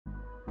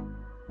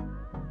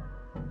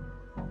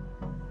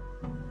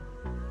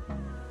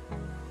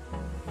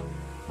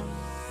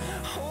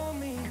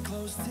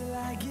close till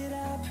I get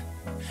up.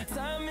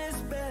 Time is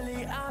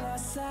barely on our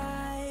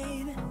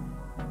side.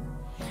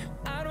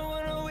 I don't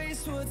wanna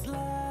waste what's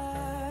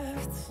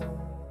left.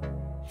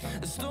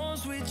 The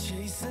storms we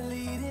chase are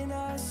leading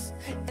us,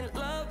 and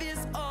love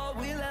is all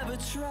we'll ever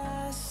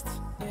trust.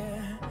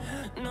 Yeah,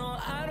 no,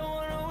 I don't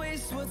wanna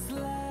waste what's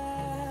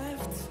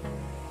left.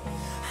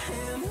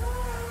 And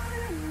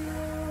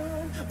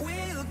on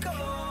we'll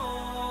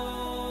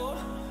go,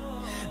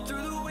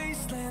 through the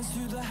wastelands,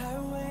 through the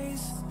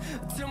highways,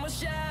 till my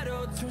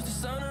shadow turns to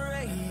sun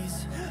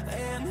rays.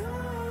 And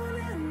on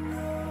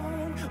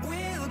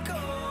we'll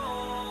go,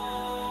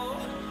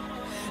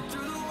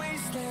 through the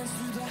wastelands,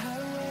 through the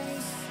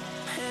highways,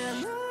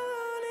 and on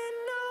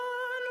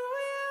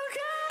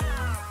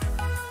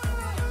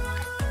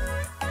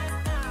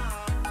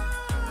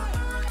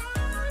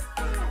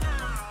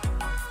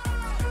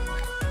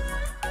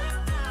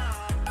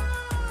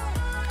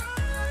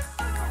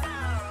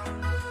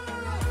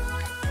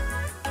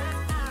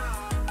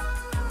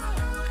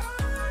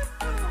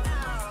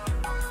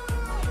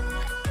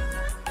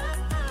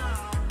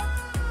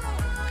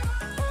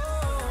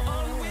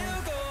we'll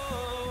go.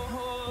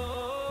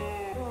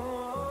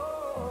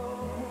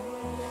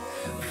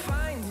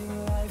 Finding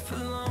life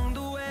along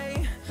the way,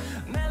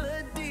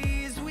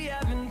 melodies we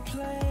haven't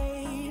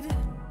played.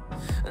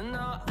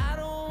 No, I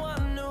don't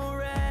want no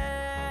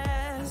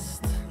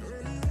rest.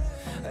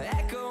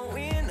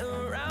 Echoing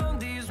around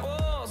these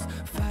walls,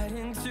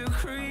 fighting to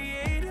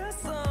create a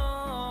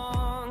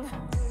song.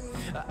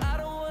 I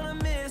don't wanna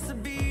miss a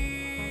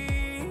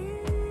beat.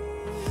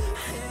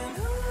 And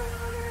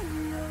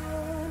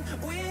on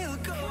we'll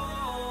go,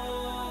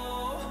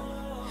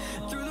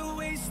 through the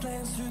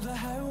wastelands, through the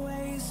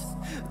highways,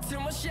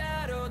 till my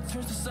shadow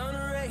turns to sun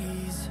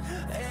rays.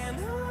 And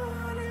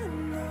on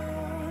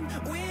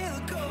we'll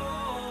go,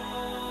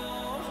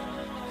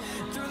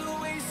 through the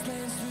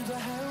wastelands, through the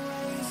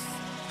highways,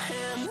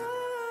 and on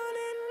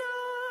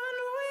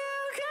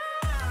we'll go.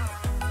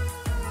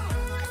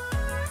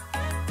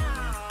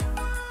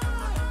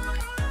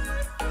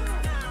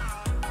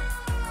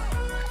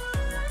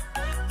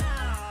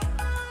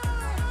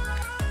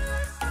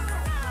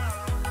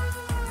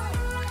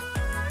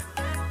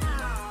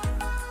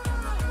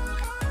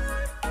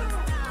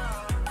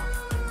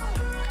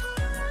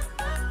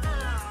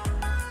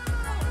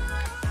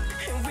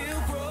 And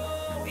we'll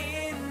grow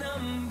in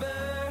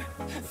number,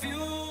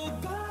 fueled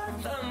by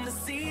them to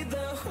see the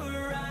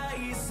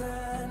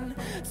horizon,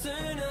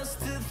 turn us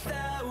to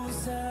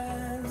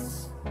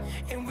thousands.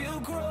 And we'll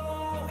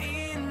grow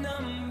in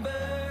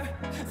number,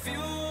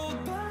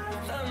 fueled by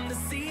them to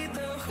see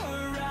the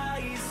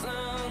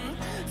horizon,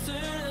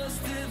 turn us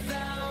to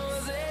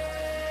thousands.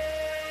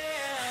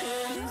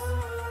 And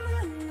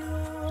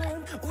on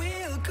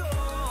we'll go,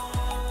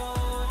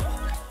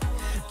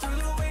 through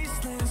the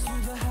wastelands,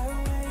 through the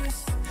highways,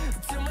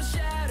 till my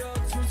shadow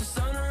turns to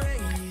sun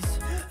rays.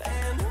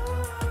 And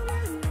on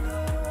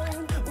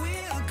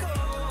we'll go,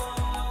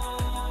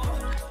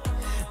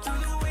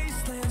 through the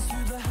wastelands,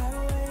 through the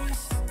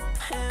highways,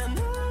 and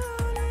on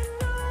we'll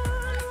go.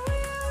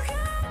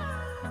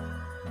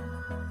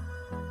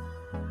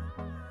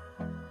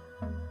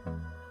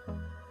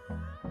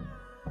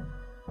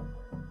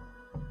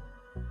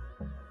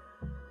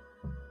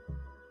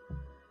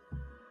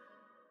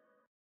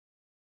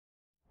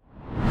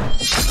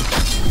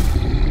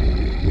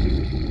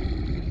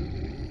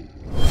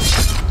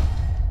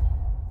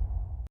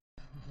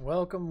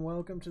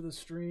 Welcome to the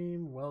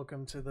stream.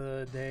 Welcome to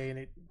the day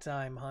and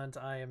time hunt.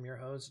 I am your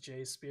host,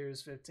 Jay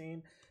Spears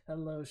 15.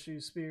 Hello, Shoe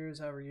Spears.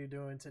 How are you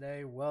doing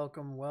today?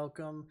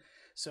 Welcome.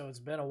 So it's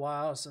been a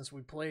while since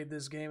we played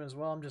this game as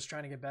well. I'm just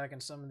trying to get back in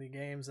some of the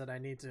games that I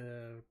need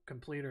to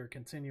complete or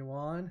continue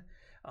on.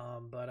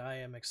 But I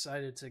am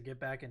excited to get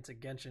back into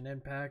Genshin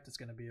Impact. It's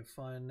going to be a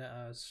fun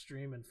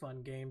stream and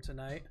fun game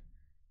tonight.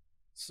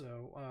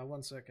 So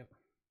 1 second.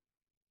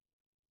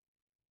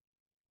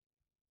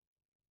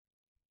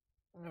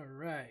 All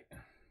right.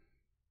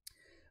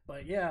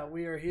 But yeah,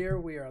 we are here.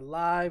 We are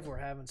live. We're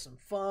having some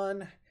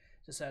fun.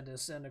 Just had to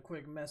send a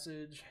quick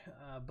message.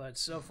 But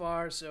so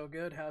far, so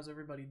good. How's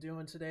everybody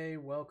doing today?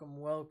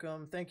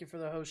 Welcome. Thank you for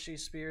the host, She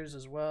Spears,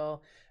 as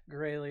well.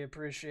 Greatly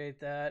appreciate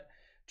that.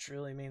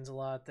 Truly means a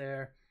lot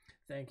there.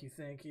 Thank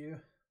you.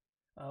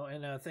 Oh,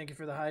 and thank you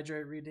for the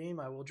hydrate redeem.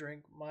 I will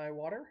drink my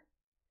water.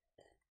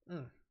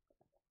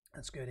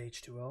 That's good,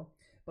 H2O.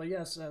 But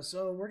yes,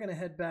 so we're going to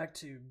head back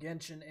to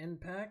Genshin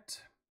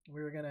Impact.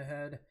 We're going to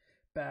head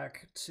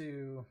back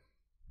to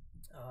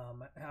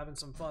having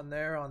some fun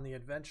there on the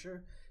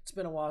adventure. It's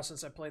been a while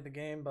since I played the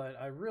game, but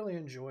I really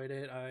enjoyed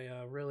it.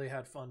 I really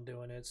had fun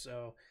doing it,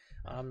 so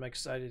I'm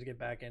excited to get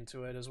back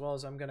into it, as well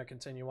as I'm going to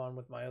continue on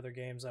with my other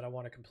games that I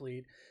want to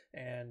complete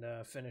and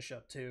finish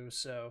up too.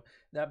 So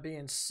that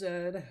being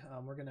said,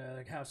 we're going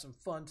to have some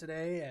fun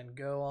today and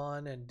go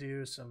on and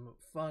do some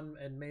fun,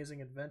 amazing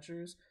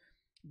adventures.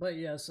 But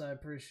yes, I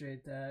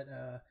appreciate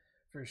that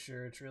for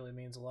sure. It really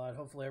means a lot.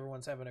 Hopefully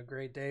everyone's having a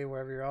great day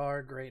wherever you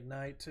are. Great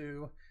night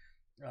too.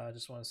 I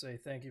just want to say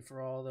thank you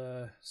for all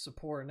the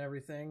support and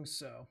everything.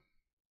 So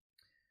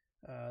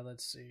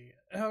Let's see.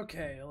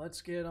 Okay,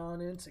 let's get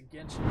on into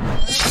Genshin.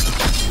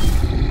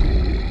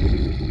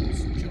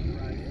 Let's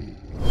jump right in.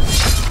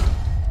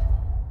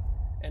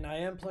 And I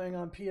am playing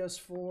on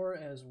PS4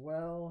 as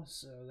well,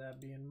 so that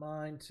be in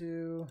mind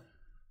too.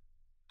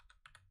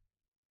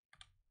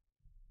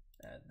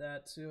 Add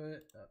that to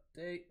it.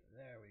 Update.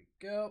 There we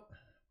go.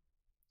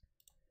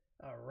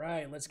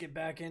 Alright, let's get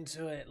back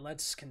into it.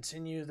 Let's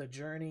continue the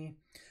journey.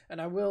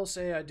 And I will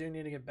say I do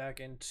need to get back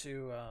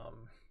into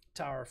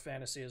Tower of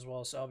Fantasy as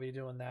well, so I'll be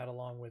doing that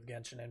along with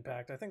Genshin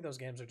Impact. I think those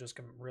games are just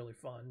really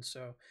fun.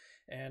 So,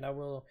 and I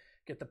will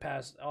get the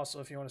past. Also,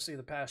 if you want to see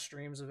the past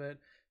streams of it,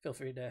 feel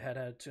free to head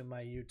out to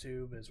my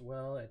YouTube as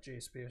well at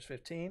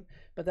jspears15.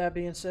 But that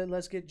being said,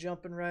 let's get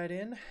jumping right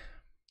in.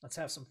 Let's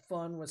have some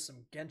fun with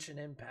some Genshin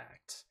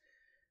Impact.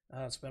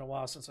 It's been a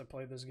while since I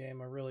played this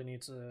game. I really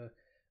need to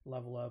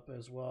level up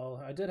as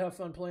well. I did have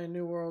fun playing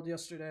New World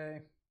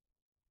yesterday.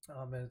 It's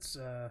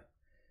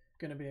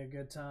going to be a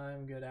good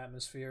time, good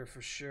atmosphere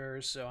for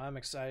sure. So I'm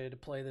excited to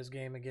play this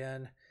game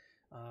again.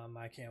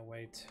 I can't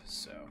wait.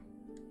 So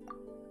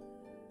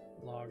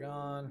log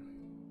on.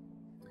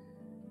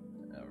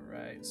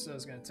 Alright, so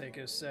it's going to take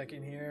a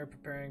second here.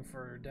 Preparing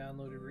for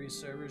downloaded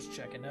reservers,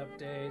 checking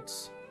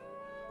updates.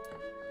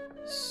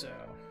 So,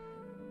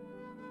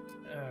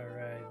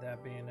 alright,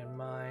 that being in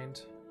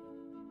mind.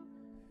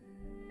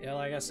 Yeah,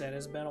 like I said,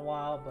 it's been a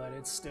while, but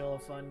it's still a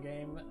fun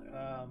game.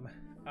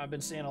 I've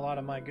been seeing a lot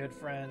of my good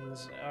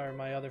friends, or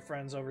my other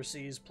friends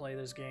overseas, play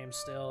this game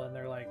still, and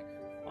they're like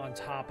on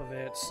top of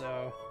it,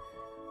 so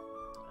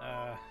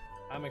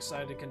I'm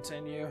excited to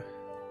continue.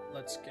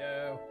 Let's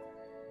go.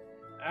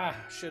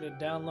 Should have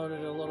downloaded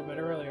it a little bit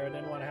earlier. I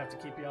didn't want to have to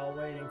keep y'all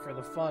waiting for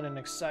the fun and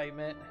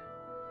excitement.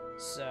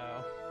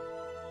 So,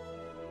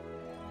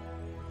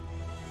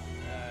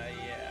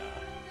 yeah.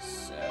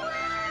 So,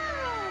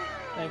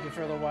 thank you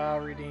for the WoW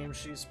redeem,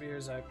 She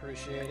Spears. I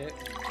appreciate it.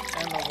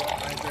 And the Wolf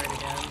Hydrate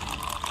again.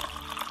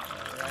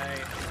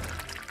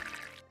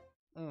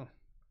 Alright.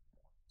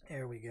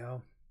 There we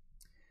go.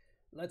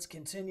 Let's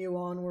continue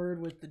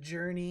onward with the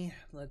journey.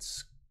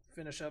 Let's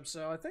finish up.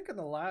 So, I think in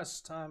the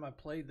last time I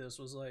played this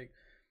was like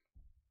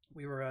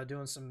we were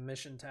doing some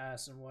mission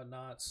tasks and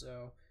whatnot,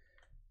 so,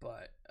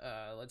 but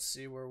let's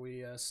see where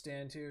we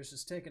stand here. It's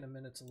just taking a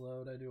minute to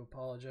load. I do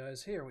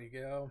apologize. Here we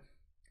go.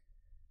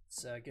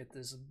 Let's get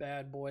this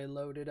bad boy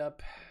loaded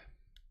up.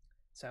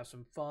 Let's have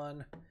some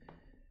fun.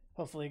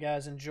 Hopefully you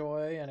guys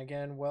enjoy, and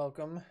again,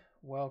 welcome.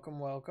 Welcome,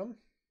 welcome.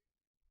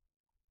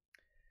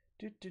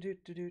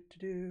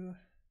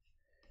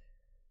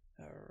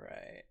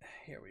 Alright,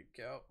 here we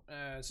go.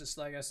 It's just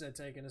like I said,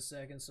 taking a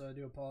second, so I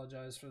do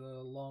apologize for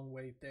the long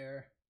wait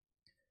there.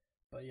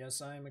 But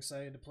yes, I am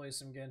excited to play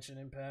some Genshin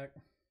Impact.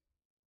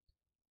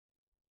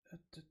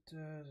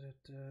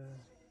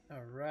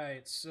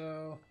 Alright,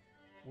 so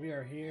we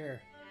are here.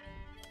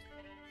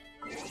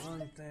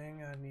 One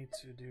thing I need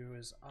to do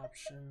is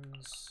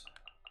options,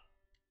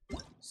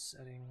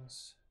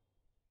 settings,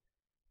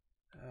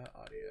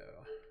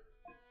 audio.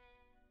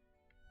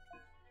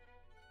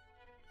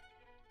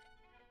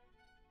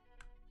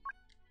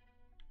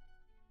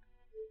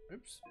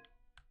 Oops.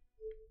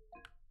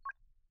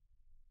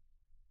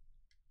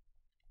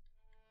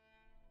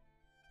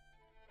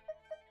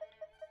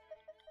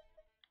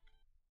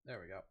 There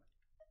we go.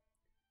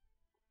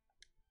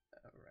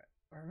 Alright.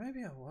 Or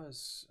maybe I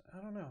was.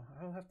 I don't know.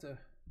 I'll have to.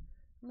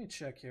 Let me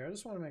check here. I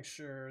just want to make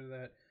sure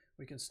that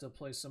we can still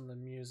play some of the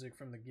music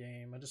from the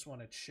game. I just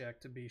want to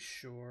check to be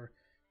sure,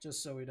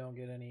 just so we don't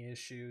get any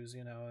issues.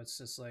 You know, it's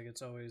just like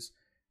it's always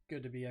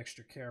good to be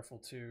extra careful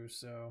too.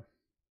 So,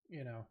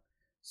 you know,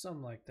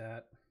 something like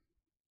that.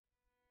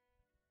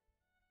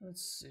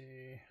 Let's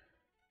see.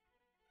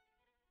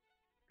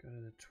 Go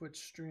to the Twitch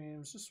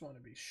streams. Just want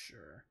to be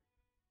sure.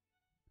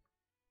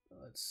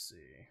 Let's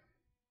see.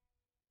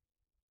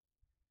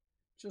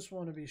 Just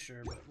want to be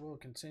sure, but we'll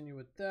continue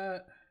with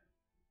that.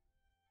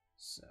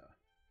 So.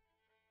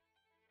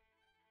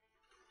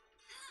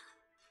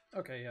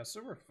 Okay, yeah,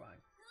 so we're fine.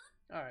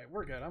 Alright,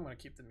 we're good. I'm going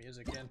to keep the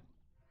music in.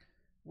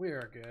 We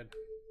are good.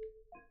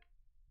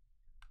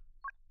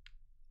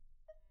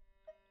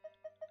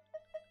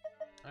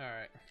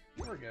 Alright,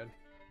 we're good.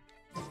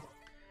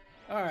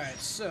 Alright,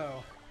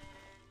 so.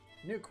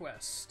 New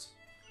quest.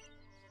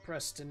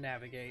 Press to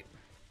navigate.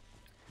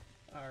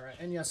 Alright,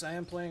 and yes, I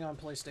am playing on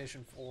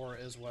PlayStation 4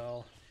 as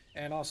well.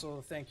 And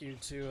also, thank you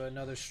to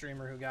another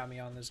streamer who got me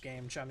on this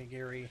game,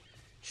 Chamigiri.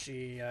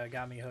 She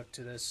got me hooked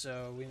to this,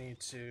 so we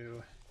need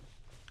to...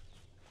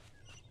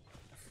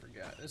 I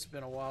forgot. It's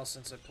been a while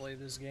since I played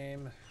this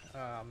game.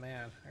 Oh,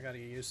 man. I gotta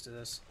get used to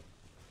this.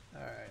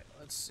 Alright,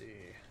 let's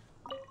see.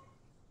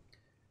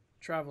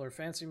 Traveler,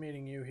 fancy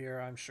meeting you here.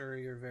 I'm sure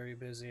you're very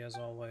busy as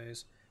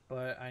always,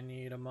 but I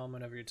need a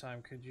moment of your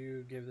time. Could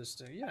you give this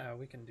to... Yeah,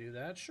 we can do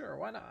that. Sure,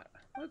 why not?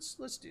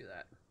 Let's do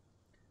that.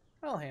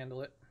 I'll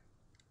handle it.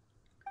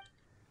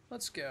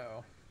 Let's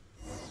go.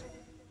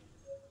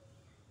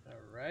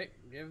 Alright,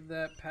 give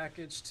that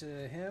package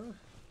to him.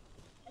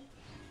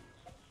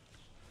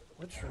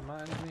 Which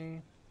reminds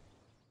me...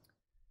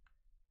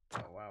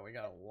 Oh wow, we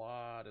got a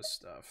lot of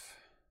stuff.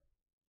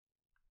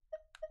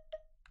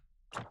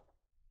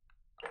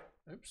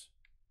 Oops.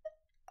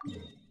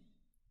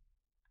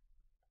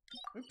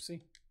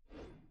 Oopsie.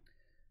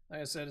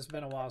 Like I said, it's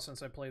been a while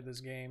since I played this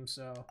game,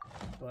 so,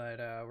 but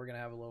we're gonna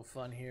have a little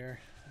fun here.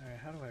 Alright,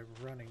 how do I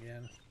run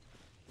again?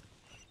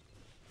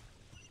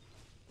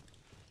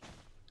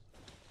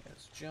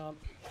 Let's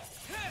jump.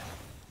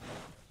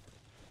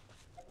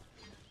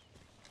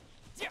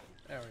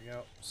 There we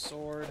go.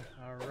 Sword.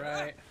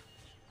 Alright.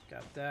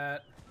 Got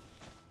that.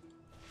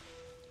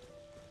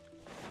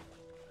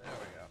 There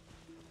we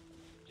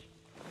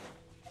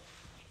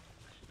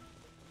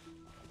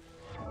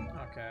go.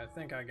 Okay, I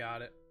think I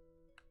got it.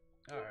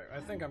 Alright, I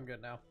think I'm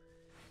good now.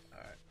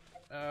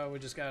 Alright. We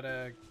just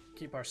gotta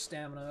keep our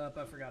stamina up.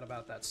 I forgot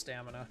about that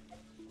stamina.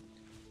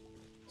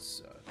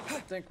 So, I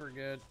think we're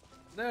good.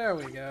 There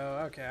we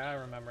go. Okay, I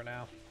remember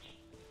now.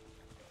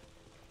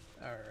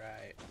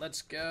 Alright,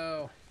 let's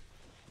go.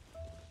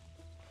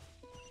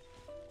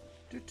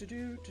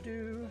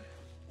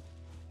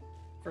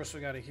 First we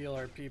gotta heal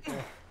our people.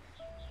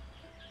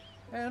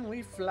 And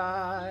we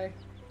fly.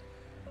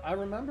 I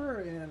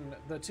remember in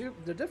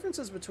the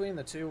differences between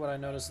the two, what I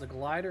noticed, the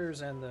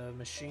gliders and the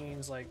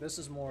machines, like this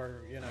is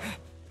more, you know,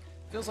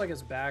 feels like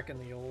it's back in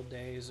the old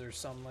days or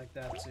something like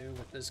that too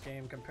with this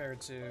game compared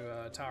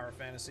to Tower of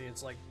Fantasy.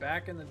 It's like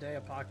back in the day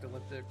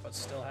apocalyptic, but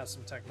still has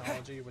some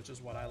technology, which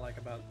is what I like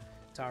about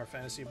Tower of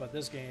Fantasy. But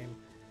this game,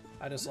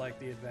 I just like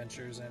the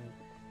adventures and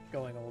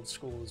going old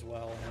school as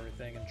well and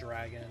everything, and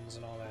dragons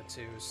and all that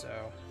too,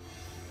 so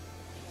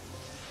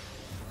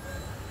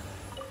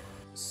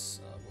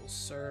we'll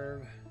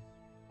serve.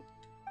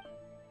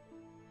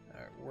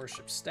 Alright,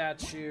 worship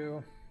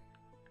statue.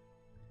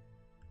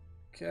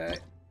 Okay.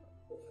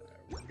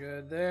 We're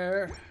good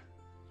there.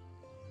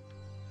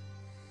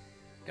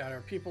 Got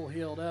our people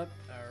healed up.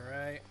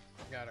 Alright.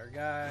 Got our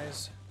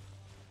guys.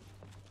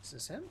 Is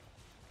this him?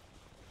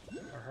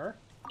 Or her?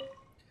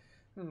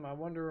 I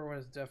wonder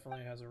what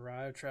definitely has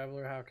arrived.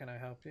 Traveler, how can I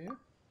help you?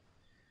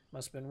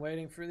 Must have been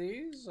waiting for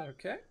these.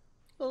 Okay.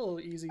 A little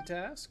easy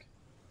task.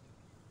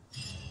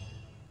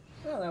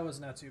 Well, that was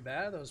not too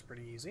bad. That was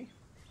pretty easy.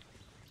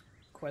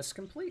 Quest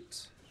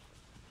complete.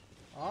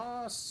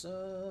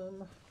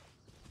 Awesome.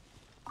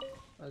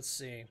 Let's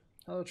see.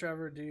 Hello,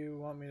 Traveler. Do you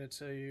want me to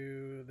tell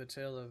you the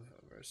tale of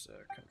Versa?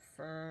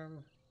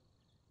 Confirm.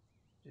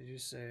 Did you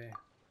say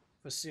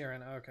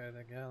Vasiran? Okay,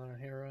 the Gallant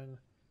Heron.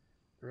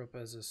 Grew up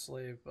as a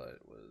slave, but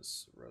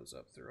rose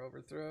up through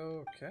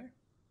overthrow. Okay.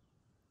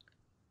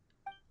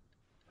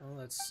 Well,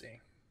 let's see.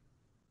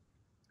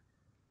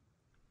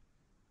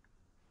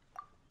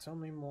 Tell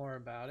me more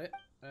about it.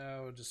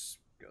 We'll just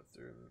go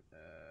through.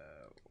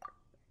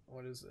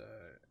 What is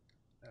that?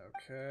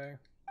 Okay.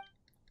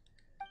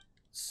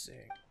 Let's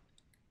see.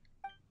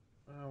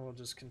 We'll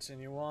just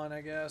continue on,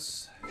 I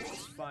guess.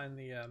 Let's find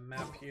the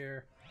map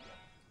here.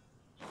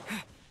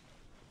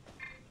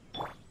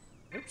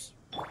 Oops.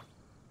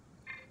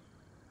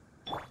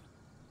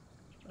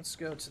 Let's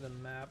go to the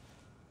map.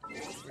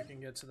 We can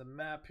get to the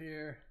map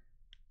here.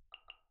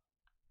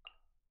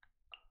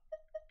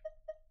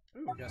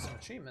 Ooh, we got some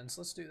achievements.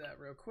 Let's do that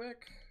real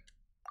quick.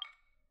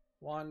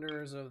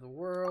 Wanderers of the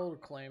World.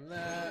 Claim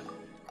that.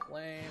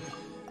 Claim.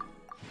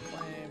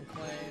 Claim,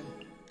 claim.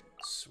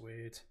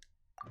 Sweet.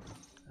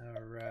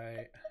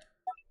 Alright.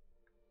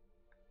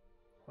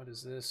 What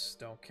is this?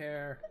 Don't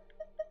care.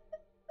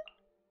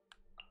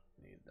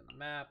 Need the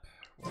map.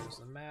 Where's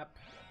the map?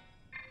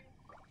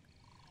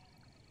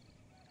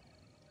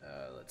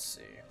 Let's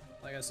see.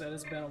 Like I said,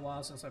 it's been a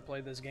while since I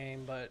played this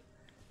game, but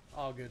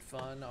all good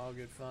fun, all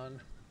good fun.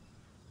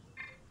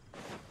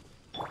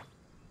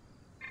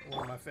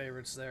 One of my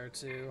favorites there,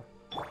 too.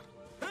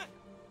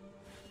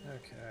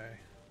 Okay.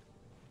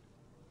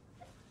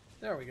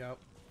 There we go.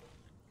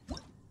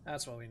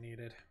 That's what we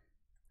needed.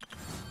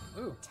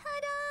 Ooh.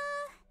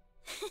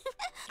 Ta-da!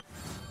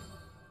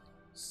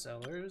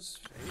 Sellers,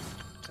 fate,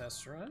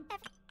 test run.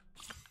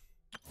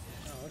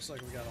 Oh, looks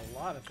like we got a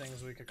lot of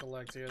things we could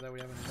collect here that we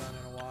haven't done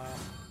in a while.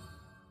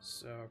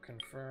 So,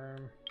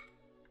 confirm.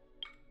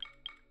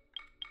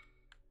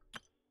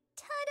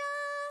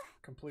 Ta-da!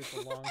 Complete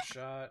the long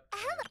shot.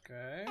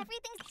 Okay.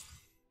 Everything's...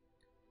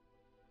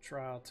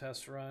 Trial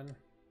test run.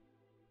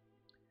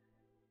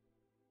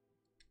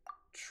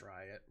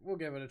 Try it. We'll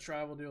give it a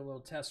try. We'll do a little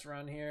test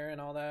run here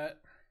and all that.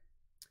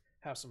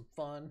 Have some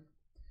fun.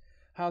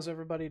 How's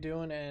everybody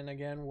doing? And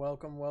again,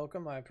 welcome,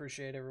 welcome. I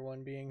appreciate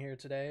everyone being here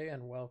today,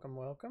 and welcome,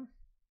 welcome.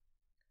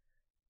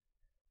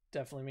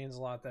 Definitely means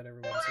a lot that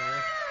everyone's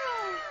here.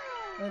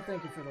 And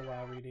thank you for the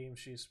WoW redeem,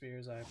 She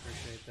Spears. I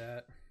appreciate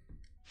that.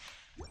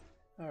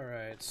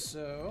 Alright,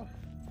 so...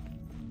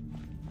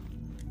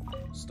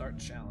 start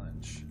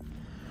challenge.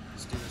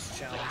 Let's do this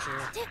challenge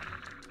here.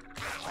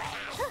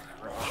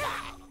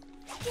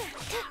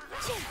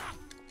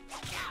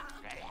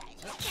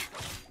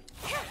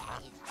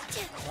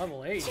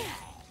 Level 8.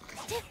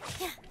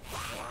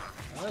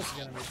 Oh, this is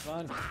gonna be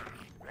fun.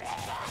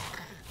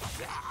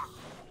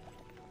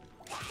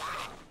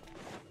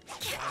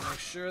 Gotta make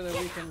sure that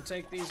we can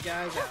take these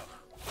guys out.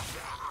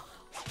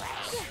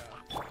 So.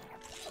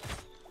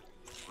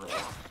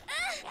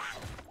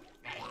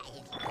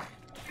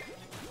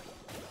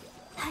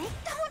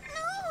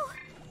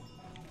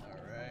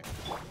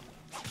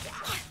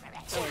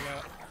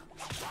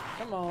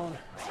 Come on.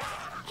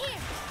 Here.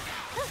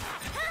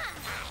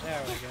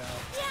 There we go.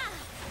 Yeah.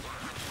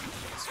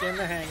 Let's get in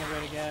the hang of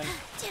it again.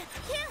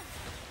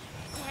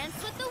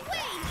 Dance with the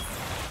waves.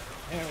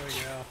 There we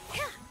go.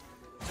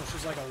 So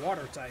she's like a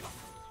water type.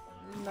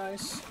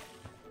 Nice.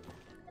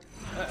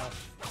 Uh-oh.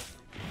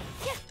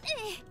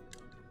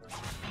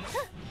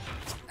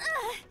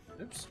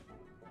 Oops.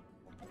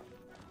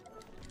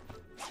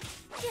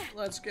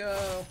 Let's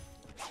go.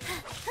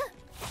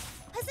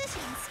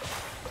 Positions.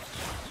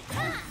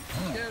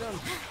 Get him.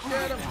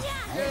 Get him.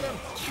 Get him.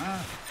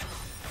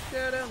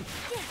 Get him.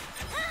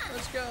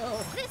 Let's go.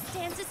 This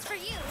dance is for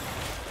you.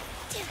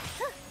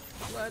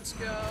 Let's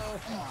go.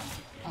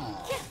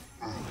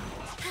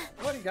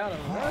 What, he got a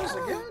rose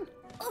again?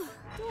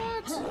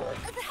 What?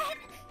 That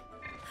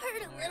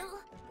hurt a little.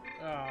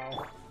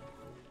 Oh.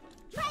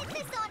 Try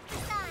this on for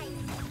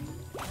size.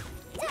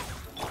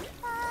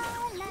 La,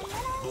 la,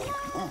 la,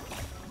 la.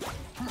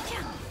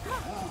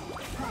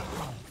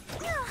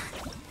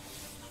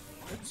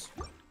 Oops.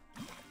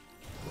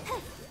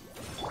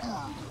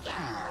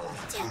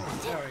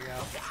 There we go.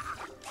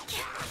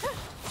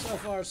 So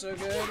far, so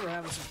good. We're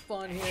having some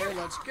fun here.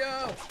 Let's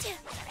go.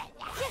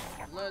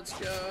 Let's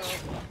go.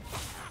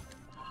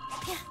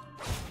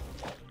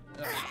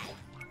 Oh,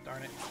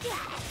 darn it.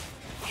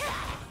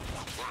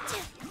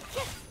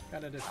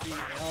 Gotta defeat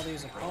all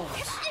these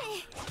opponents.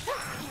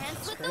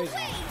 Dance with the crazy.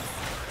 waves.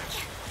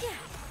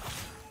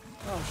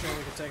 Oh, I'm sure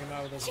we could take him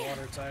out with this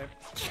water type.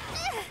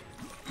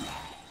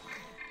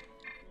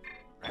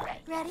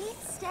 Ready,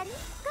 steady,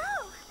 go!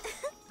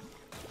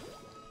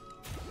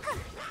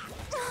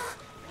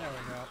 There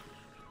we go.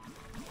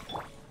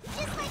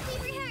 Just like we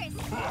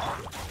rehearsed.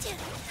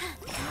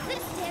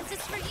 This dance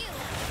is for you.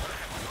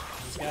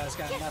 These guys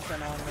got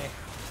nothing on me.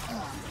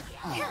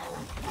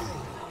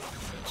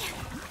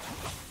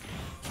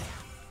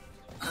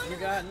 You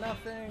got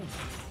nothing.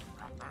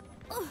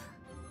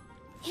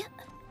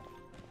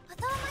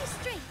 With all my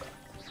strength.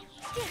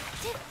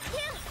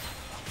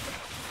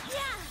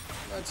 Yeah.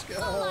 Let's go.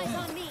 All eyes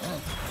on me.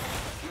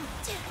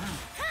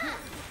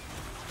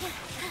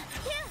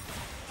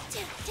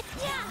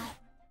 Yeah.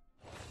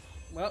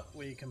 Well,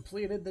 we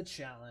completed the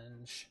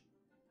challenge.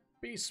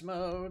 Beast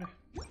mode.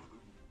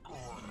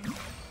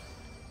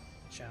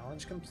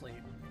 Challenge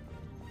complete.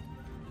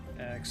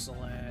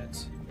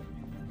 Excellent.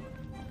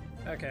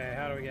 Okay,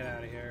 how do we get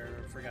out of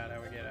here? Forgot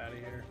how we get out of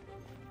here.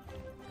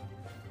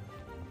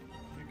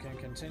 You can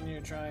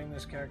continue trying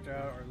this character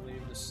out or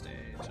leave the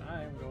stage.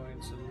 I'm going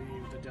to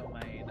leave the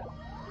domain.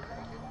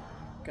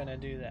 Gonna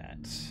do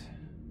that.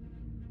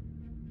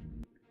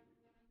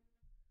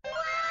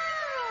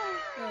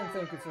 And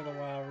thank you for the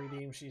WoW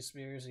redeem, She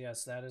Spears.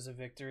 Yes, that is a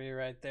victory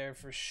right there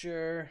for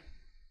sure.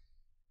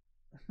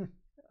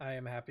 I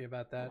am happy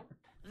about that.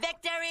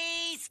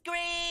 Victory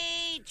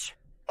screech!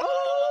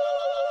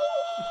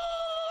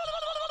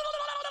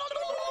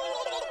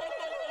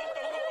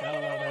 Gotta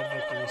love that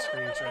victory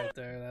screech right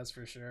there, that's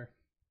for sure.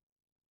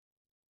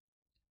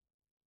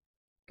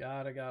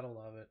 Gotta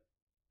love it.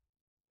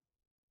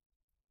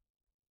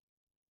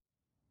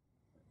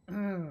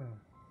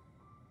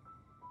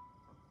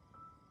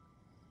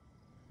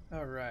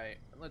 Alright,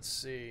 let's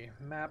see.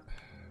 Map.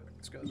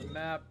 Let's go to the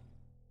map.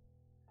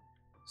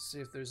 See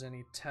if there's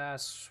any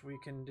tasks we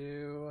can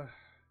do.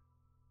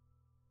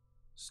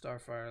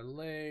 Starfire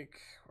Lake,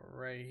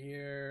 right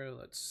here.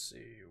 Let's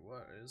see,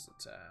 what is the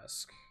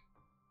task?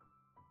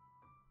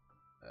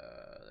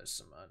 There's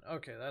some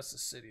okay, that's the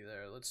city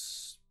there.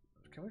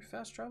 Can we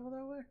fast travel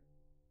that way?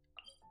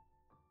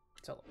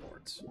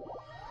 Teleport.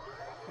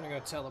 I'm gonna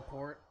go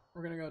teleport.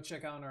 We're gonna go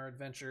check out our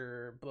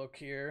adventure book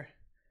here.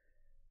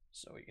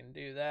 So we can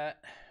do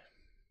that.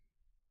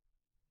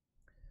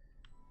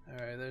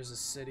 Alright, there's a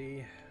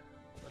city.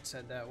 Let's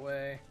head that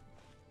way.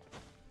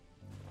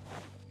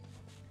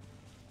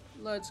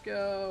 Let's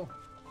go.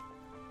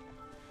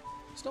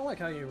 Just don't like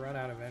how you run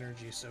out of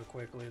energy so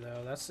quickly,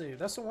 though. That's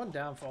the one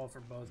downfall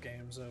for both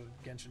games of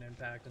Genshin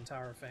Impact and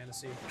Tower of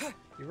Fantasy.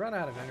 You run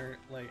out of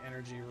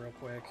energy real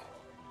quick.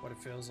 What it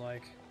feels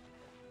like.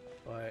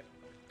 But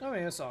I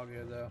mean, it's all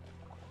good though.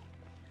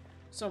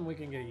 Something we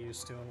can get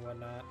used to and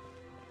whatnot.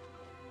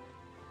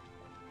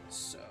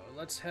 So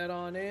let's head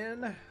on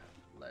in.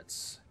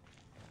 Let's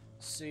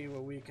see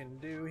what we can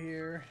do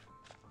here.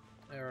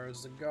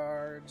 There's the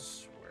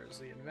guards. Where's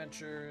the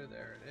adventure?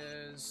 There it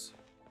is.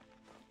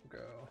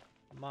 Go.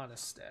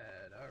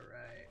 Monastead.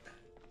 Alright.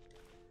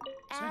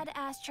 Ad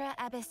Astra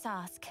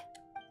Abyssosk.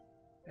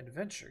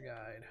 Adventure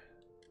guide.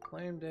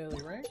 Claim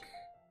daily rank.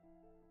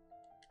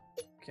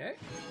 Okay.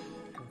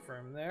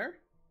 Confirm there.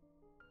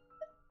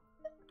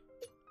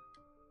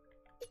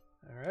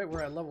 Alright,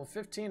 we're at level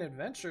 15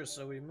 adventure,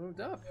 so we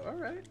moved up.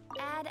 Alright.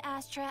 Ad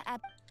Astra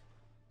Ab.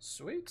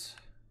 Sweet.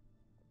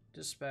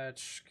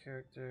 Dispatch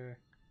character.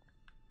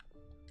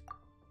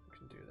 We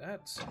can do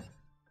that.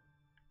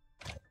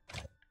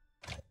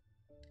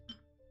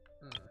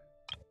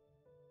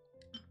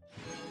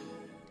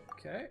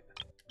 Okay.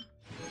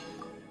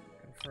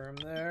 Confirm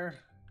there.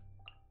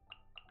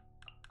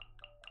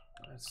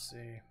 Let's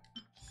see.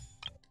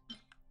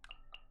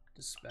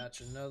 Dispatch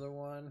another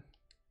one.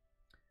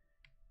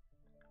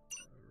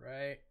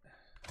 Alright.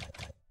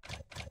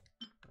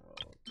 We'll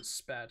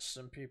dispatch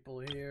some people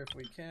here if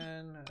we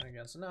can. I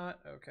guess not.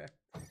 Okay.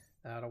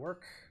 That'll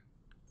work.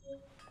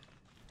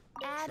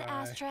 Add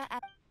Astra.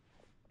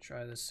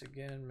 Try this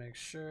again, make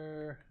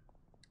sure.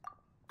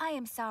 I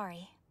am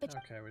sorry, but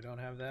Okay, we don't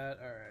have that.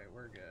 Alright,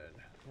 we're good.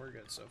 We're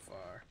good so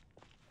far.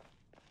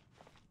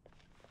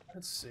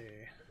 Let's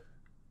see.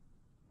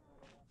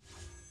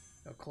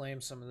 I'll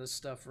claim some of this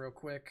stuff real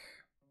quick.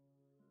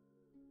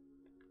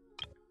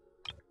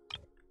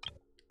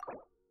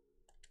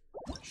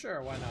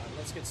 Sure, why not?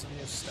 Let's get some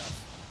new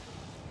stuff.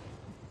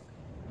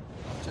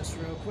 Just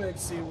real quick,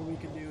 see what we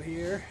can do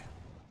here.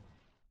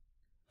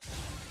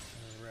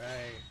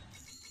 Alright.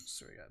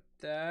 So we got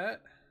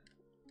that.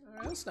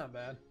 Alright, that's not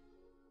bad.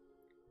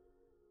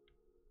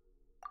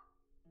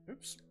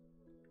 Oops.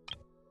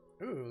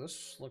 Ooh,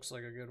 this looks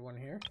like a good one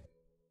here.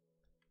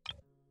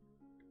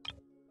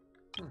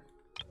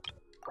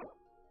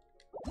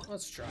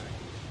 Let's try.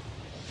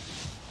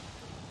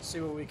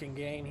 See what we can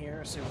gain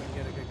here. See if we can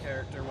get a good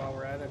character while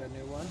we're at it. A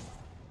new one.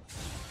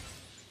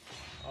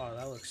 Oh,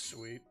 that looks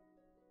sweet.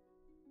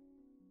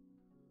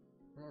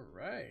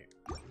 Alright.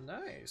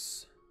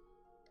 Nice.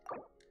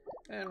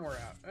 And we're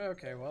out.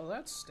 Okay, well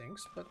that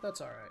stinks, but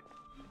that's alright.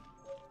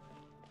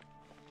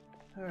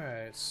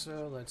 Alright,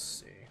 so let's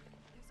see.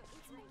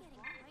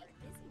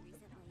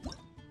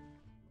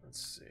 Let's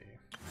see.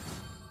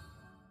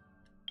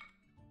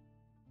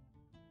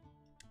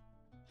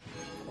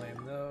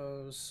 Claim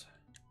those.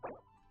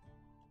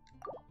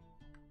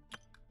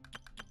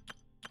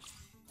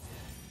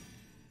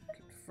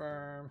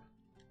 Confirm.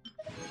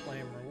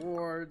 Claim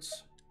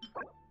rewards.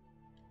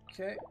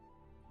 Okay.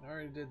 I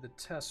already did the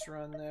test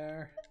run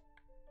there.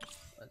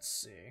 Let's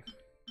see.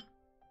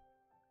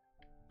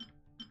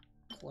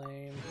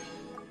 Claim.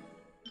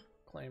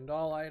 Claimed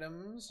all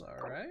items.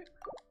 Alright.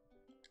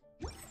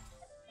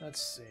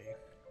 Let's see.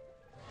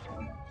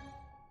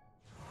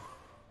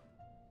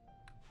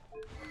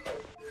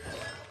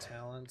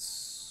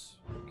 Talents.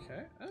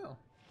 Okay. Oh.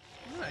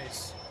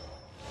 Nice.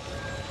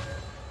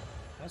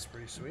 That's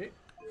pretty sweet.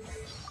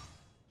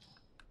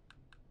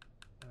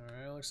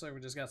 Alright, looks like we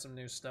just got some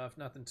new stuff.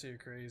 Nothing too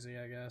crazy,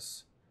 I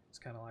guess. It's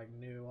kind of like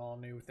new, all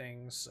new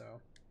things,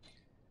 so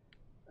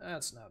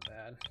that's not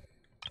bad.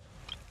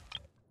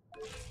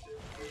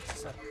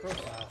 It's that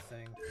profile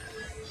thing.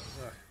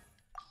 Ugh.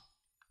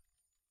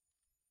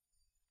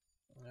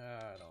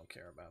 I don't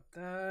care about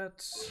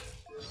that.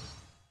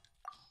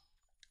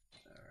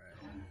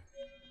 Alright.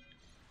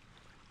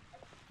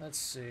 Let's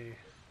see.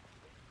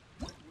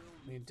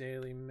 Need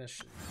daily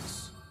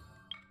missions.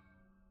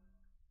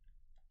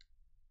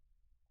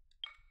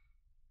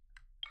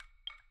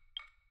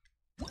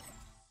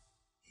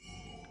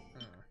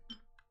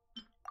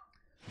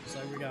 Looks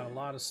like we got a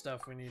lot of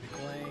stuff we need to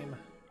claim.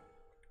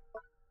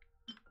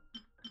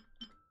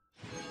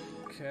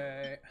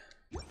 Okay.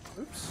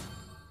 Oops.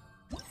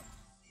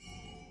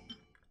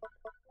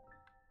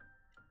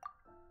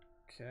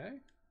 Okay.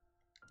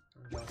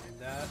 Don't need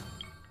that.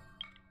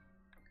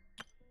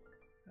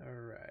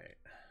 Alright.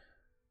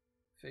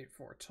 Fate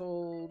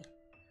foretold.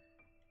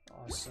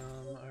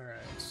 Awesome.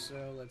 Alright,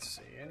 so let's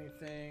see.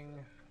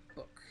 Anything?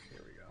 Book.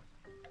 Here we go.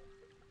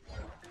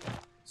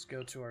 Let's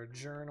go to our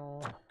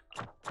journal.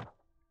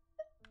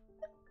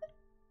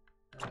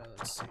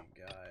 Let's see.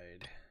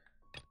 Guide.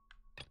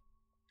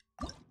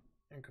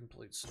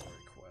 Incomplete story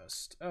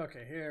quest.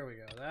 Okay, here we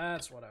go.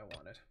 That's what I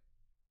wanted.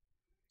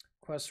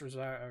 Quest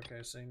resire.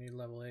 Okay, so you need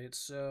level 8.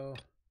 So,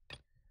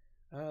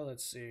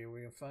 let's see.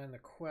 We can find the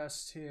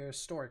quest here.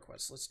 Story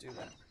quest. Let's do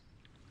that.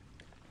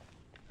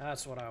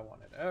 That's what I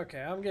wanted.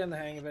 Okay, I'm getting the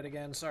hang of it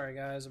again. Sorry,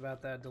 guys,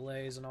 about that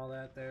delays and all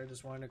that there.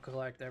 Just wanted to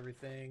collect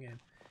everything and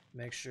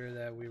make sure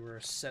that we were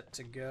set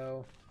to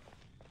go.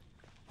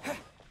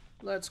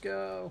 Let's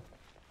go.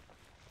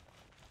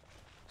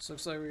 This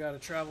looks like we got to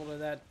travel to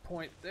that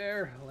point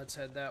there. Let's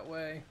head that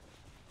way.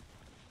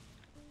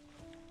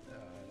 I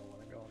don't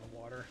want to go in the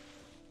water.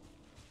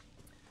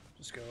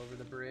 Just go over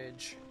the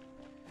bridge.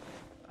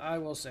 I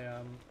will say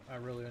I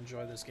really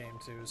enjoy this game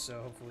too,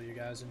 so hopefully you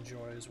guys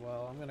enjoy as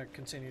well. I'm going to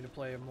continue to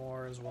play it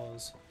more, as well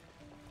as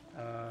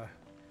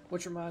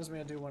which reminds me,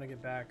 I do want to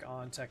get back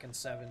on Tekken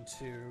 7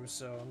 too,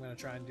 so I'm going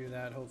to try and do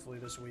that hopefully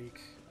this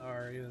week,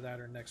 or either that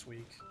or next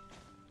week.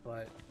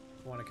 But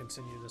I want to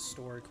continue the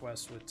story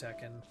quest with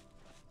Tekken.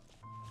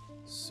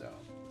 So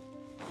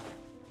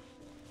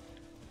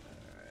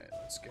alright,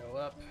 let's go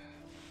up.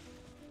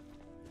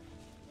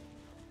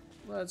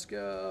 Let's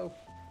go.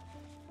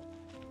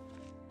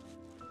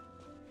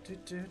 I'm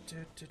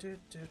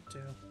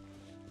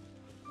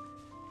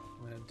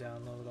gonna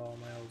download all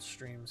my old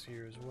streams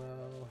here as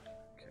well.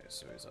 Okay,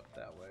 so he's up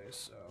that way,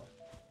 so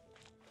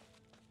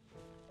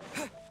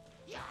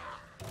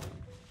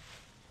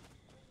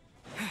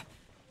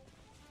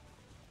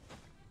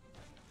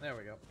there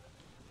we go.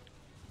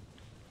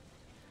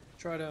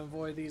 Try to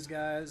avoid these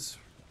guys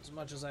as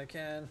much as I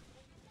can.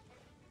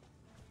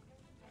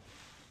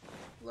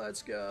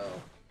 Let's go.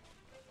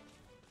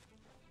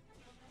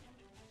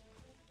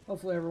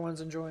 Hopefully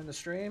everyone's enjoying the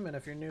stream, and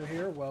if you're new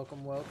here,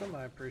 welcome, welcome.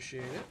 I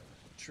appreciate it.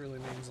 truly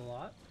means a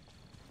lot.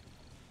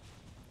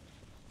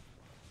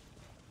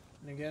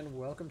 And again,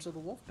 welcome to the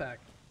Wolfpack.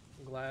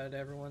 I'm glad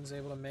everyone's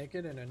able to make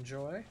it and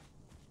enjoy.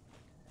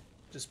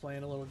 Just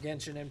playing a little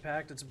Genshin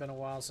Impact. It's been a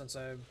while since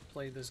I've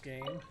played this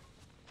game,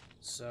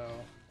 so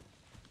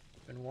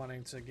been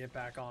wanting to get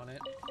back on it.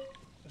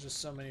 There's just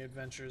so many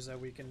adventures that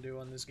we can do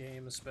on this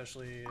game,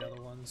 especially the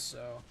other ones,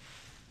 so...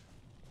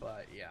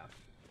 But, yeah.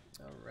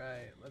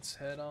 Alright, let's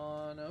head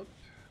on up.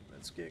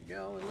 Let's get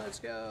going. Let's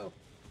go!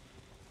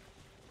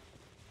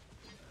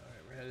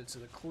 Alright, we're headed to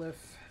the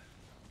cliff.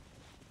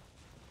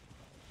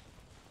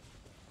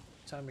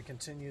 Time to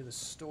continue the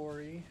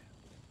story.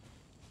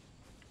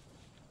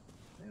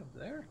 Are they up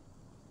there?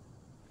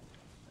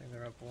 I think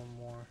they're up one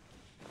more.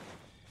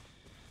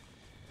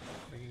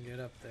 We can get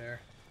up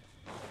there.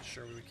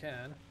 Sure we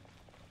can.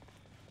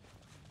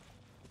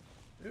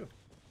 Ooh.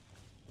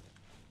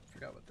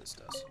 Forgot what this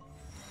does.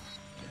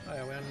 Oh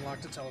yeah, we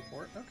unlocked a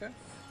teleport. Okay.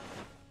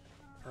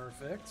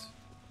 Perfect.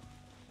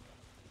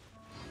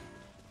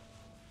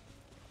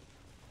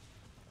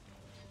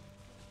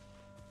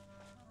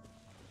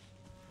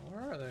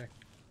 Where are they?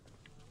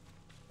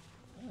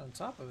 Oh, on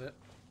top of it.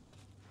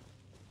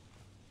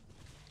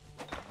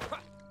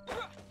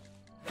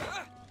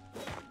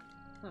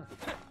 Huh.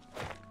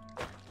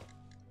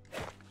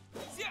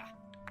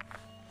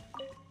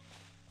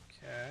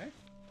 Okay.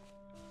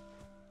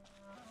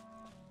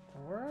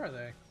 Where are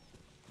they?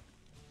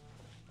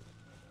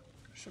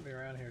 Should be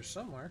around here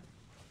somewhere.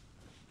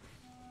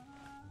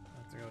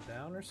 Have to go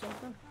down or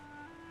something?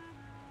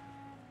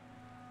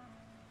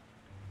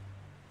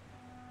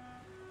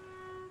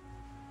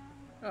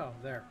 Oh,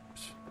 there.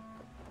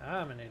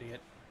 I'm an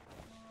idiot.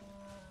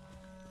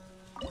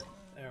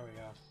 There we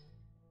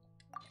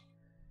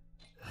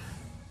go.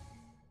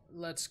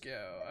 Let's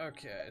go.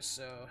 Okay,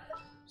 so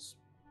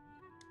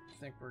I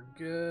think we're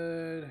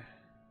good.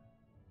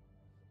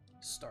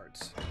 Start.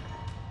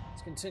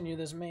 Let's continue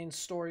this main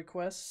story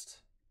quest.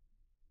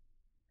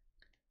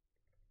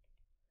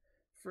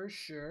 For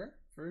sure,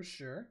 for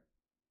sure.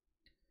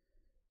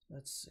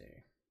 Let's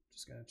see.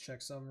 Just gonna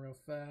check something real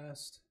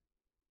fast.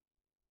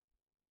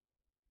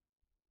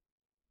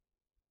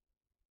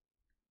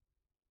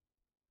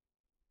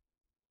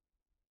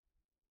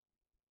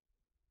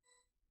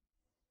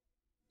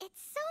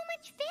 It's so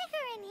much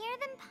bigger in here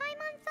than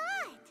Paimon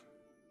thought.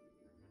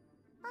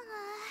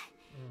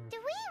 Do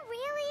we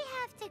really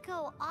have to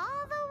go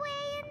all the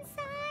way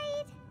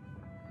inside?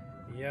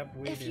 Yep,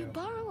 we do. If you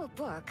borrow a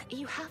book,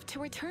 you have to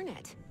return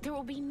it. There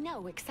will be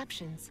no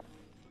exceptions.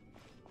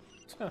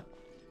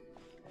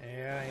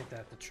 Yeah, ain't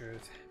that the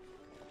truth?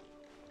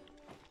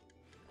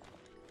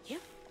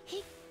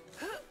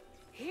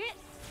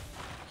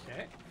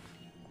 Okay.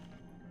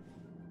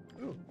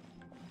 Ooh,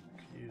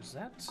 could use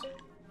that.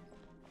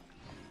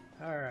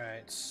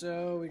 Alright,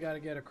 so we gotta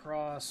get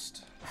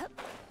across.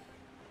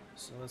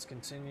 So let's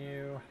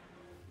continue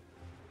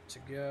to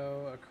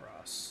go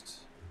across.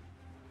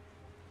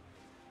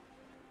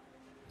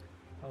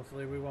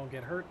 Hopefully we won't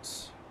get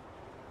hurt.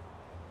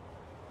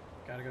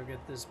 Gotta go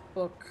get this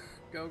book.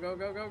 Go, go,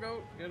 go, go,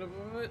 go. Get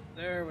above it.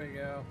 There we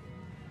go.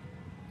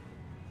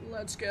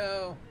 Let's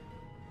go.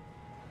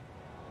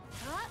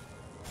 Oh,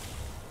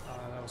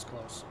 that was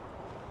close.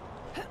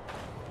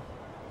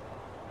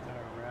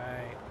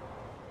 Alright.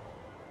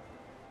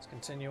 Let's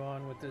continue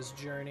on with this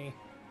journey.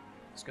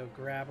 Let's go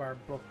grab our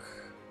book.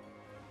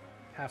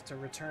 Have to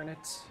return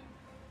it.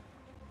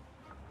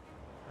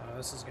 Oh,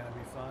 this is gonna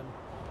be fun.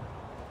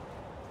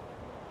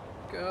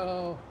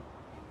 Go!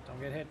 Don't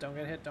get hit, don't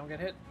get hit, don't get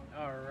hit.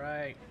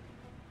 Alright.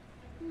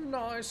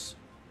 Nice!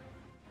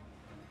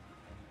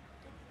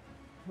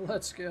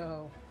 Let's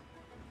go.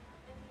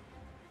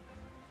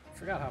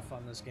 Forgot how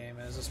fun this game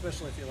is,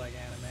 especially if you like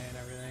anime and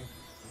everything.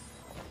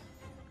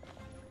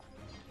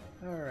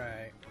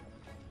 Alright.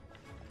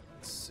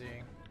 Let's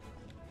see.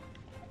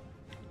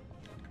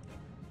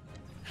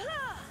 Okay,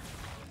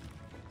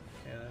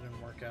 that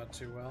didn't work out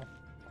too well.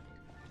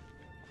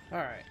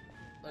 Alright,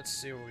 let's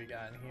see what we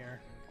got in here.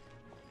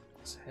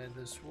 Let's head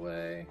this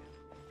way.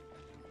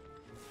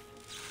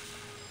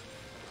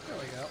 There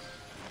we go.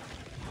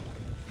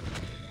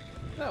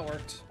 That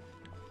worked.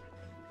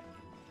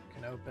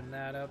 Can open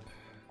that up.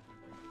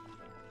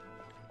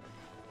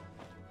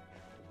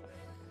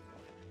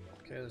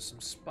 Okay, there's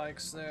some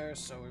spikes there,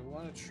 so we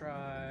want to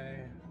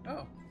try...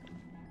 Oh!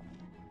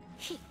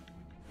 Oops.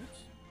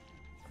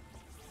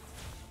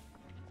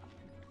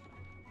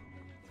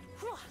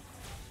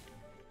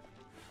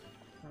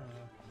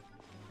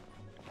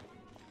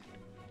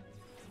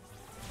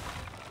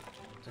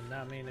 Did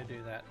not mean to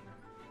do that.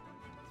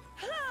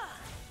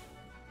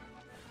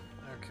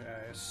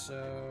 Okay,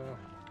 so...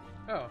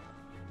 Oh.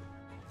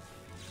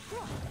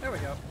 There we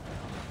go.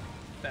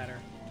 Better.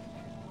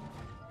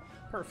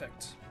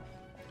 Perfect.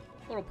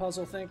 Little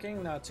puzzle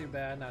thinking, not too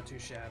bad, not too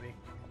shabby.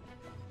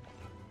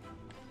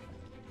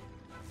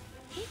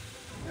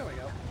 There we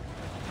go.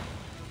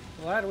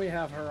 Glad we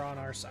have her on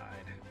our side.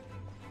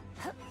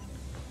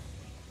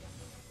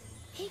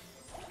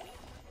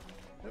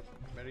 Oop,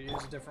 better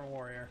use a different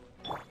warrior.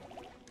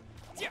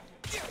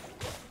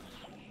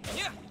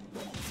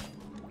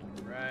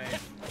 Right.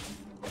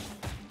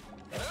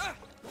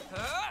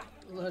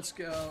 Let's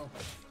go.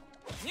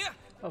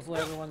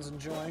 Hopefully everyone's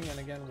enjoying, and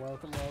again,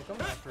 welcome.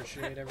 I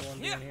appreciate everyone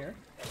being here.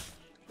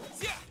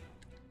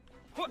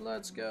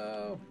 Let's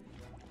go.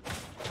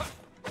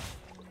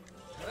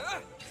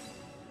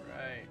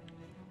 Right.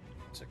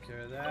 Took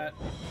care of that.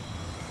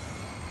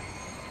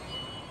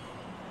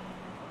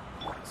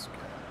 Let's go.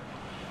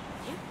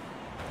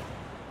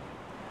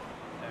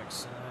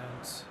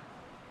 Excellent.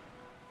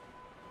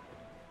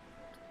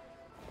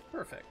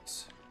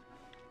 Perfect.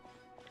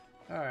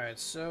 Alright,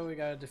 so we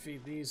gotta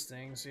defeat these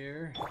things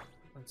here.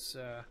 Let's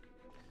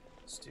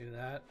do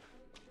that.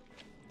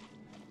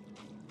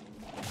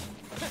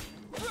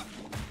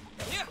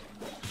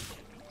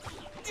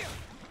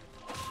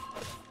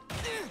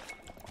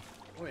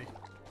 Wait.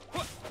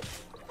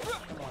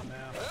 Come on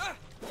now.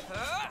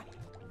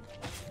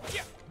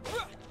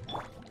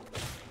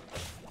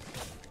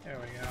 There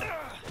we go.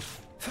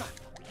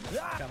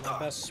 Got my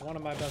best, one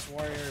of my best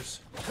warriors.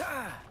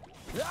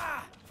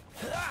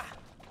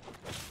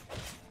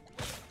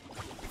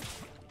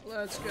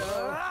 Let's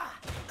go.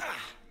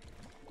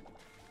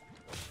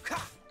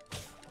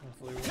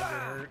 Hopefully we won't get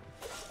hurt.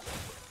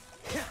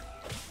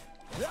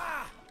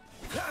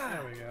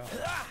 There we go.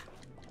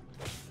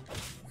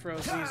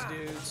 Froze these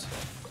dudes.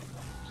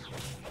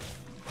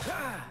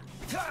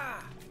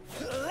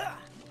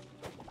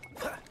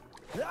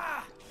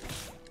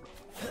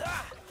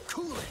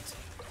 Cool it.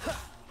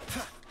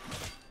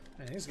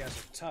 Man, these guys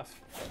are tough.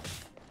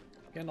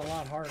 Getting a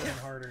lot harder and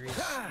harder each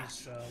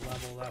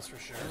level, that's for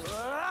sure.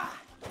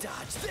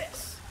 Dodge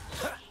this.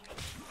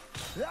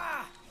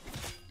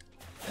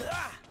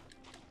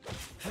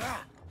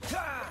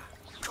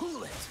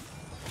 Cool it.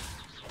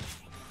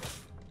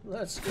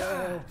 Let's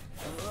go.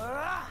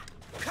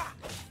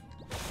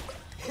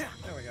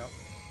 There we go.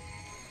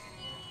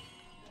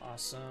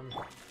 Awesome.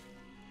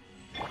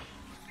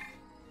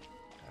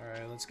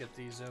 Alright, let's get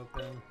these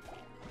open.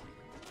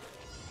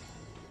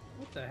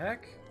 What the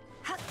heck?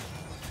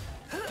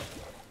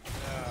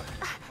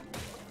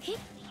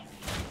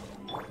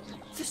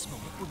 This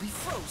moment will be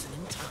frozen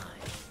in time.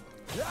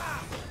 I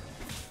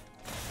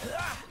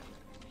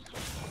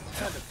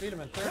had to defeat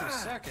him in 30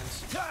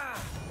 seconds.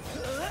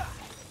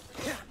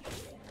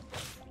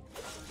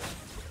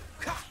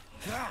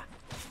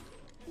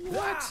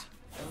 What?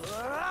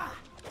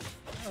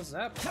 How's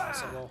that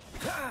possible?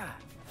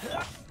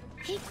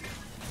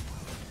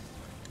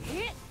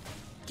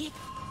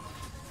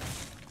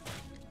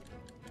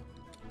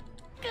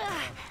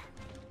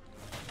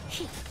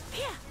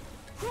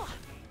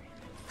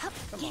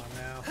 Come on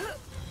now.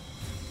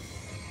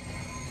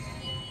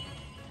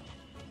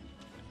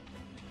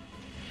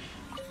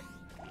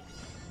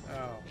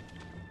 Oh.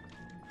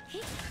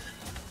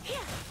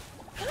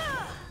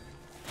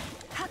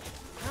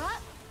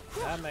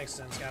 That makes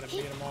sense. Gotta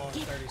beat them all in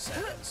 30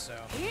 seconds, so.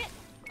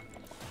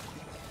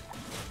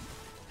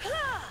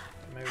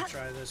 Maybe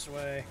try this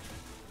way.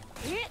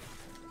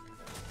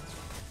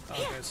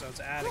 Okay, so it's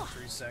adding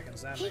 3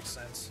 seconds. That makes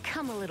sense.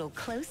 Come a little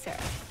closer.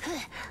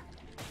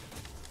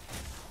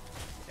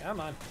 Come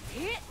on.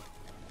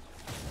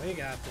 We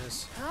got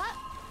this.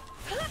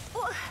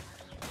 What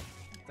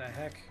the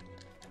heck?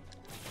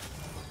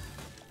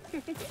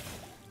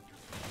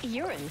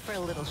 You're in for a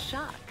little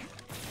shock.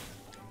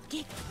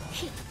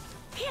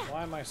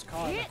 Why am I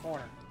caught in the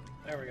corner?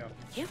 There we go.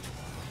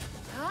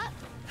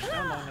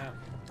 Come on now.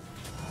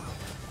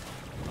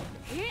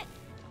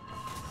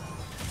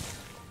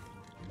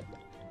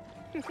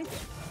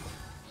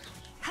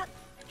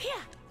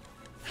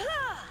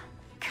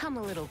 Come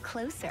a little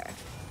closer.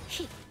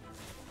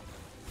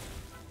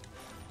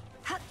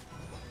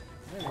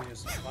 Maybe use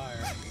some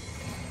fire.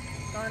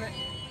 Darn it.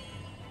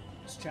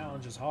 This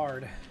challenge is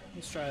hard.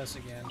 Let's try this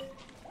again.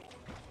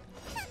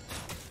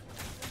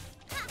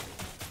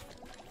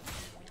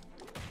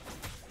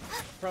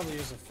 Probably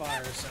use a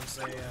fire since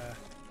they,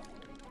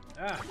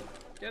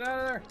 get out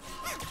of there!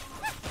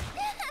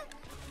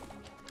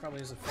 Probably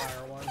use a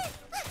fire one.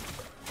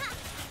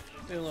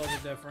 Be a little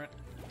bit different.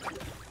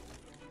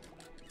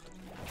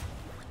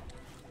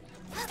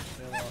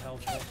 Be a little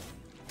helpful.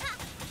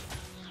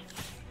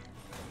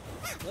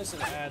 At least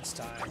it adds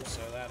time,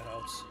 so that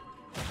helps.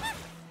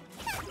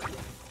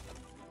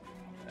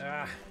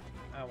 Ah,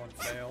 that one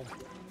failed.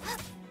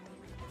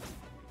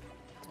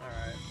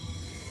 Alright,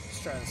 let's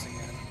try this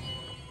again.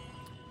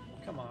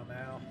 Come on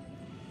now.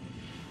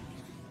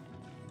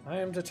 I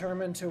am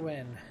determined to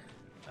win.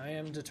 I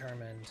am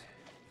determined.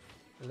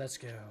 Let's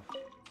go.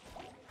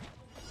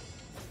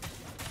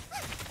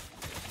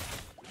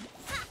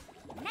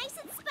 Nice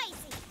and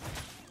spicy.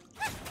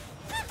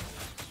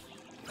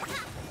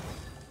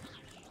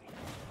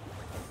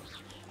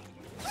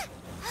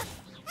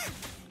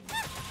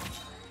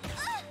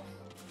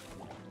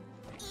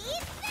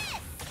 Eat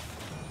this.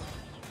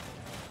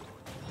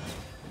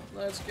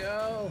 Let's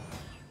go.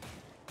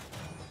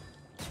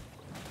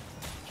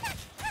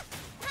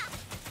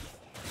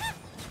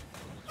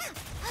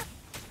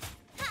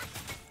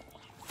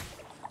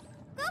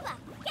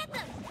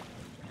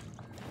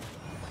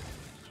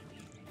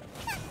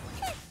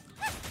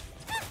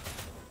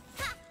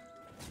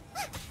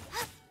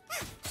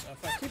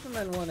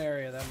 And then one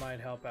area that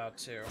might help out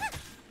too.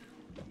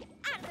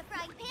 Out of the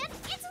frying pan,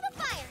 into the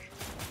fire!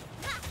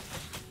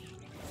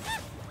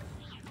 Ha!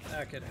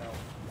 That could help.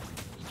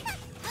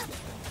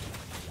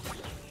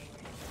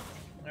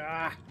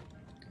 Ah!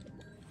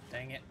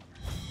 Dang it.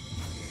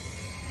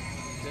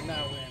 Did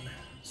not win.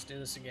 Let's do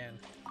this again.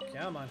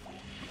 Come on.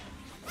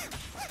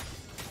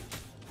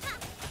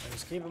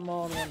 Just keep them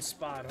all in one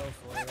spot.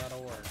 Hopefully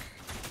that'll work.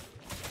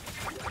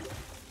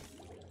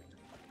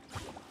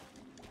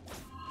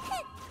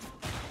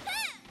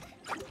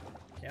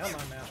 Come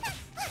on now.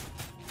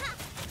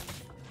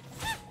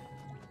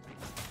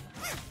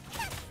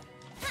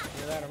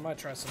 Either that or I might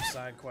try some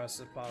side quests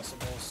if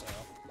possible, so.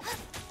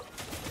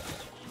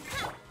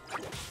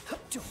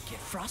 Don't get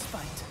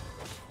frostbite.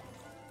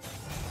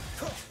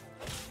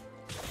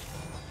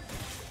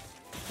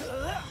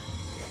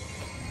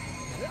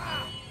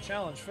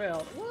 Challenge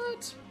failed.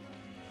 What?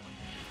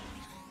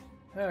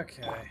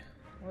 Okay.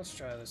 Let's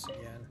try this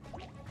again.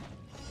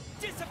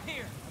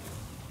 Disappear.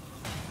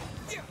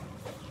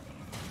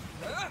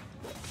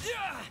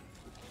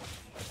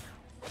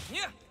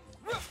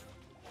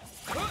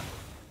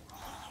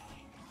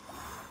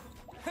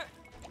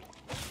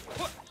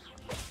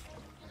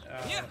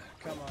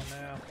 Come on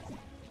now.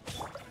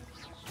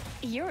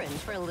 You're in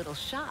for a little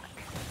shock.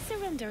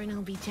 Surrender and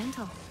I'll be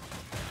gentle.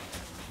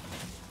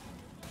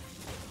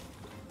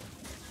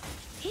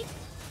 He.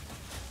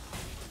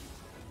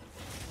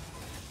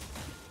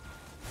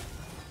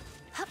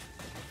 Hup.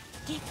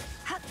 He.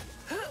 Hup.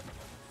 Huh.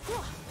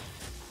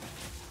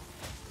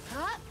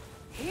 Hup.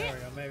 There we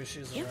go. Maybe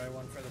she's the right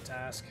one for the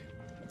task.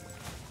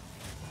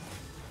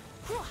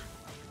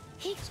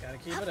 He. Just gotta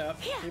keep it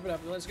up. Keep it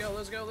up. Let's go.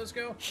 Let's go. Let's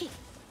go. He.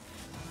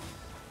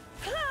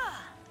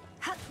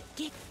 Hup.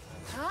 He.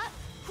 Hup.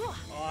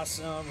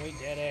 Awesome. We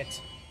did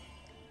it.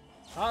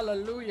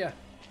 Hallelujah.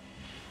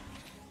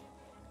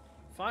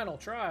 Final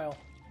trial.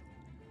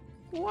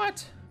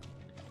 What?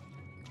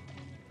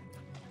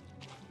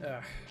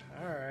 Ugh.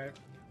 Alright.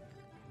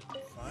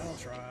 Final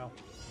trial.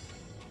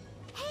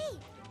 Hey,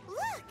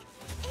 look!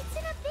 It's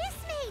an abyss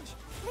mage!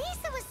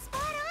 Lisa was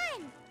spot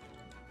on!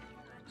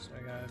 So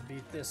I gotta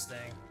beat this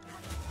thing.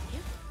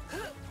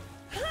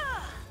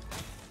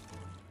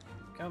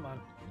 Come on.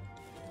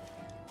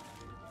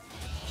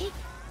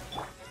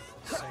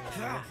 Save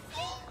me.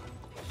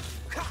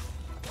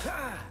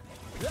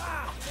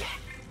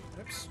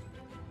 Oops.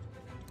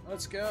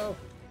 Let's go.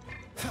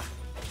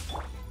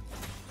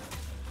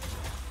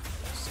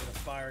 See, the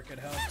fire could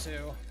help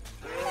too.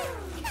 Go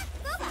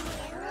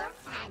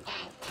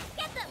back!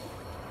 Get them!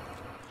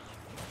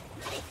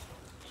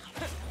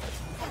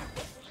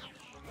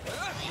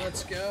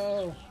 Let's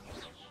go.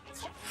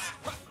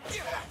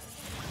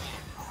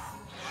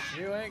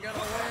 You ain't gonna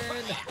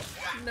win.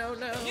 No,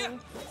 no.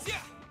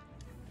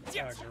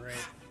 Oh,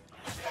 great.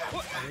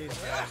 These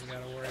guys we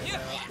gotta worry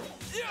about.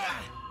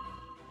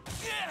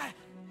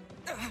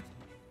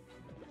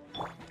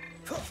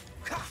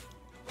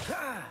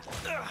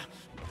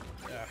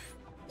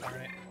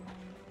 Alright.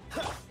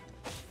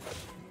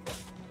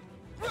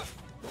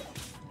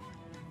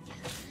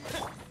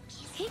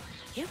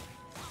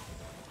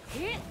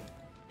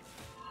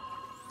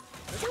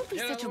 Don't be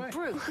Get out such of a the way.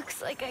 brute.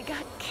 Looks like I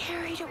got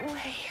carried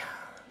away.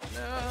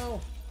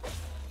 No.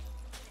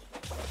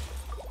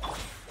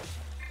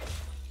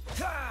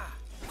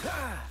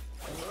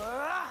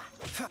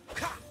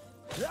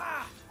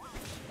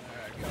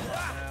 Alright, come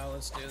on now,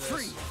 let's do this.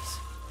 Freeze!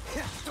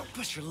 Don't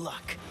push your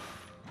luck.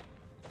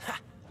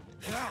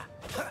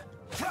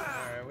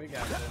 Alright, we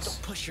got this.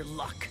 Don't push your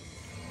luck.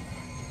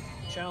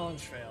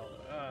 Challenge failed.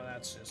 Oh,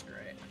 that's just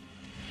great.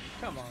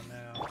 Come on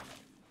now.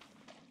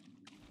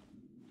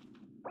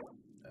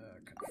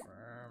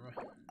 Confirm.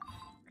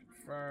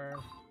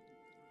 Confirm.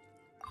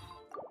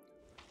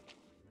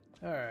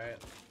 Alright.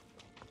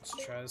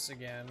 Let's try this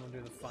again. We'll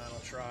do the final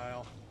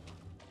trial.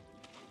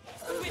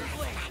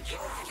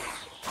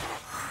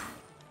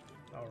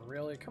 Oh,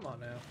 really? Come on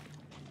now.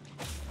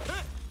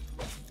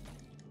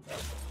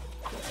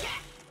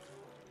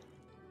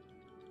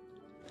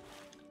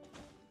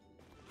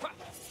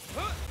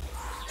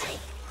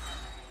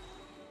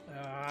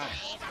 Ah,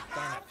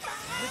 darn it.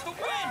 With the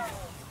wind!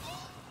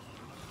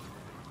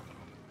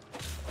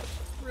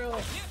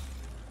 Really?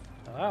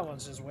 Oh, that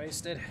one's just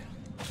wasted.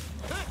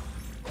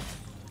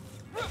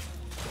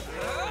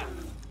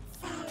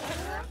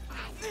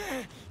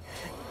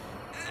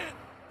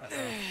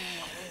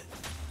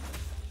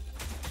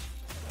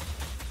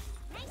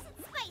 Nice and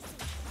spicy!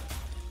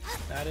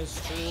 That is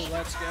true.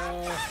 Let's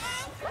go.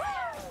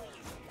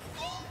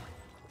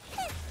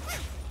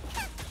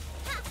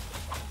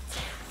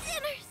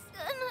 Dinner's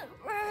gonna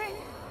burn!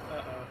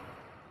 Uh-oh.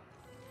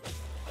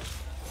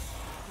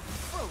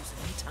 Frozen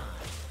in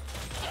time.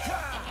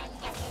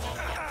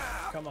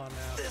 Come on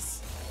now. This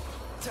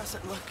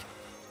doesn't look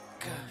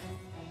good.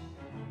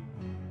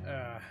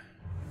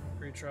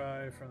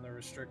 Retry from the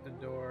restricted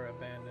door,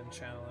 abandon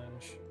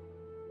challenge.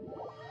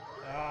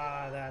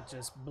 Ah, that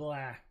just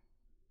blah.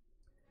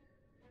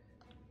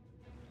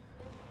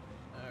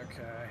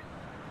 Okay.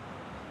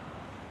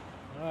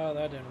 Oh,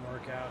 that didn't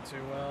work out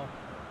too well.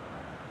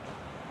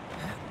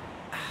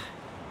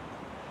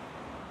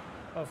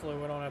 Hopefully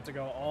we don't have to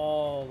go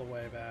all the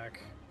way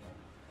back.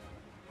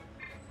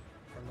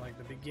 From like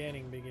the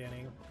beginning.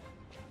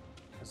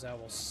 Because that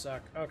will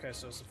suck. Okay,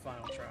 so it's the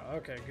final trial.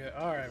 Okay, good.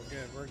 Alright,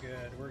 good. We're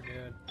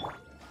good.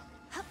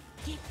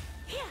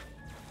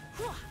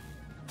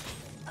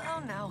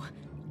 Oh no.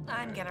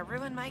 I'm gonna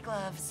ruin my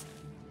gloves.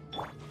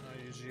 I'll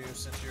use you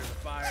since you're the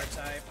fire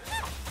type.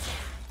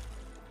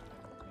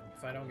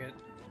 If I don't get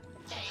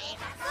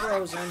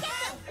frozen.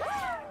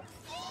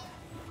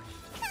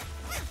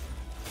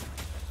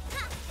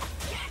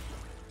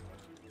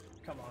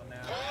 Come on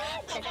now.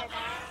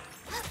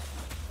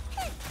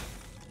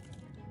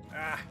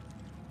 Ah.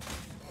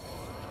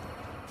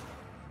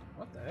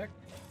 What the heck?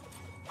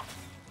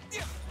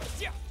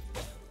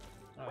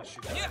 Oh, she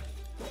died.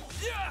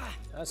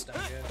 That's not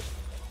good.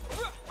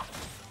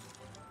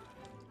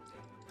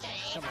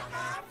 Come on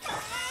now.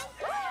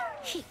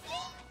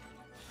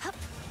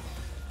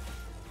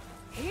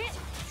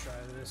 Try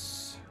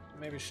this.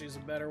 Maybe she's a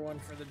better one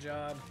for the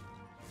job.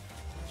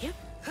 Yep,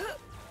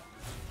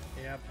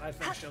 I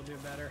think she'll do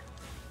better.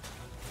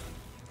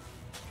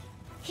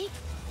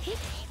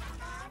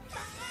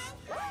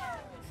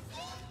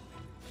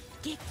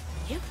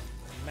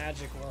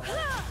 Magic will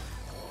help.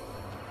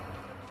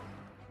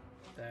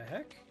 The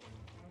heck?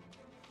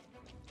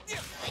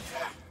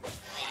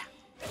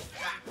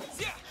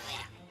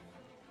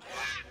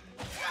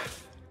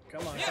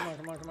 Come on. Come on.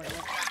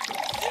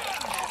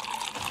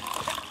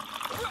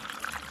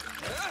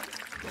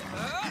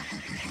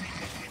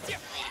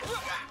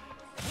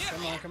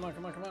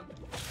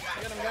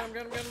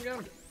 Get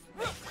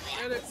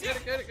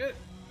him. Get it.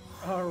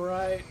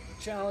 Alright,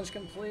 challenge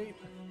complete.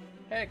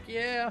 Heck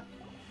yeah.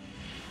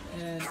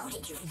 And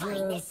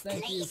Vera,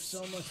 thank you so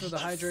much for the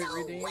hydrate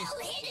redeem.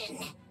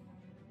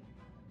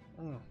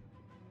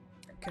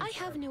 I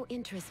have no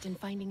interest in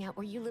finding out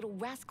where you little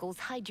rascals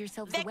hide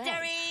yourselves away.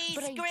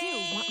 But I do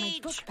want my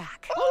book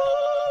back.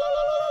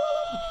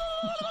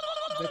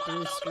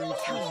 Victory screech.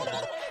 Tell me,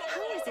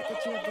 how is it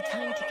that you have the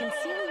time to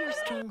conceal your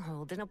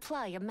stronghold and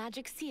apply a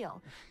magic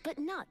seal, but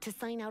not to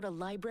sign out a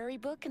library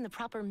book in the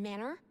proper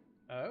manner?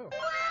 Oh,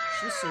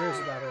 she's serious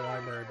about her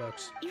library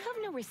books. You have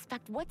no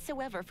respect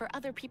whatsoever for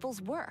other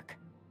people's work.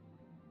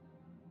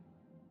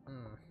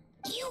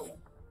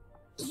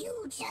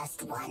 You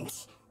just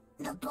want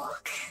the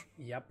book?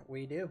 Yep,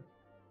 we do.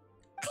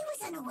 I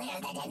was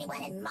unaware that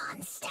anyone in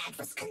Mondstadt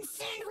was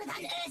concerned with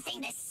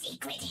unearthing the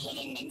secret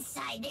hidden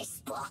inside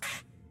this book.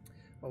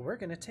 Well, we're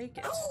gonna take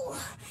it.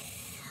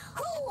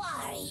 Who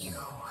are you?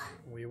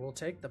 We will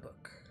take the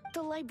book.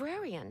 The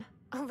librarian.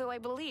 Although I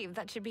believe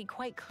that should be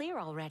quite clear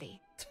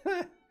already.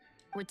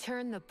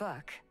 Return the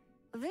book.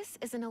 This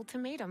is an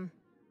ultimatum.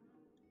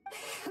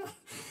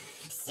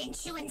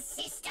 Since you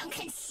insist on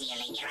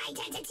concealing your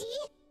identity,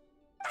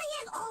 I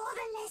have all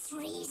the less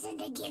reason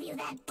to give you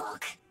that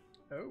book.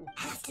 Oh.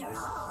 After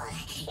all,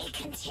 it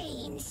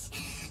contains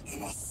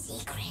the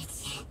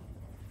secret.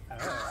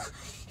 Oh.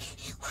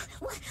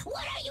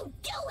 What are you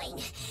doing?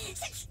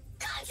 Such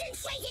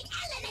concentrated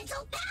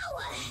elemental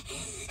power!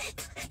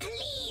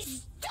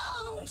 Please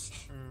don't!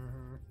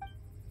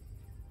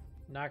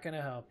 Not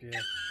gonna help you.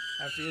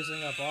 After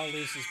using up all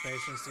Lisa's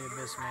patience, the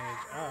Abyss Mage.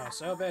 Oh,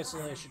 so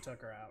basically she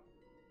took her out.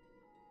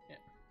 Yeah.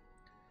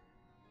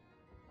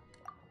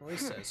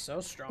 Lisa is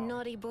so strong.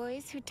 Naughty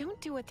boys who don't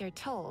do what they're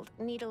told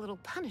need a little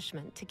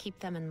punishment to keep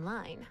them in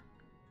line.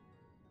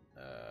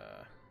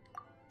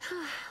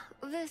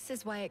 This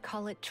is why I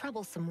call it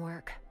troublesome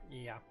work.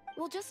 Yeah.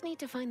 We'll just need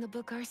to find the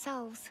book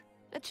ourselves.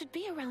 It should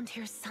be around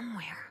here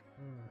somewhere.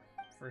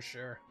 For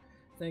sure.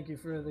 Thank you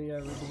for the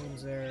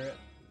redeems there,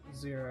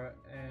 Zira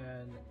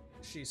and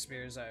She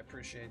Spears. I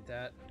appreciate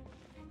that.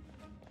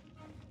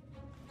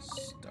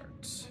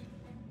 Start.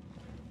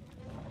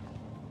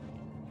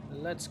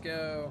 Let's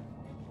go.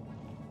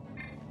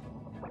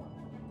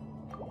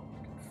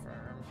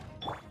 Confirm.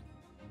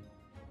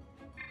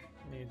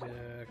 Need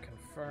to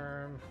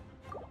confirm.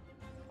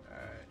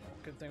 Alright,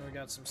 good thing we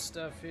got some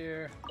stuff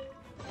here.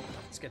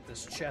 Let's get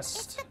this It's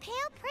chest. the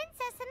Pale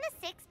Princess and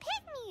the Six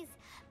Pygmies.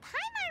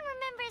 Paimon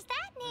remembers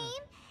that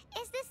name.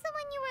 Is this the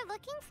one you were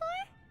looking for?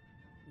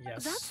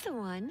 Yes. That's the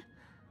one.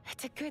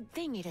 It's a good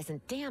thing it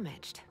isn't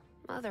damaged.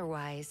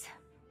 Otherwise...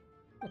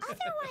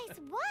 Otherwise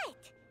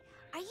what?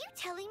 Are you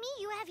telling me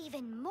you have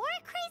even more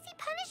crazy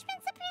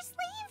punishments up your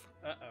sleeve?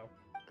 Uh-oh.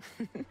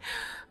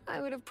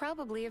 I would have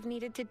probably have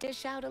needed to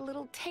dish out a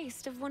little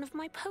taste of one of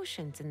my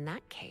potions in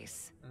that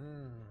case.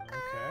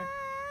 Okay.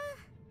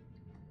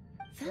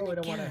 Then Well, we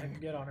don't want to again,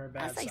 get on her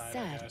bad as I side, I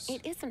said, guess.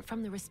 it isn't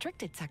from the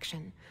restricted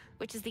section,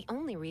 which is the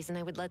only reason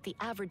I would let the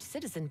average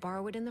citizen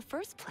borrow it in the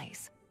first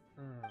place.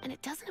 And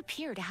it doesn't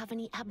appear to have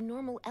any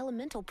abnormal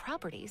elemental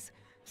properties,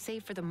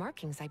 save for the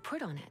markings I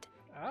put on it.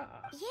 Ah.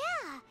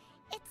 Yeah,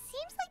 it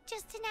seems like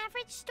just an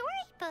average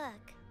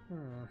storybook.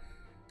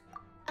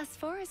 As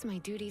far as my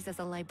duties as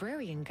a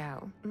librarian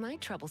go, my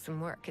troublesome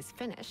work is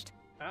finished.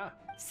 Ah.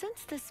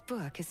 Since this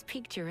book has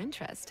piqued your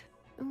interest,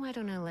 why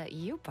don't I let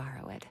you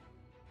borrow it?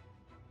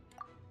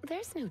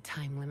 There's no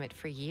time limit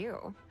for you.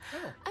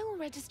 Oh, I will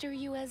register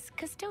you as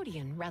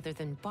custodian rather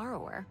than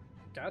borrower.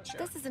 gotcha.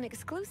 This is an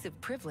exclusive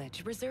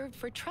privilege reserved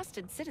for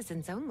trusted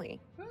citizens only.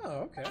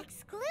 Oh, okay.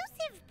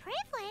 Exclusive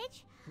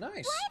privilege?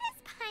 Nice. Why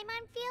does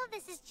Paimon feel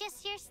this is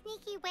just your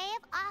sneaky way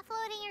of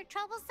offloading your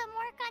troublesome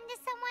work onto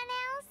someone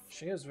else?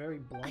 She is very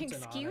blunt and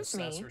Excuse honest,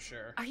 that's me. for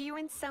sure. Are you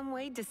in some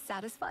way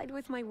dissatisfied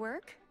with my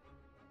work?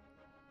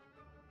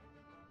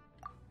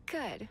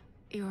 Good.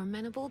 You're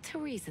amenable to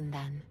reason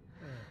then.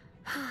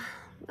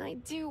 I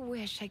do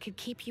wish I could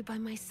keep you by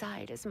my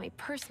side as my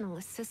personal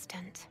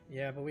assistant.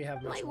 Yeah, but we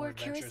have much My more work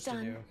here adventures is to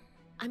done. do.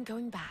 I'm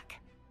going back.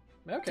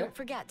 Okay. Don't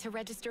forget to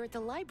register at the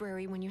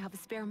library when you have a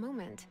spare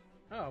moment.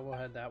 Oh, we'll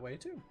head that way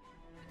too.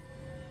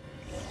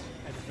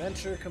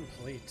 Adventure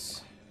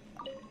complete.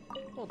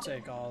 We'll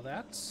take all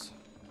that.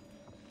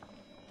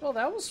 Well,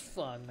 that was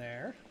fun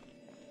there.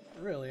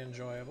 Really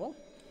enjoyable.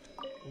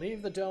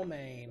 Leave the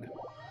domain.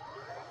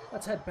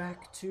 Let's head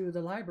back to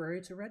the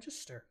library to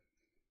register.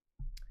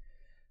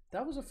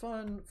 That was a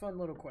fun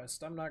little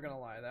quest. I'm not gonna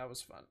lie, that was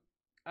fun.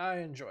 I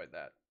enjoyed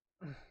that.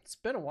 It's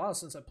been a while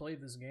since I played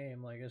this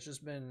game. Like, it's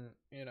just been,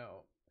 you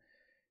know,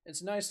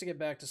 it's nice to get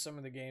back to some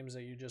of the games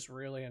that you just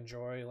really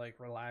enjoy, like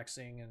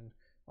relaxing and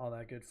all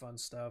that good fun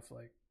stuff.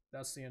 Like,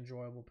 that's the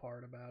enjoyable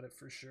part about it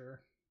for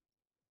sure.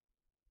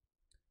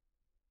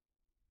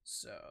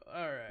 So,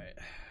 alright.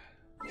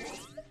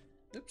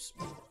 Oops.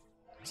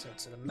 So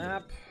to the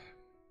map.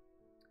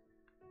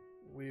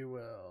 We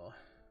will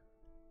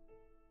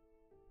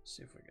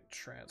see if we can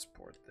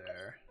transport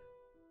there.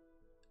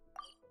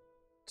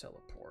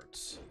 Teleport.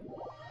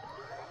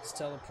 Let's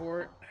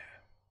teleport.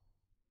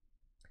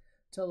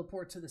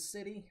 Teleport to the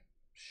city,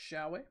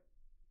 shall we?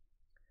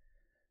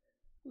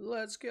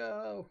 Let's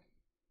go.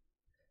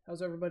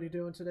 How's everybody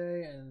doing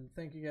today? And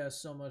thank you guys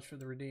so much for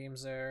the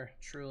redeems there.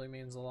 Truly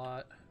means a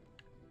lot.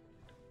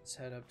 Let's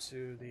head up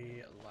to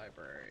the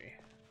library.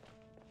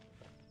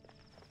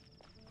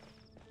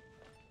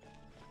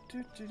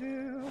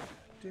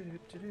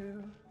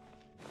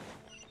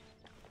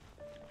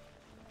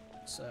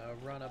 Let's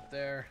run up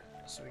there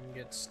so we can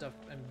get stuff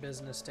and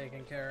business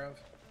taken care of.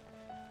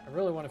 I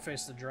really want to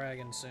face the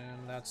dragon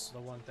soon. That's the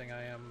one thing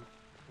I am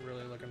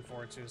really looking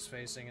forward to, is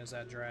facing is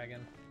that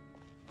dragon.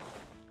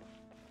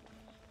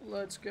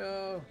 Let's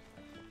go.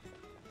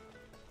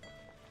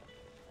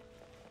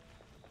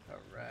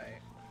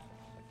 Alright.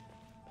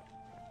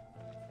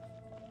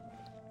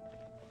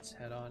 Let's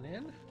head on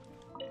in.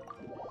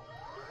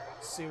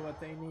 See what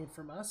they need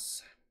from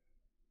us,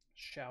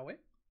 shall we?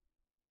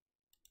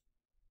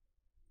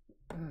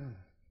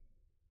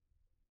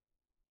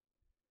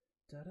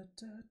 Da da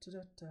da da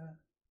da da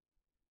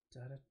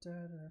da da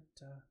da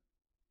da.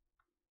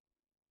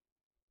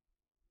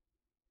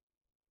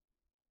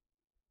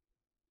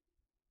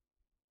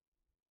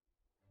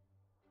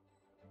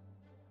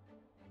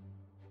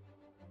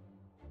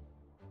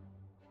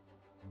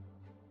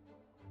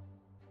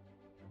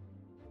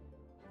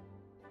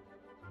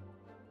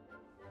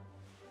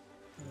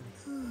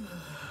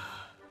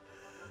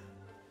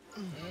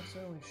 That's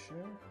only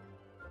sure.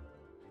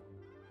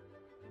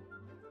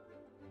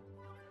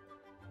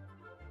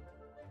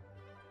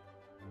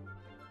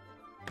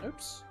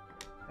 Oops.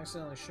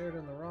 Accidentally shared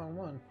in the wrong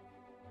one.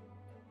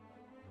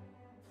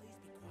 Please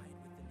be quiet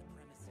within the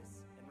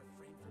premises and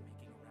refrain from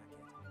making a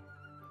racket.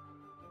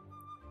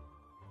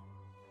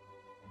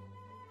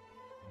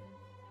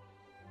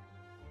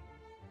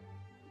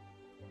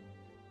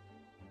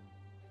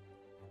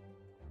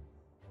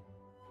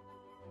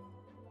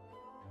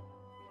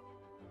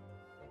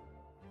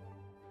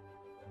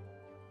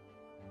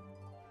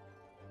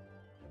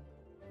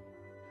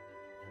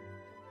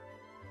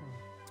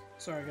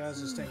 Sorry guys,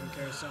 just taking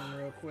care of something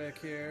real quick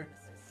here.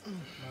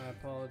 My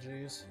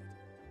apologies.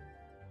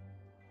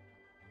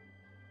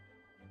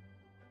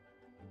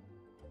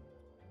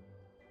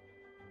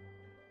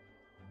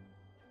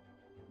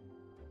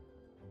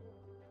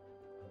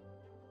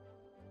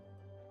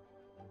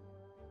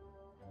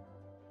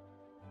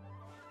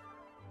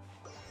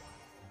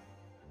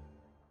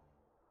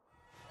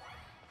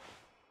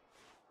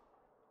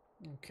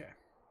 Okay.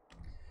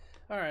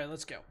 Alright,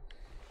 let's go.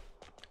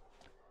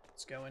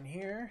 Let's go in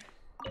here.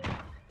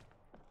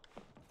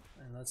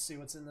 And let's see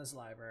what's in this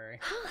library.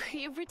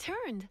 You've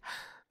returned.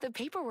 The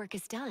paperwork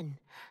is done.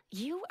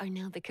 You are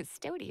now the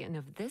custodian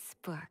of this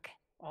book.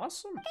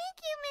 Awesome. Thank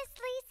you, Miss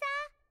Lisa.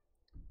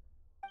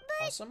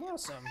 But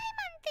Awesome.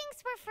 Paimon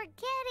thinks we're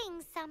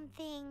forgetting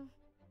something.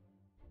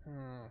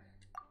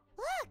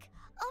 Look,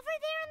 over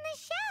there on the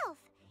shelf.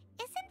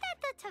 Isn't that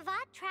the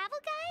Teyvat travel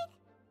guide?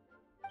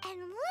 And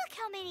look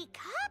how many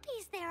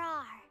copies there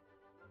are.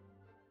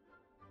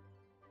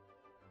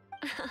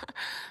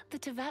 The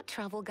Teyvat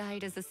Travel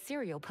Guide is a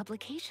serial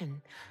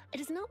publication.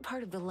 It is not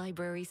part of the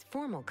library's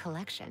formal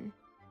collection.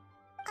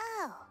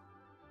 Oh.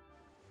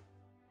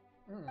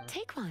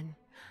 Take one.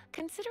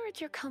 Consider it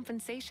your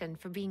compensation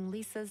for being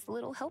Lisa's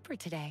little helper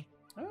today.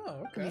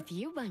 Oh, okay. With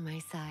you by my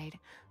side,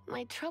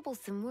 my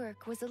troublesome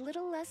work was a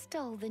little less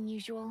dull than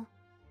usual.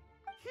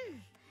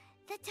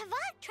 The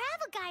Teyvat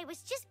travel guide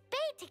was just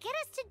bait to get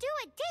us to do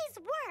a day's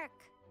work.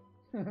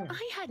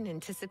 I hadn't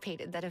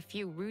anticipated that a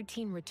few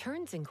routine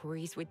returns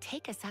inquiries would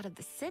take us out of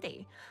the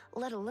city,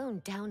 let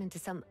alone down into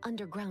some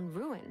underground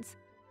ruins.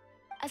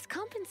 As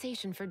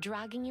compensation for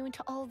dragging you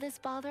into all this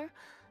bother,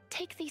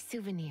 take these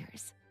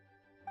souvenirs.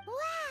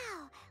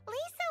 Wow!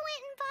 Lisa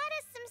went and bought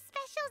us some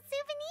special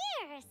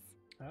souvenirs!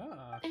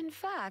 Ah. In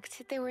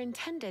fact, they were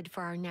intended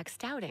for our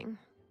next outing.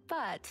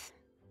 But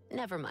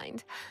never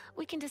mind.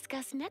 We can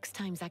discuss next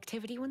time's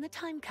activity when the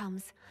time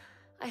comes.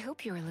 I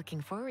hope you are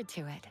looking forward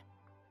to it.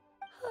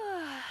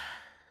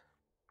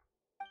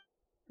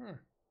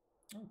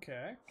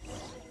 Okay.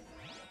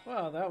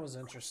 Well, that was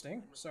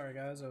interesting. Sorry,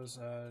 guys. I was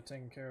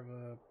taking care of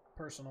a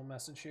personal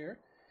message here.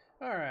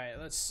 Alright,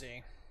 let's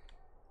see.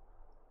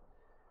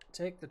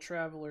 Take the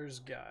Traveler's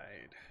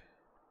Guide.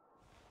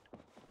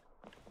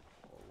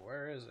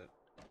 Where is it?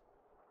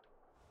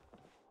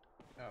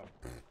 Oh.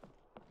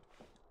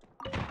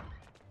 Wait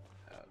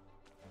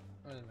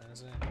a minute,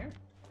 is it in here?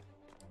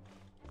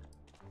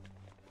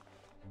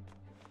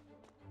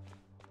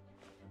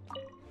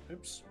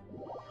 Oops.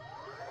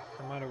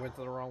 I might have went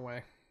the wrong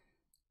way.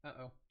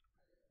 Uh-oh.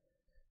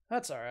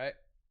 That's alright.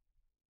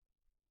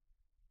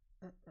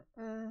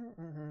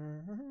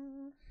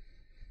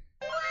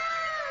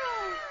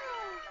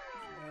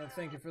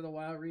 Thank you for the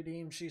WoW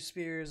redeem, She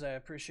Spears. I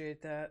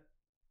appreciate that.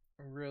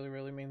 It really,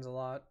 really means a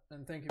lot.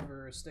 And thank you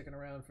for sticking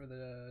around for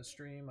the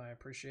stream. I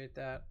appreciate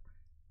that.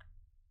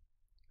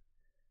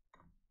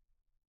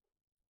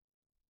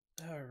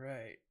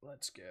 Alright,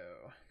 let's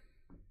go.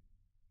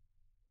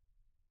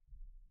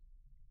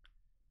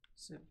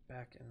 Sit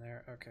back in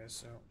there. Okay,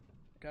 so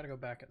gotta go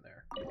back in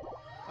there.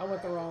 I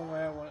went the wrong way.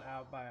 I went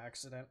out by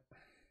accident.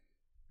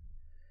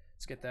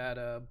 Let's get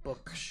that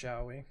book,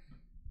 shall we?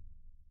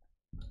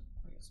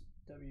 I guess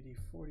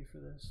WD-40 for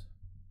this.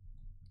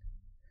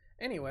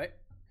 Anyway,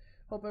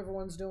 hope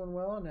everyone's doing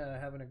well and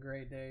having a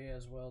great day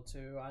as well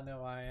too. I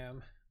know I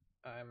am.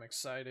 I'm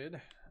excited.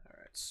 All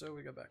right, so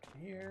we go back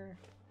in here.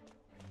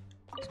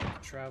 Let's get the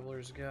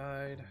Traveler's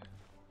Guide.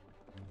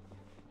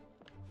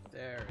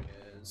 There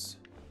it is.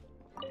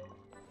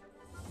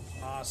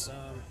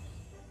 Awesome.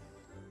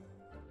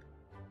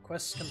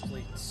 Quest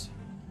complete.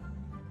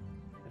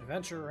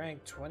 Adventure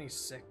rank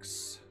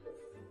 26.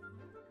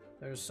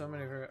 There's so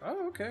many very...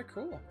 Oh, okay,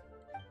 cool.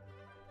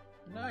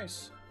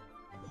 Nice.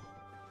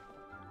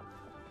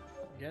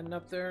 Getting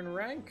up there in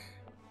rank.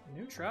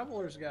 New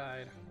Traveler's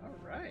Guide.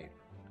 Alright.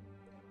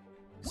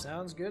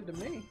 Sounds good to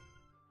me.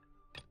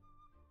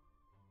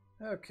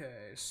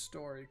 Okay,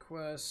 story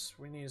quests.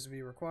 We need to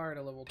be required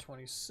at level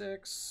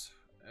 26.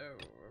 Oh,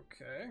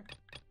 okay.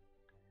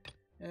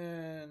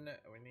 And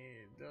we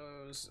need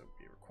those to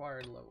be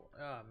required level.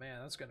 Oh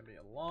man, that's gonna be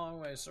a long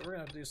way. So we're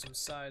gonna have to do some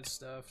side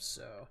stuff.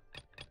 So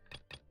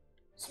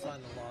let's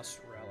find the lost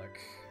relic.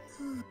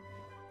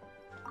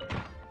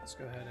 Let's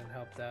go ahead and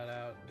help that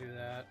out. Do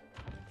that.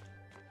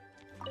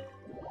 Go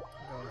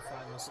and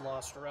find this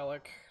lost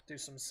relic. Do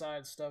some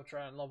side stuff.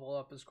 Try and level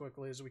up as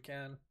quickly as we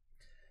can.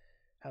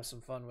 Have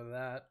some fun with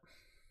that.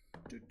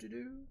 Do.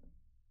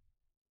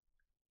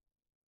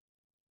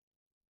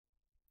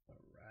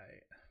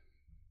 Alright.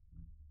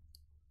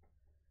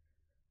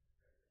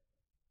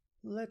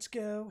 Let's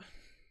go.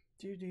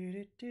 Do.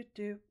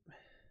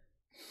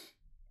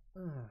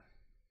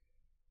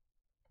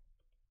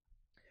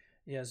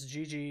 Yes,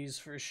 GG's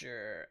for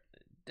sure.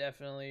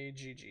 Definitely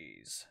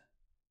GG's.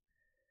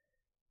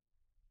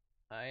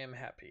 I am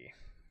happy.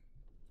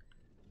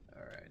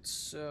 Alright,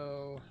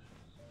 so...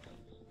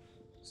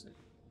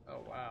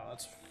 Oh wow,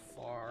 that's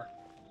far.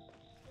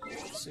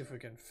 Let's see if we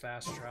can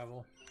fast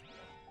travel.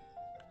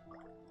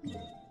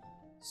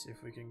 See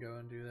if we can go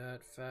and do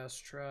that.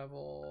 Fast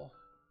travel.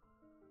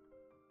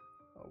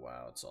 Oh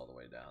wow, it's all the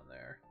way down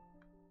there.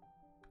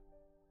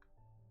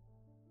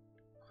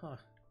 Huh.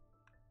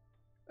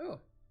 Oh.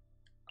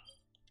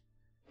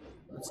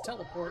 Let's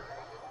teleport.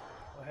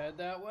 We'll head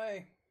that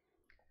way.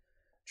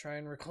 Try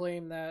and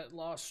reclaim that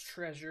lost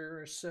treasure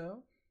or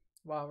so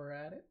while we're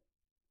at it.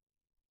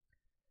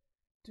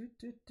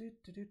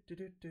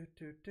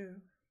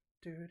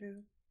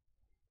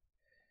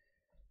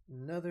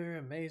 Another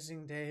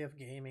amazing day of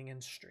gaming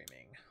and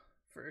streaming,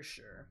 for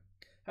sure.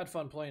 Had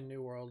fun playing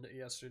New World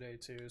yesterday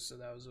too, so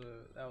that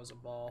was a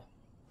ball.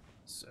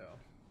 So,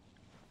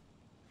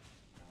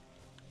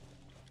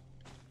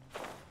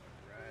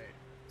 right,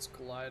 let's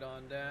glide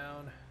on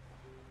down.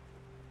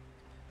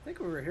 I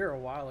think we were here a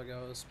while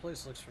ago. This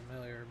place looks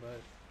familiar,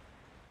 but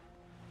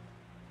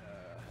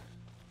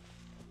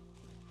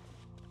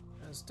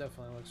this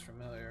definitely looks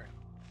familiar.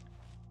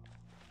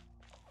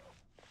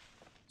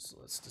 So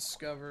let's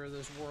discover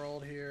this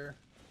world here.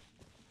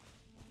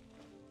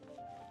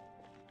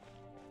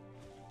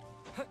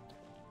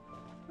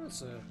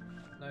 That's a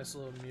nice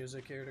little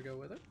music here to go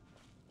with it.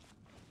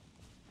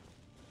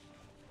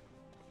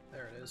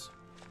 There it is.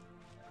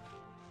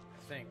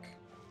 I think.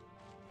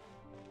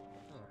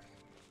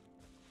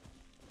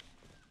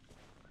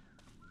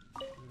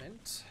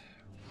 Mint.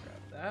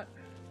 Grab that.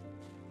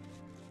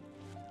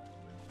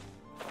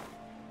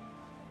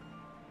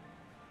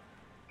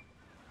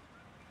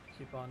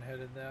 Keep on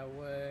headed that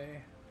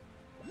way.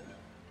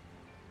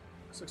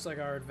 This looks like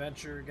our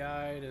adventure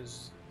guide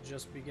is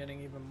just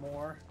beginning even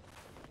more.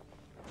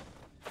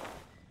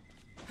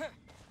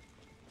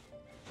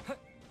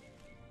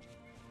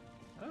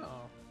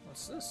 Oh,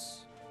 what's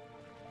this?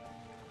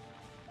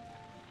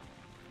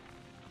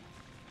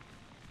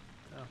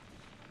 Oh,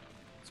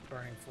 it's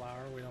burning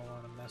flower. We don't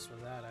want to mess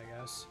with that, I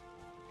guess.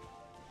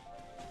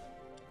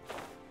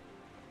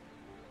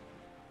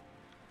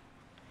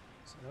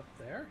 Is it up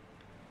there?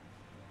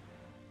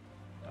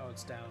 Oh,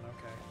 it's down,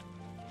 okay.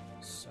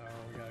 So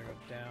we gotta go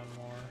down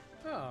more.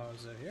 Oh,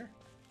 is it here?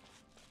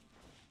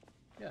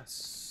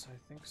 Yes, I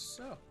think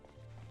so.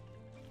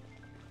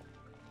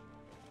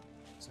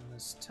 It's in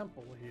this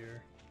temple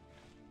here.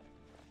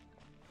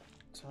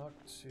 Talk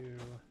to...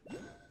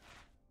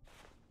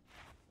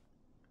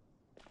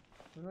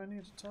 Who do I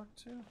need to talk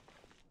to?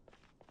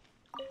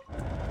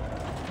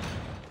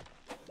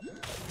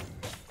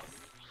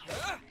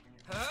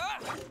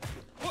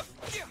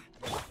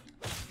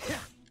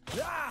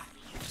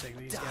 Take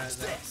these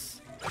guys out.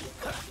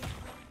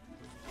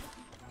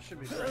 Should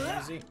be pretty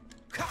easy.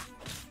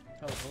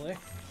 Hopefully.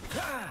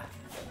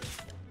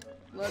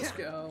 Let's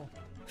go.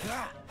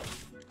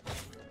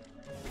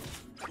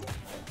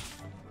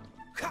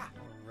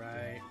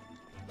 Right.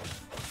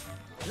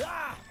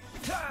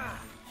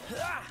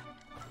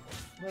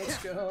 Let's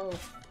go.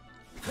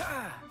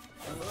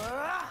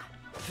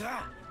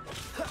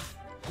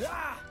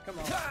 Come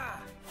on.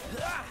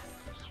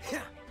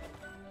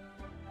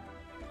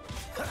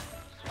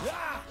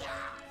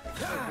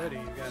 Oh goody,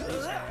 you got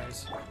these guys.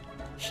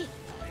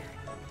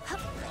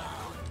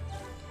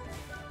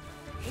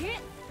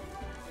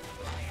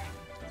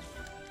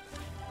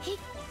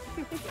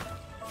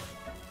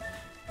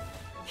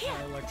 My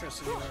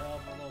electricity will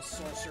help, a little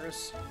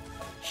sorceress.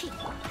 Great,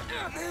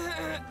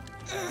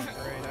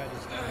 I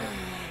just died.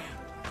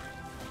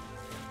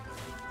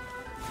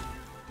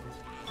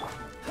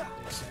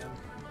 Sam.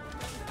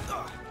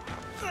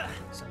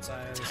 Since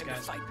this Time to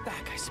guy's... fight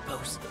back, I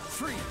suppose.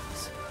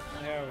 Freeze!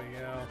 There we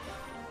go.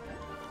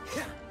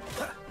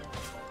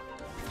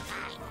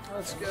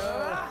 Let's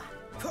go.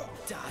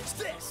 Dodge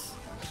this!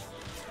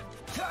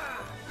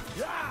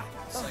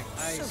 It's like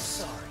ice. So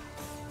sorry.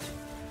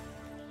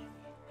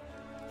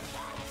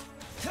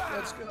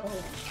 Let's go.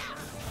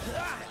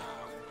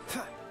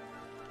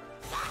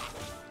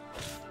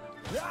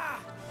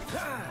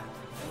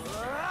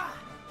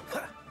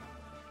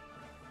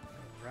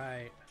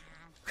 Right.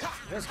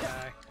 This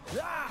guy.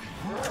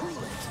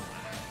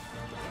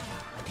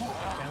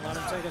 Can't let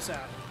him take us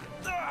out.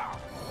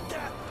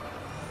 That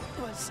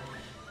was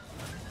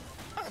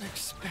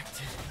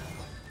unexpected.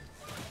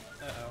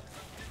 Uh-oh.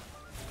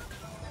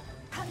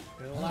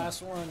 You're the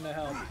last one to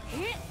help.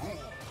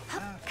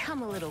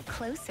 Come a little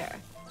closer.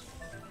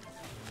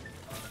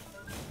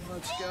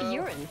 Let's go.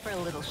 You're in for a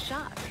little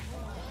shock.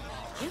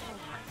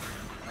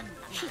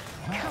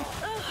 Come.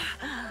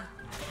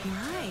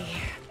 My.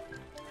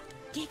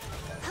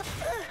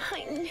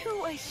 I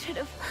knew I should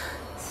have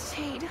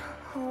stayed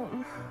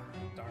home.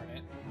 Darn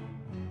it.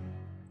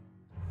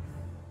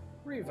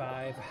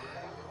 Revive.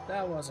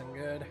 That wasn't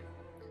good.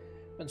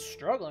 Been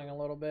struggling a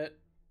little bit.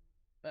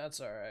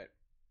 That's alright.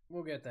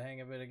 We'll get the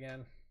hang of it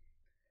again.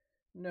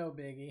 No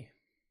biggie.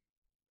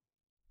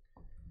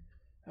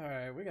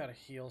 Alright, we gotta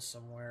heal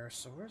somewhere.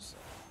 So where's...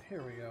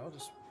 Here we go. I'll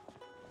just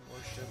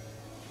worship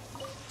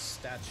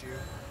statue.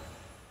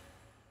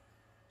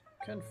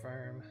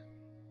 Confirm.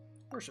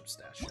 Worship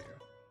statue.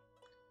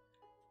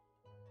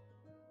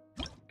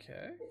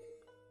 Okay.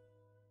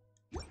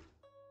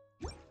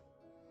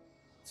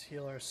 Let's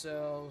heal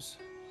ourselves.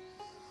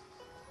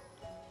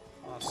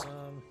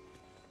 Awesome.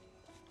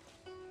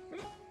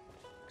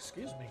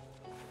 Excuse me.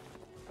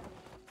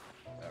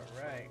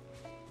 Alright.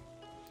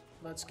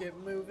 Let's get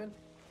moving.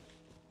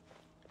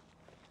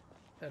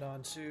 Head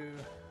on to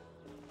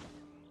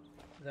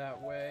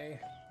that way.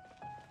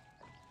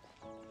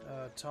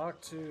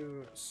 Talk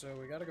to... So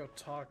we gotta go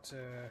talk to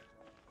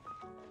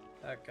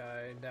that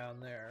guy down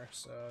there.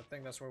 So I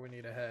think that's where we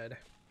need to head.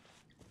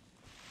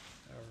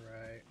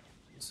 Alright.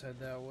 Let's head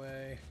that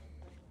way.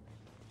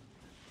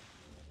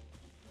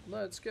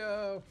 Let's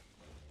go!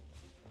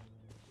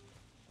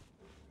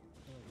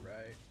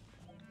 Alright.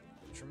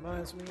 Which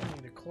reminds me, I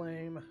need to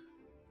claim...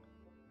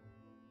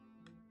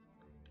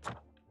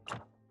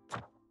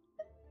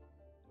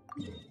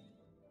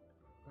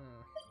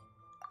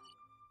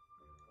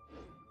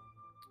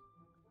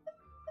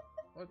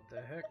 What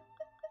the heck?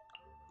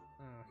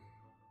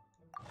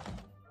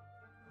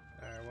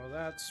 Alright, well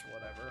that's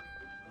whatever.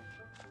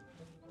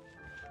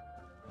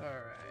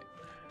 Alright.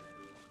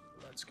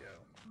 Let's go.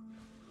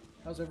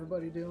 How's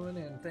everybody doing?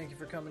 And thank you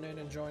for coming in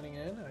and joining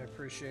in. I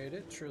appreciate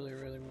it. Truly,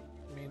 really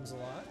means a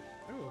lot.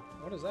 Ooh,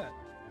 what is that?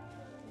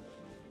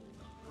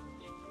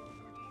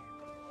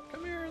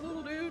 Come here,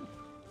 little dude!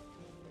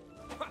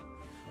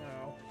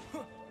 Oh.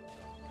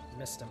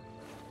 Missed him.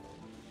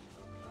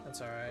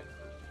 That's alright.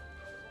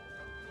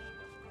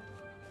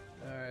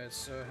 Alright,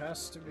 so it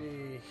has to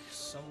be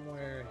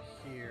somewhere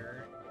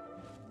here.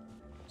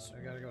 So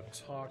I gotta go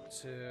talk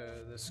to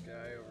this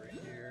guy over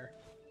here.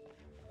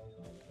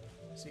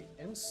 Is he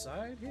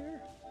inside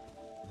here?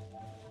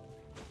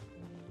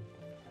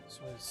 That's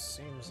what it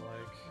seems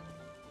like.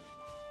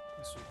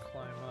 Guess we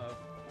climb up.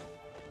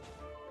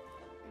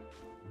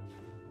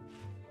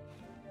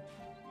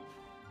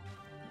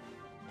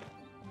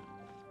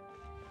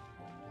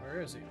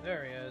 Where is he?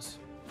 There he is.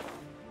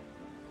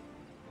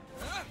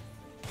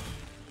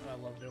 I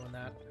love doing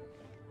that.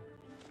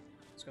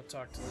 Let's go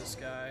talk to this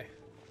guy.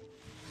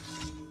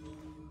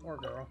 Or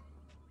girl.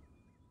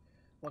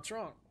 What's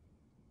wrong?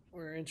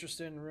 We're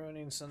interested in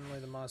ruining. Suddenly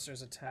the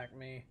monsters attacked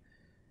me.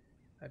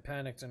 I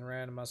panicked and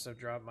ran. Must have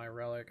dropped my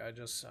relic. I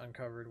just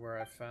uncovered where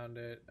I found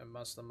it. And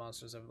the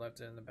monsters have left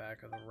it in the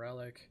back of the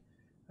relic.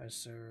 I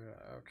said,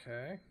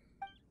 okay.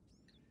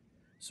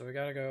 So we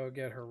gotta go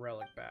get her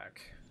relic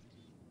back.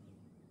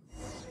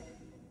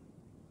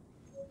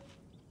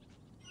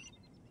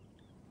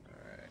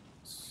 Alright,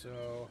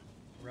 so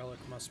relic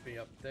must be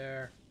up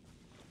there.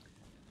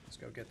 Let's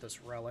go get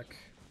this relic.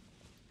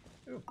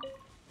 Ooh,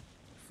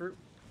 fruit.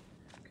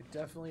 Could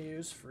definitely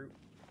use fruit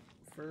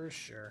for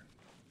sure.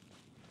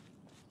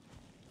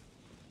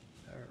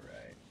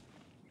 Alright.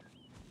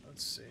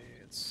 Let's see,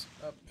 it's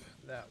up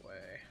that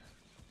way.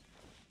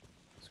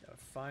 Just gotta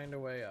find a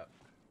way up.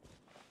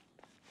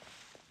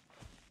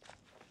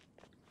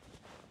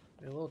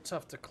 Be a little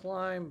tough to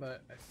climb,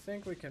 but I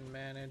think we can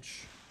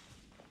manage.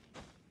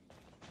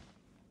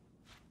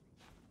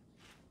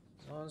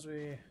 As long as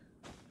we...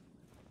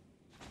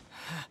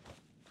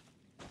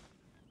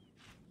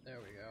 There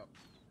we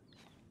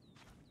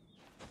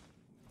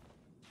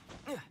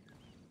go.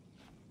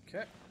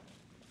 Okay.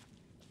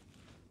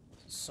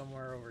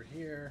 Somewhere over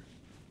here.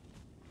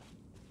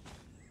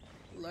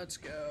 Let's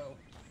go.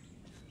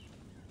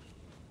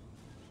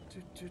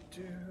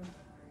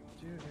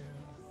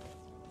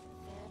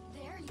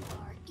 There you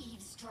are,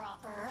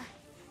 eavesdropper.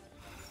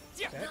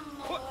 Okay. The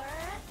more,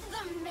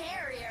 the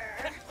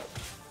merrier.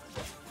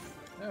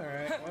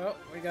 Alright, well,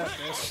 we got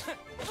this.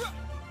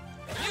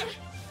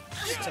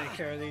 Let's take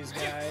care of these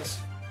guys.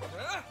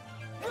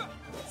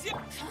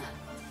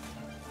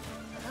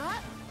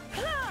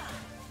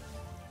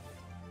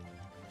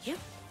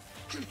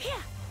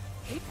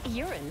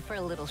 You're in for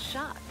a little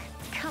shock.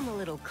 Come a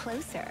little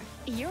closer.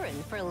 You're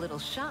in for a little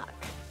shock.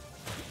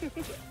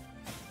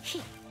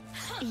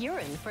 You're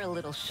in for a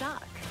little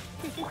shock.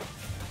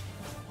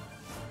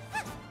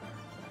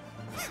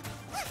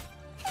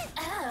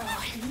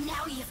 Oh,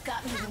 now you've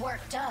got me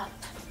worked up.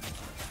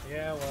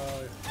 Yeah,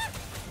 well,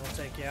 we'll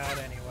take you out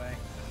anyway.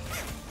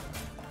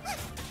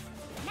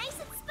 Nice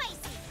and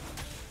spicy.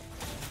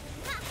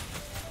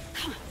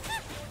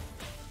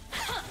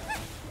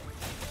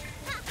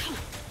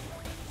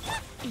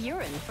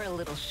 You're in for a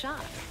little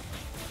shock.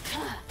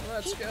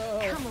 Let's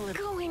go. Come a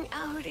little. Going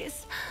out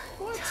is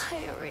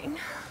tiring.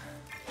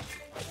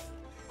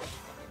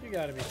 You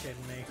gotta be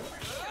kidding me.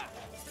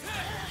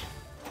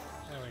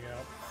 There we go.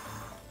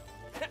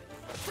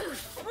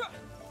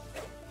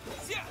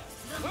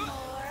 The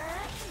more,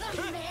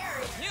 the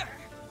merrier.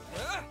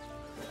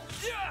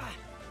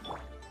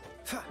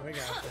 We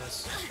got this.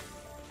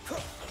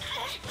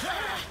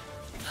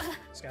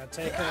 Just gotta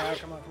take her out.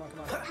 Come on, come on, come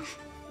on.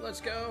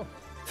 Let's go.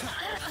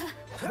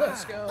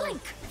 Let's go.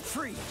 Blink.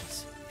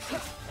 Freeze!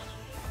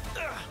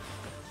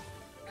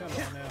 Come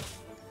on now.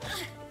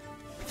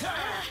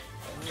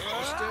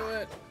 Let's do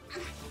it.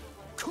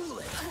 Cool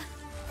it!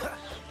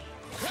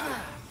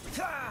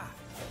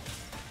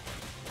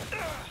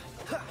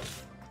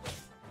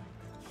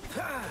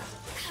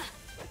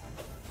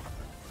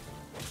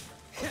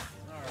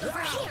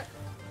 Over here.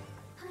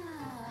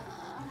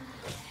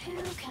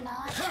 Who can I?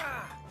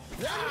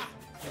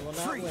 You will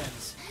not win.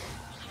 Freeze!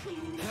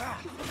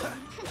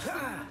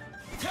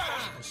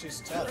 She's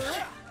tough.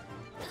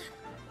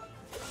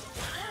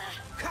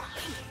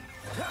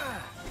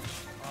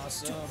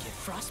 Awesome. Don't get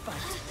frostbite.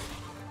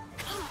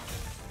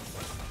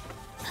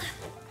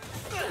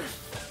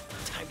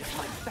 Time to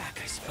fight back,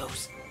 I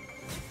suppose.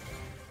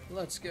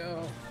 Let's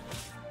go.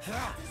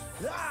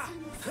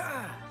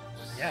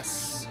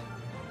 Yes.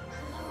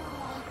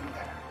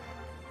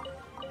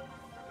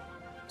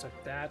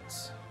 Took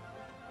that.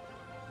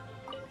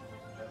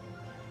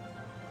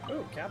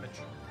 Ooh,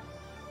 cabbage.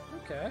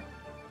 Okay.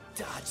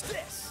 Dodge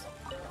this!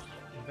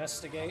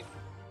 Investigate.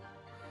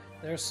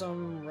 There's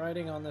some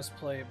writing on this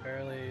plate,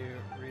 barely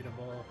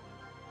readable.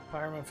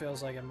 Pyramid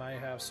feels like it might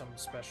have some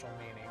special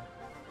meaning.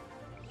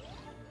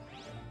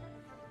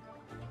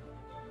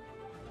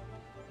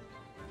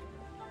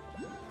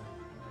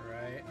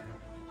 Right.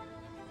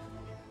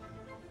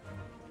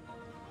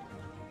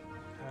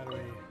 How do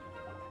we...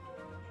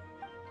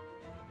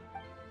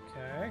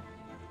 Okay.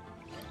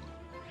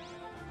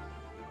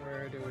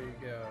 Where do we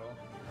go?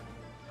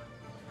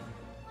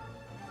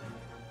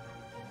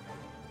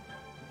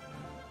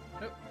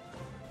 Nope.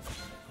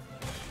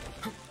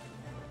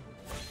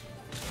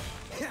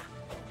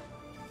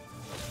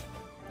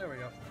 There we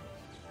go.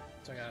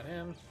 Took out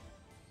him.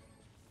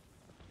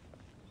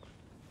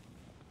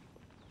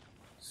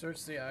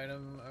 Search the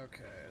item.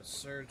 Okay,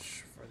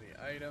 search for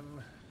the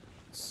item.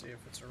 Let's see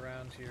if it's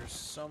around here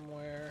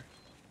somewhere.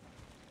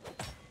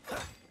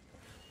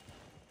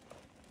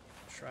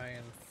 try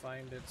and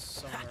find it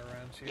somewhere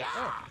around here.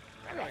 Oh,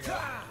 there we go.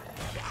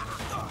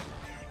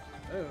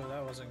 Oh,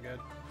 that wasn't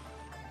good.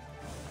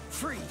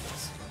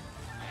 Freeze!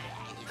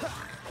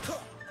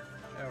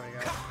 There we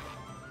go.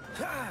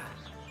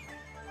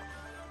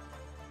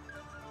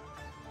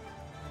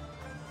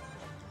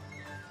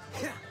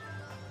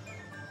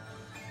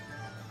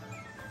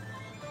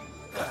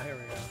 Ah, here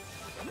we go.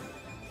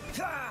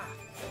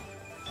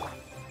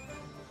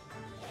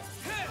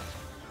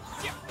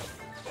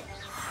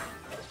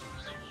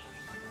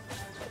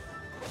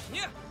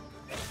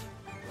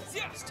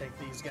 Let's take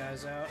these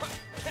guys out.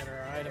 Get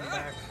our item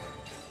back.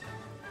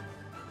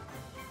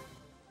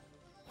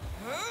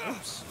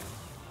 Oops.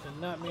 Did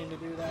not mean to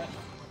do that.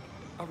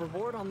 A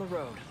reward on the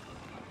road.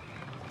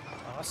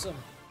 Awesome.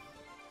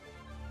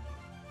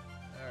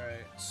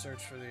 Alright,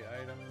 search for the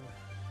item.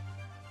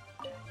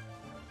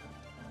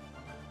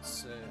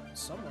 It's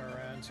somewhere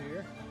around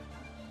here.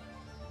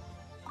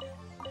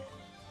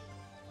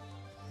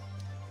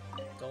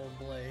 Dull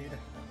blade.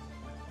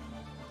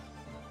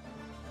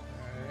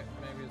 Alright,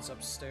 maybe it's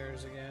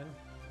upstairs again.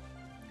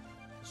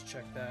 Let's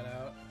check that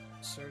out.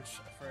 Search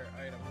for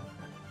item.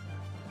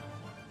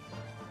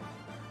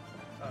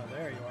 Oh,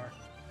 there you are.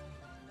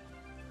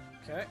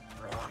 Okay,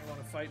 you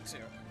want to fight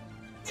too.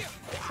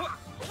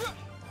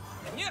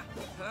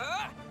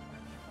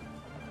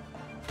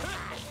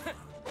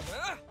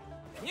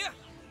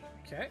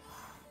 Okay.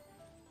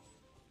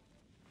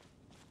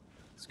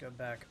 Let's go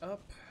back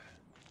up.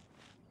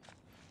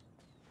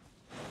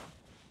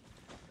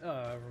 Oh,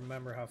 I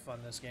remember how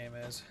fun this game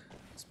is.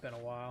 It's been a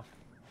while.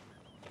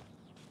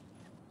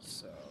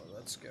 So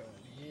let's go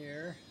in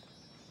here.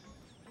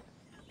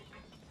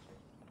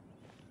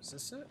 Is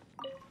this it?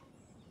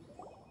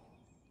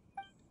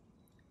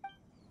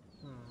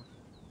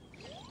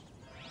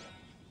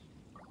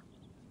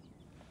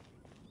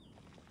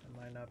 That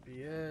might not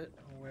be it.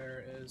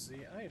 Where is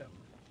the item?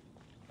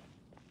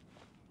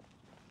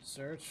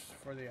 Search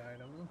for the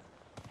item.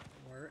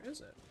 Where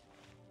is it?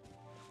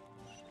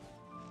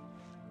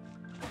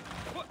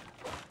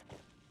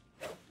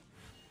 Okay,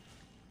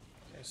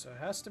 so it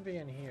has to be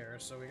in here,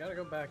 so we gotta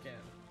go back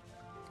in.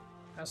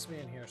 Has to be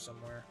in here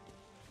somewhere.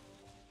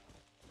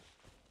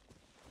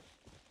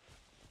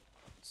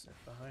 Is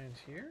it behind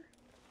here?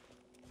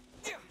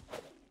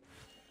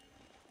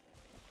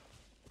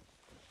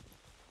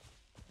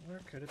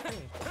 Where could it be?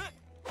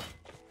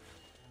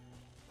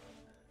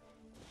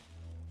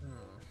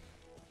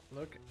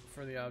 Look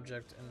for the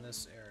object in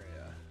this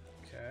area.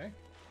 Okay.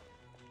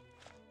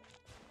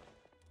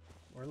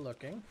 We're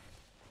looking.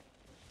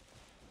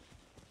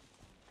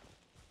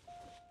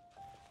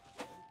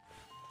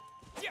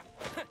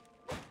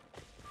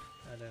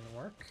 That didn't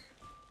work.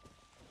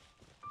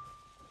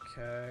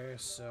 Okay,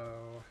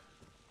 so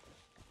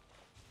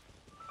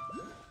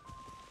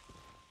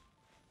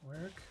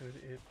where could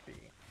it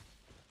be?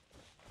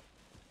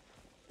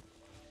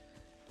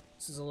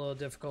 This is a little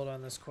difficult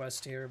on this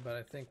quest here, but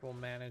I think we'll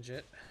manage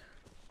it.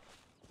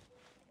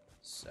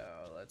 So,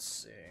 let's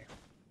see.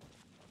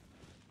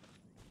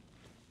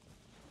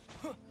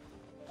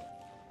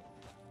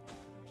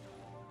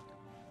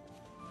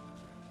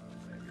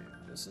 Maybe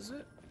this is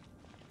it?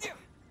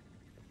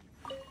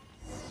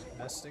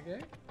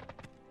 Investigate?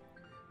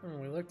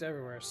 We looked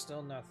everywhere,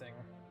 still nothing.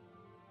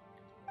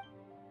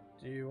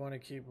 Do you want to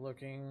keep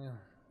looking?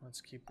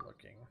 Let's keep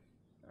looking.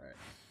 Alright.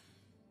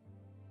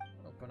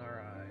 Open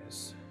our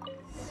eyes.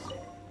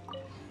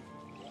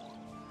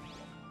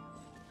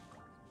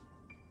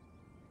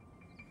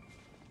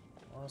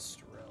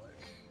 Lost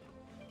relic.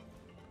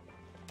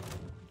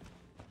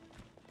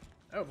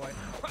 Oh boy.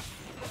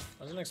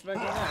 Wasn't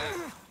expecting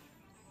that.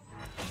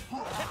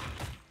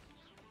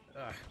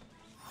 Ugh.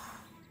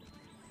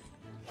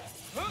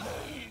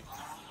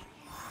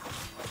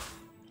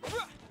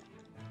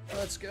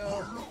 Let's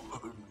go.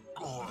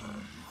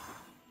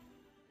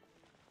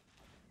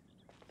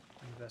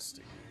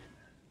 Investigate.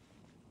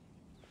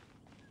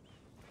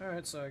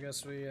 Alright, so I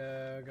guess we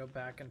go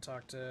back and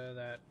talk to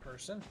that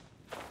person.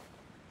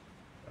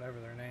 Whatever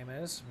their name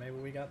is. Maybe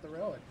we got the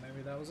relic.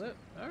 Maybe that was it.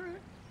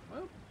 Alright.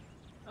 Well,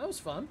 that was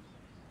fun.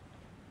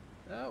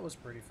 That was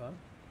pretty fun.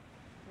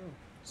 Ooh,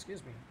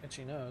 excuse me.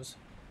 Itchy nose.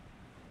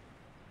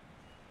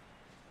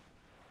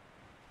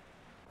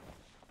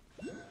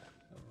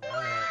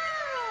 Alright.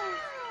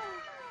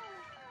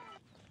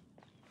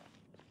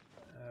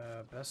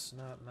 Best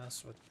not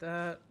mess with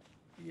that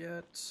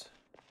yet.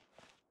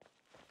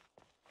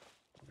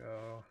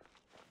 Go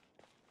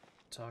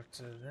talk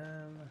to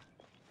them.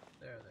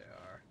 There they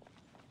are.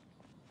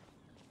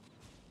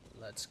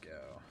 Let's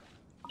go.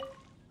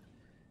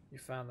 You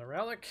found the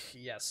relic?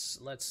 Yes.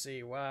 Let's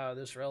see. Wow,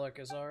 this relic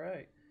is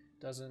alright.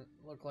 Doesn't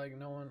look like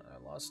no one. I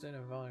lost it,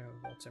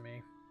 invaluable to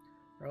me.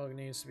 Relic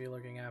needs to be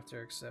looking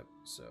after, except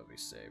so be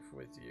safe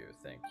with you.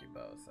 Thank you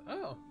both.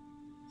 Oh.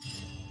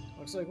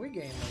 Looks like we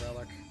gained the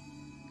relic.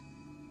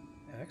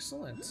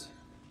 Excellent.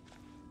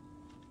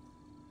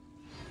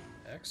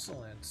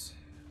 Excellent.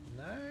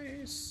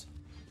 Nice.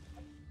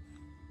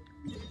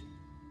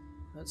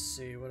 Let's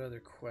see, what other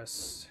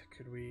quests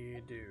could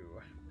we do?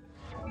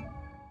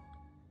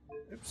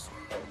 Oops,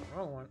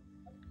 wrong one.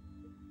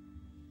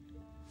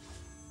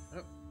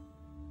 Oh.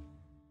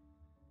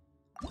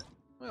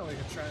 Well, we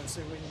can try and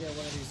see if we can get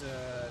one of these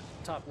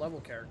top level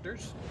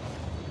characters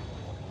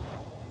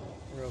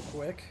real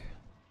quick.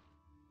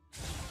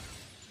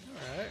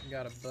 Alright,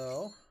 got a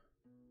bow.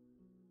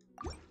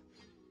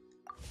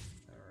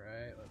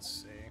 Alright, let's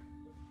see.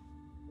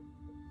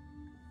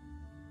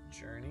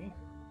 Journey.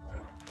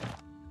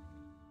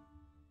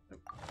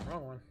 Nope,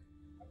 wrong one.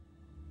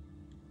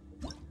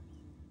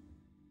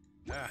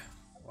 Ah,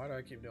 why do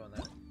I keep doing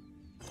that?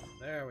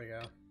 There we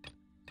go.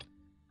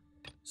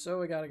 So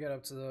we gotta get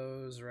up to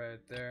those right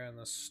there in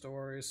the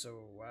story, so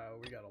wow,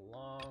 we got a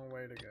long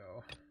way to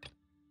go.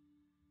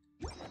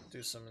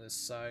 Do some of this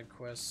side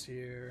quests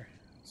here.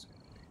 It's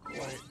gonna be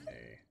quite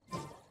a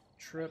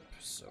trip,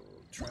 so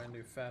we'll try and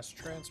do fast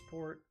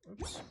transport.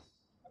 Oops.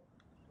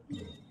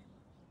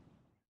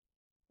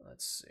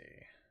 Let's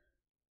see.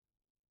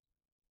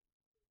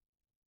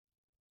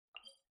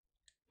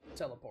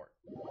 Teleport.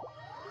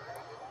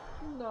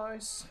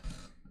 Nice.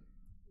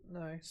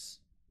 Nice.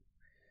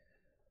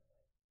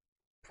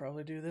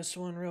 Probably do this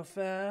one real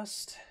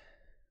fast.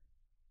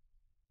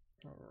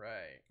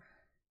 Alright.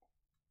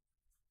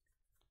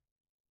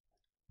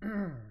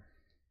 Alright,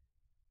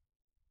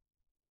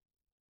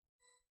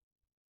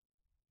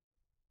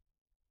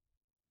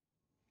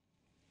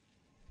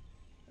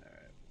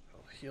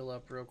 I'll heal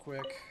up real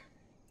quick.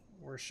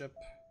 Worship.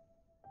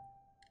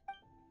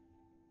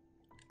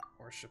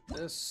 Worship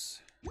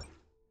this.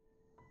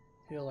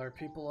 Heal our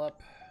people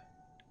up.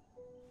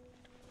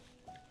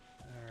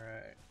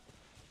 Alright.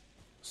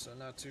 So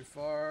not too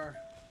far.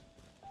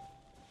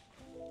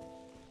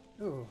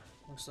 Ooh,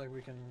 looks like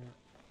we can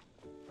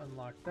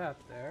unlock that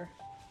there.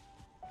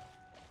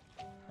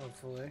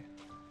 Hopefully.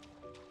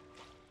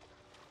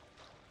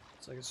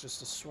 Looks like it's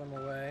just a swim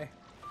away.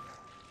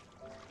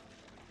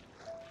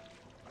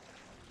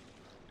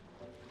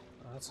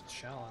 Oh, that's a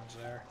challenge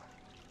there.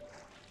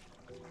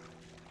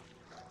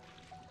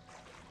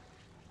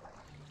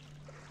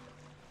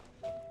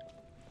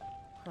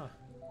 Huh.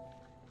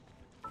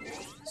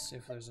 Let's see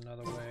if there's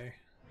another way.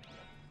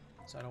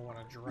 So I don't want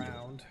to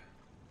drown.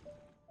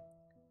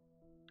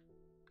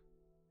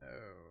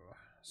 Oh,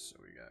 so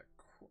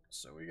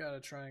we gotta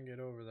try and get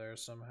over there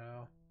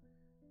somehow.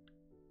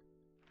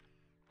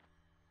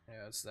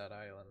 Yeah, it's that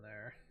island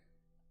there.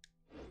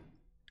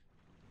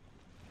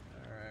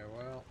 Alright,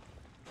 well,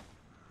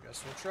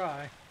 guess we'll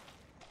try.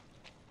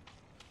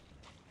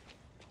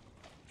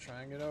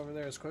 Try and get over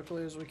there as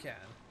quickly as we can.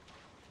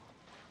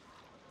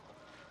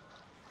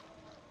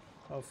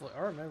 Hopefully,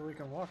 or maybe we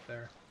can walk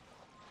there.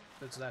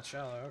 If it's that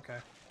shallow, okay.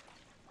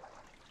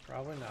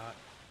 Probably not.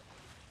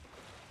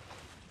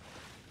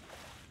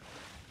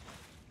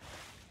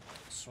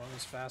 Swim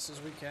as fast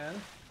as we can.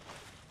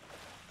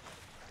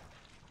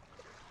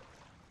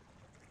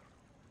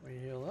 We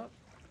heal up.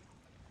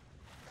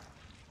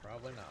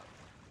 Probably not.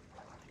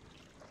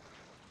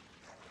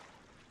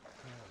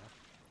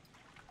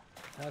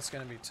 That's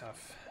gonna be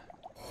tough.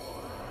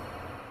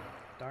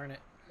 Darn it.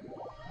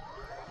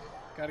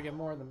 Gotta get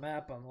more of the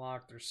map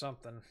unlocked or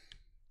something.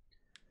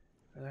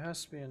 There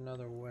has to be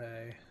another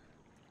way.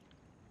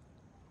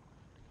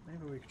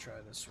 Maybe we could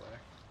try this way.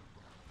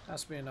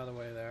 Has to be another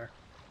way there.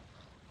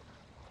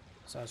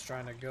 So I was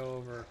trying to go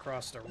over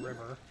across the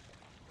river.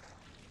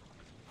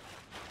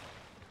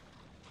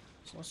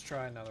 So let's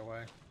try another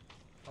way.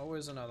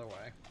 Always another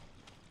way.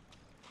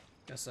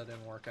 Guess that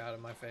didn't work out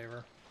in my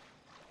favor.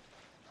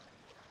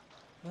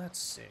 Let's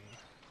see.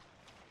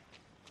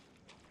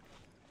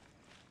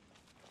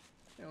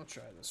 Yeah, we'll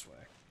try this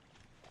way.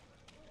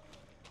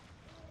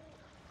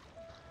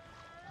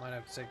 Might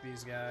have to take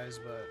these guys,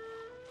 but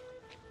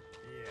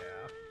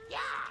yeah.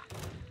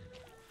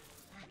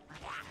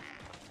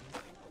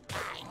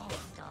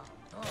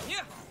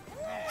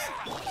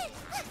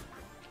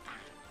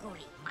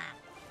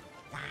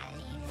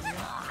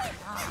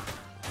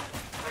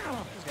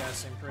 These guys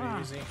seem pretty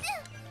easy.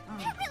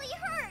 That really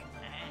hurt!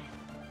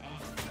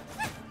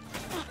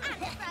 Out of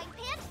the frying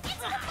pan, into the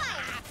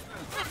fire!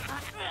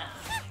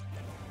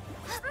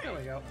 There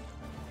we go.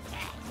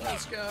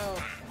 Let's go.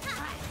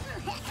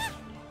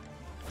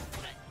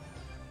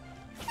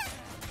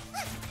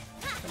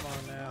 Come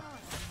on now.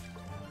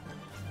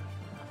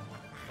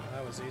 Well,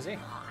 that was easy.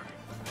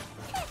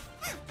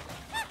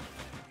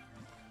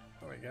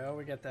 There we go.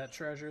 We get that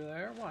treasure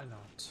there. Why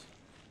not?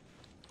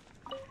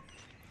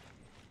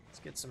 Let's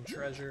get some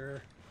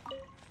treasure.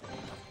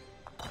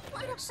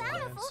 What a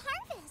bountiful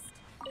harvest!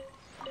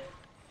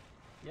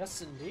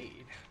 Yes,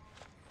 indeed.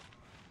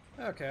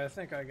 Okay, I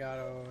think I got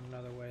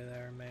another way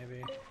there,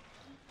 maybe.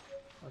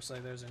 Looks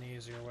like there's an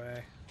easier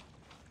way.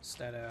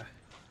 Instead of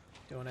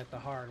doing it the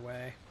hard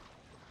way.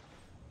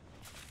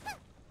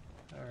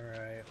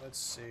 Alright, let's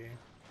see.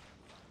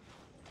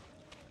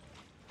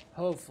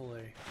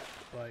 Hopefully.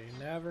 But you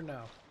never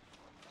know.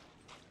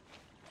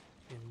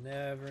 You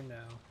never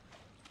know.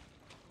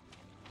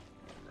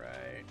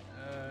 Right.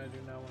 I do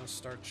not want to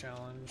start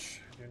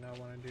challenge. I do not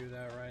want to do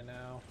that right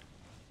now.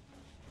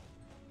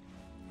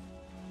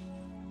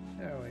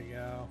 There we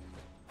go.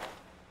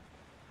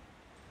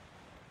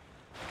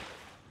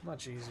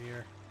 Much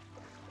easier.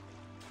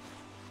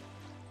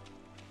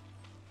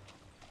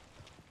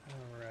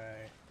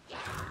 Alright.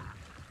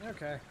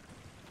 Okay.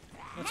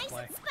 Let's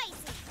play. Nice and spicy.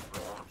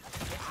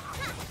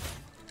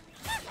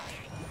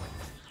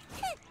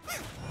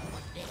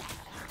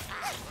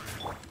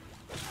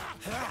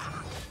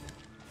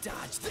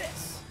 Dodge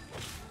this.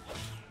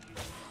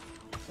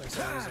 Like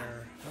so these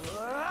are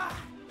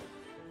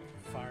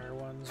fire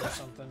ones or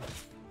something.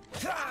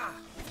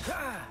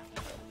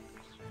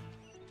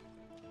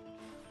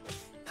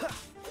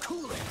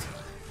 Cool it.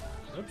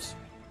 Oops.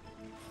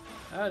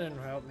 That didn't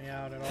help me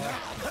out at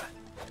all.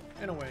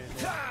 In a way it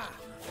did.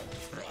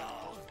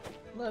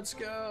 Let's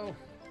go.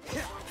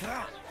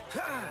 Alright.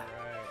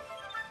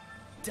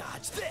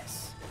 Dodge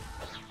this.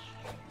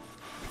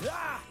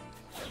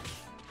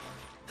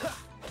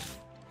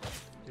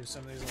 Do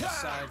some of these little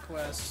side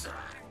quests.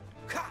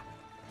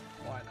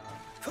 Why not?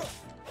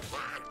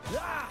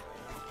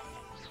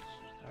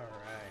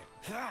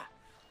 Alright.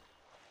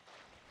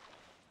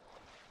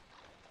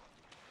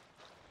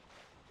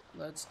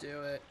 Let's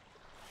do it.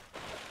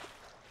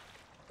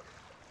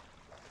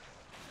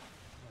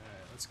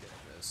 Alright, let's get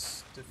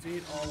this.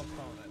 Defeat all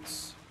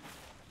opponents.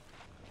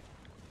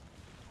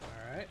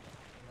 Alright.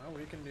 Well,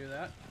 we can do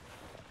that.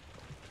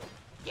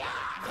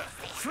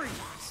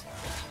 Freeze.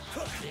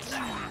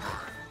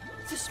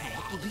 This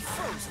map will be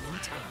frozen in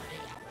time.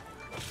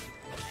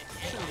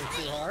 Shouldn't be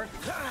too hard.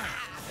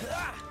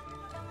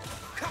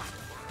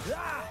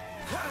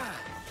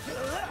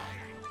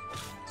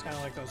 It's kind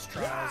of like those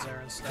trials there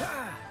and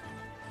stuff.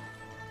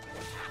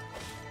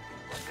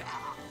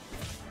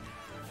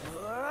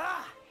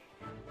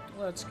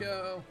 Let's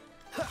go.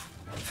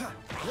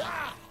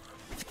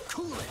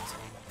 Cool it.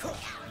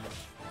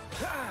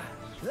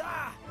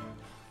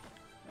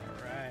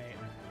 Alright.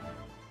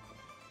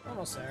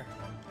 Almost there.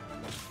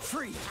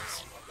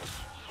 Freeze.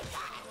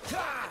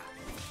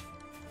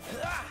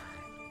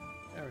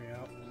 There we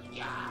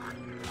go.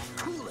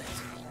 Cool it.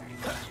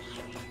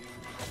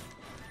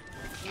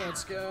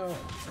 Let's go.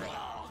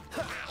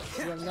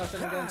 You have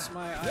nothing against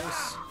my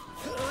ice.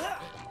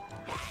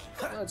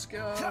 Let's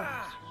go.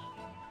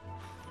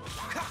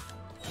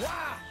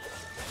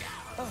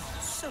 Oh,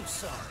 so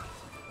sorry.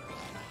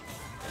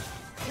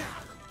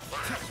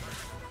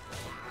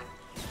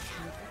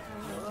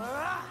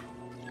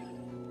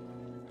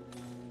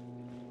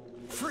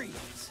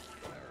 Freeze.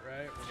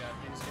 Alright, we got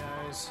these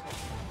guys.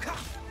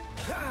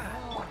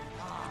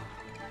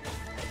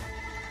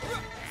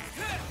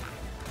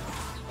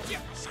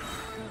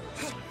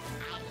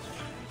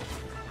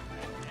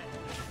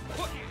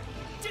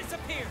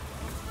 Disappear.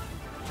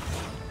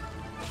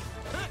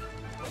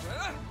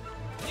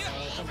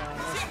 Oh, come on,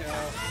 let's go.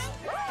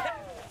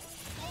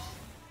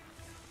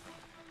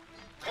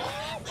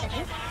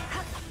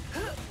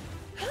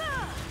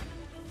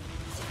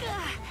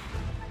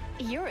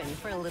 You're in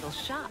for a little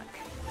shock.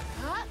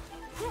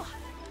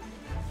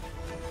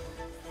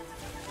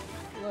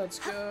 Let's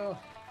go.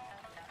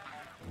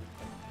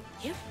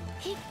 There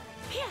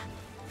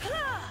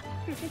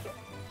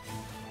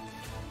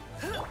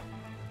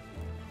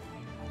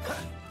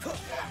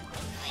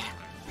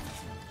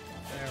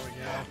we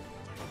go.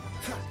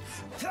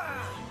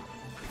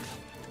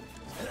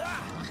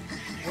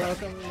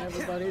 Welcome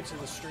everybody to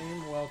the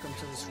stream. Welcome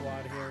to the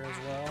squad here as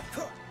well.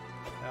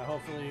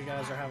 Hopefully you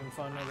guys are having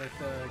fun with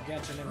the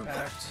Genshin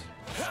Impact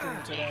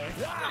stream today.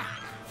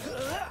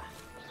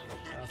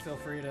 Feel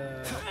free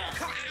to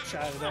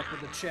chat it up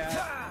with the chat.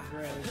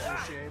 Greatly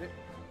appreciate it.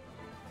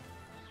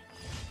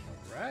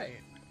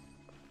 Alright.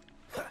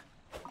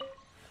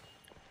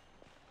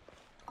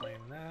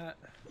 Claim that.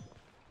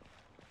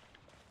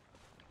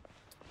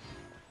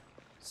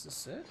 Is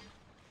this it?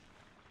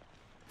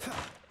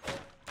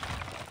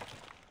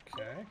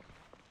 Okay.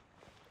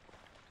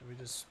 Did we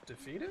just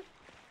defeat it?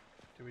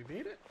 Did we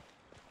beat it?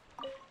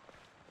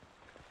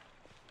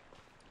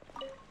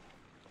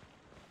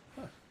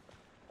 Huh.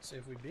 See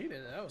if we beat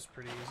it. That was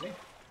pretty easy.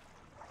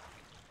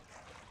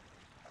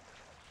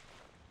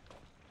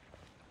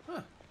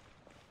 Huh.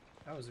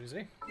 That was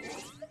easy.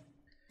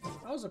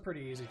 That was a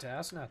pretty easy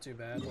task. Not too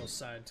bad. A little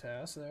side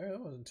task there. That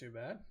wasn't too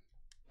bad.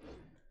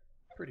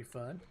 Pretty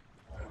fun.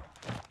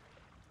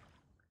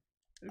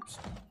 Oops.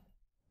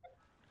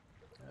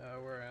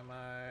 Where am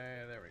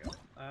I? There we go.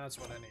 That's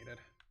what I needed.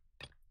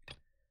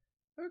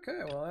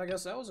 Okay, well, I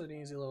guess that was an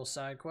easy little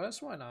side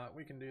quest. Why not?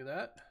 We can do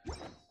that.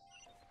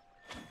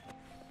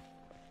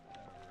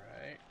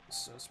 Alright,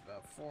 so it's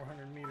about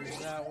 400 meters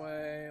that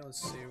way.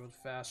 Let's see with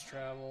fast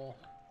travel.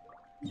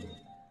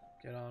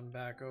 Get on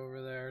back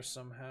over there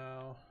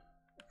somehow.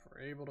 If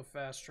we're able to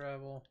fast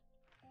travel.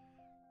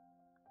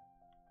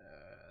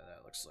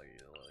 That looks like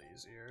a little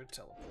easier.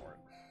 Teleport.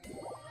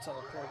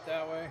 Teleport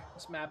that way.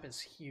 This map is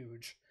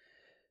huge.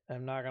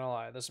 I'm not gonna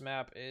lie, this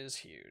map is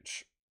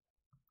huge.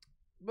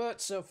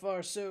 But so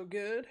far so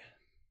good.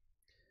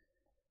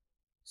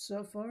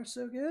 So far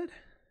so good.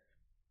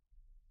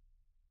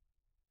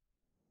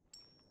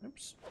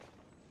 Oops.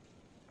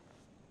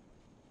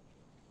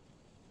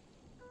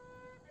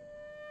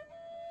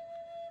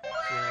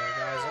 Yeah,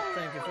 guys,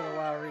 thank you for the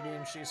WoW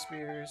Redeem She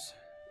Spears.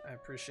 I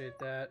appreciate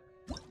that.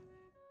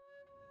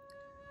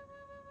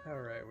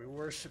 Alright, we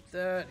worship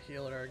that,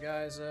 healed our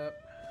guys up.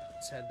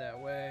 Let's head that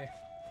way.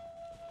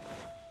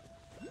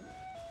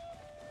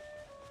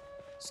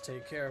 Let's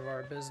take care of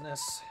our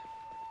business.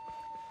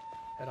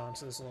 Head on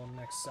to this little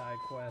next side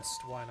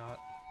quest. Why not?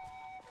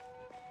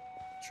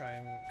 Try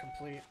and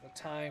complete the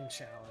time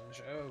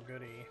challenge. Oh,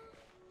 goody.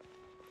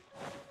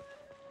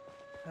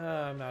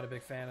 I'm not a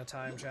big fan of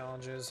time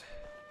challenges.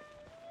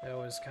 They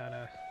always kind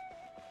of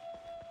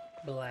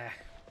blah.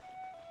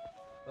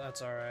 But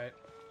that's alright.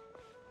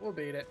 We'll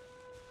beat it.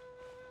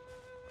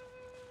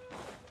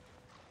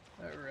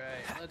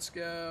 Alright, let's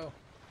go.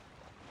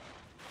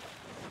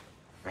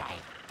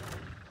 Right.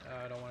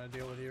 I don't want to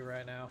deal with you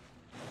right now.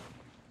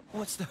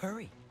 What's the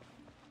hurry?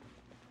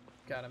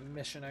 Got a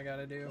mission I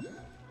gotta do.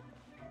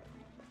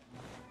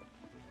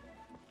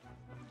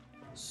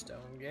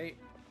 Stone gate.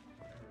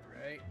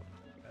 Alright,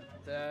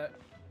 got that.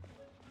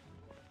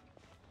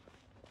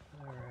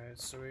 Alright,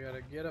 so we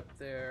gotta get up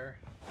there.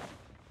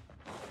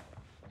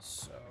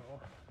 So,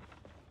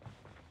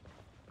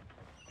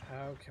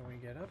 how can we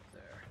get up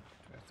there?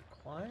 Do we have to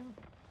climb?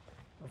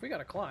 Well, if we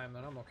gotta climb,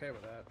 then I'm okay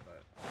with that,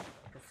 but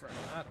I prefer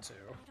not to. I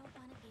don't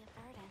want to be a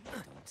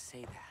burden. Don't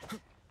say that.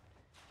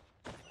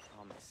 I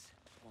promise.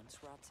 Once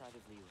we're outside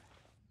of Liyue.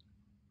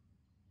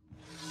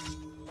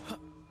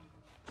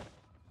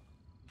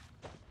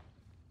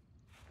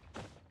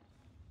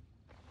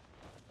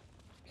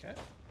 Okay.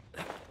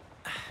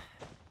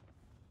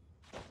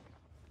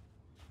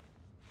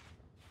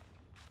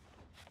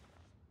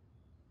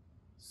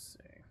 See.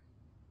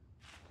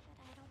 But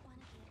I don't want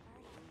to be a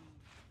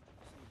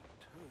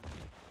burden.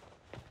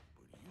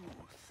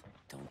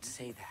 Don't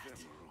say that.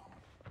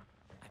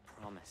 I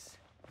promise.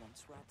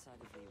 Once we're outside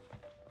of Liyue.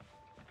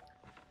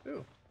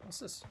 Ooh, what's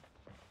this?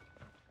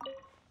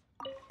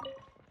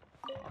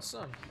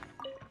 Awesome.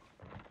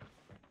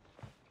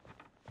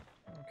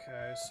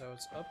 Okay, so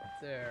it's up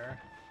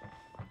there.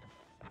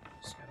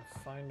 Just gotta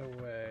find a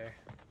way.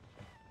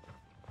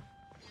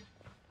 But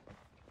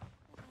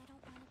I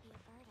don't want to be a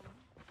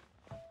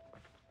burden.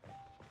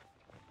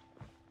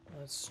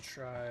 Let's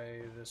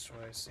try this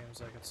way. Seems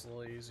like it's a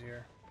little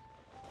easier.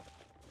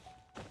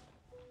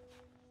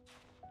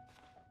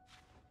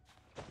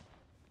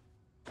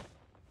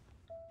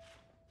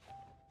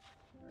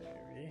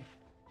 Maybe.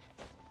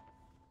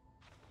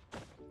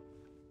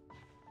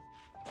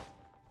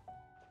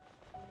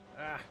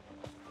 Ah!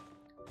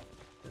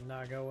 Did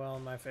not go well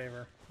in my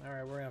favor.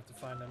 Alright, we're gonna have to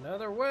find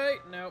another way.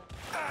 Nope.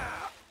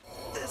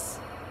 This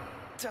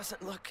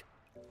doesn't look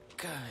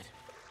good.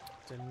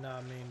 Did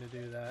not mean to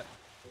do that.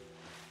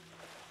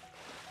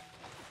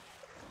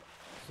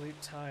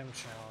 Complete time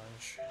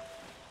challenge.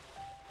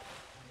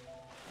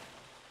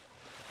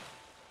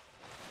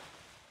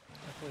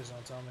 Oh, please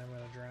don't tell me I'm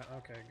gonna drown.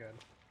 Okay, good.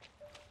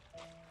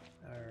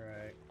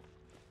 Alright.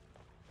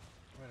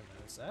 Wait a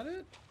minute, is that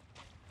it?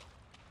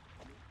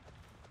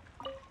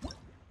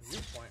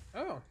 Viewpoint.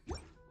 Oh!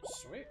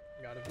 Sweet.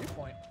 Got a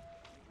viewpoint.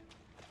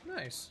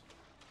 Nice.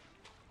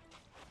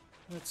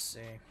 Let's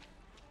see.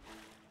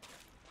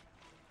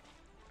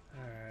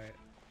 Alright.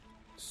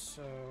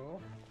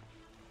 So...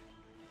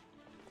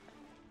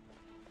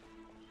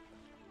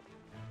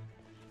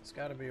 there's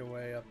gotta be a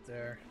way up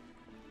there.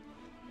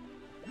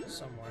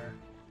 Somewhere.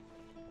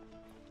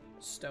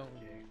 Stone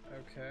gate.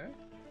 Okay.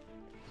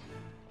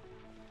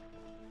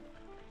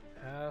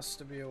 Has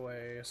to be a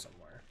way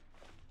somewhere.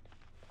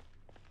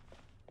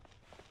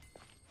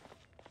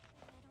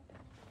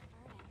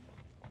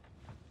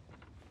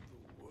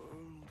 I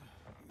don't want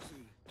to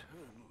be a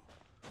burden.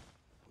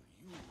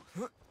 The world is eternal,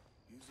 but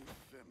youth is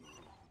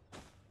ephemeral.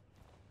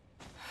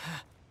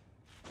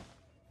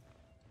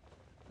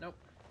 Nope.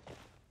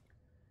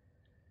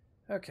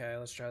 Okay,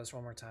 let's try this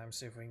one more time,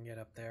 see if we can get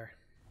up there.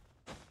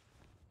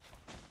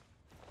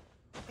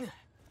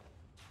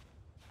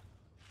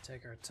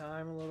 Take our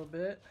time a little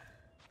bit.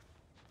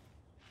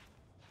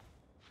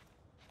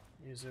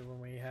 Use it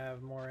when we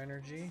have more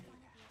energy. I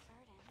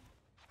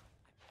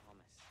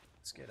promise.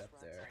 Let's get up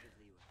Once we're there. outside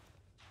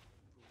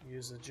of Liyue.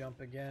 Use the jump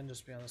again,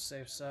 just be on the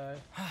safe side.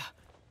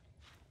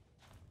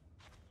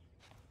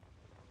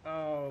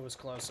 Oh, it was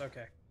close.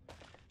 Okay. I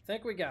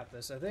think we got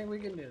this. I think we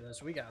can do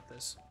this. We got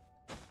this.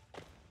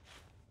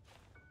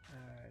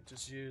 Alright,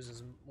 just use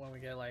as when we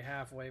get like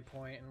halfway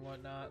point and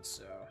whatnot,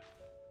 so.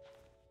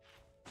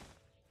 But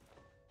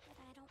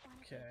I don't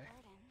want to be a Okay.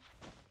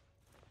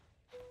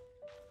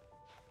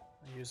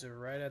 burden. Use it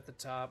right at the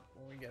top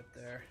when we get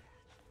there.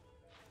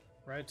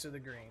 Right to the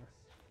green.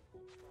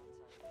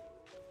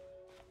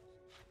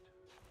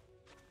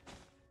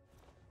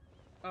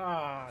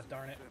 Ah,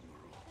 darn it.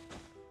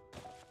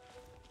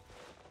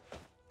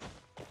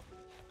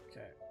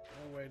 Okay,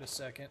 we'll wait a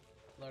second.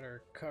 Let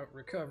our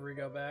recovery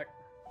go back.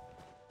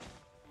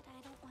 But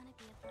I don't want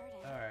to be a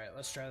burden. Alright,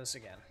 let's try this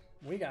again.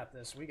 We got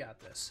this, we got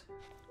this.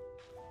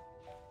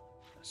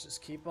 Let's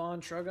just keep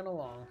on trugging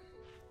along.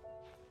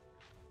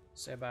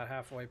 Say about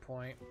halfway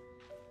point.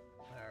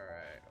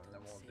 Alright, and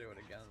then we'll do it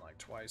again like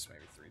twice,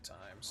 maybe 3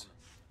 times.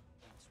 Promise.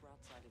 Once we're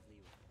outside of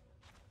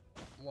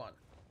Liyue. 1,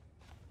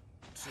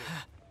 2,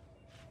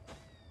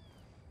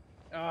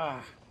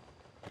 Ah.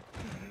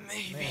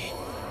 Maybe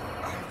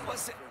I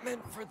wasn't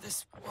meant for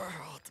this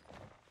world.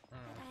 But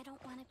I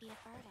don't want to be a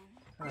burden.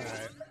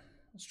 Alright.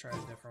 Let's try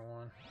a different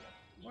one.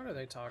 What are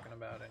they talking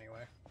about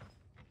anyway?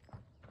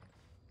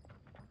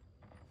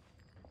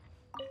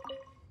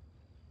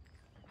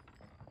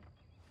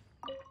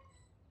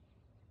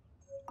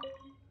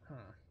 Huh.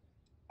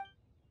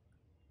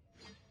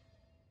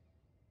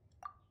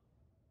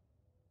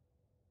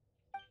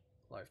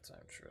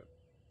 Lifetime trip.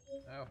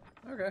 Oh,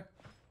 okay.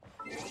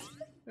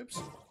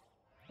 Oops.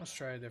 Let's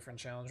try a different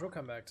challenge. We'll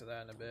come back to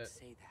that in a bit.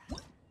 Say that.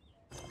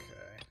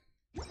 Okay.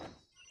 Once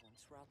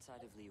we're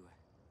outside of Liyue.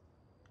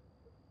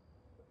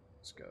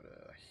 Let's go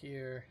to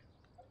here.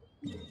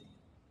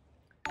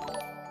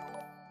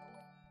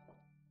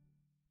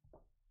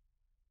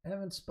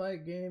 Heaven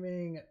Spike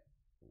Gaming,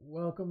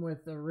 welcome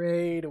with the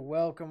raid.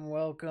 Welcome,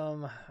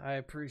 welcome. I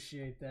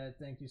appreciate that.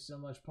 Thank you so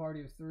much.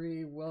 Party of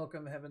 3,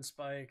 welcome Heaven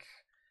Spike.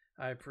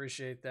 I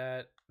appreciate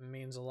that. It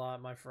means a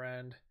lot, my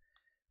friend.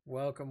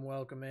 Welcome,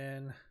 welcome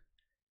in.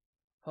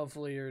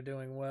 Hopefully you're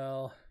doing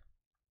well.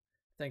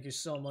 Thank you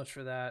so much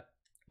for that.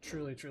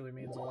 Truly, truly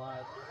means a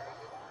lot.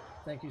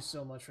 Thank you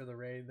so much for the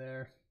raid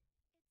there.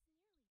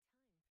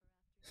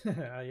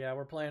 Yeah,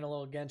 we're playing a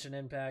little Genshin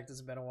Impact.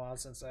 It's been a while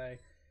since I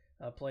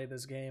played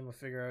this game. I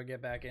figure I'll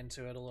get back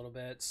into it a little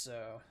bit.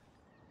 So,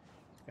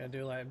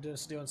 I'm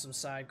just doing some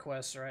side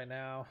quests right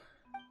now.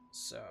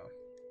 So,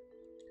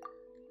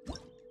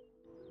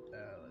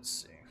 let's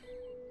see.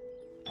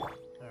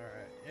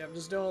 Alright, yeah, I'm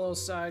just doing a little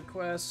side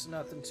quests,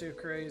 nothing too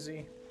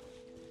crazy.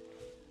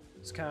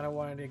 Just kind of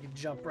wanted to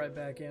jump right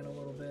back in a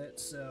little bit.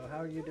 So, how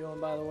are you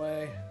doing, by the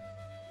way?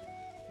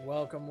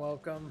 Welcome,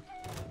 welcome.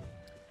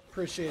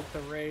 Appreciate the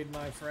raid,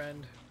 my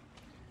friend.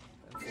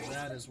 And for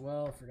that as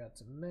well, forgot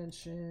to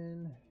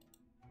mention.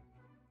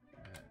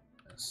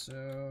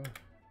 So,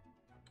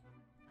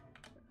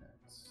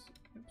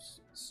 oops.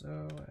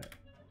 So,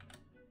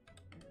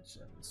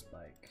 Heaven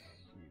Spike,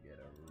 you get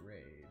a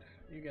raid.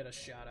 You get a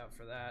shout out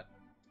for that.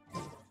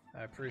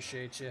 I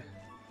appreciate you.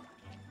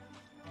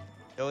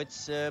 So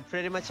it's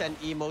pretty much an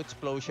emote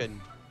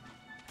explosion.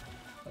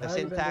 The How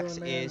you been syntax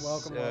doing, man? is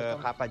Welcome,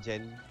 welcome.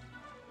 Kapagen.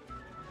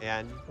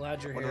 Ayan.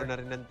 Glad you're Puno here. na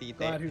rin ng tite.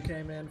 Glad who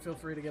came in. Feel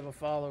free to give a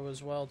follow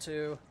as well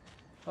too.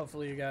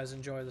 Hopefully you guys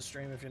enjoy the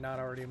stream if you're not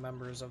already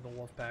members of the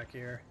Wolfpack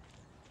here.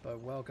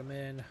 But welcome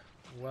in.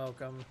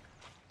 Welcome.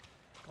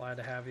 Glad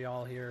to have you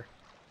all here.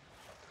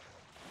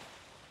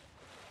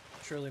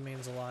 Truly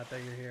means a lot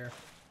that you're here.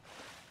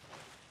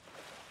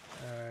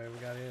 Alright, we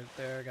gotta get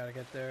there, gotta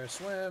get there.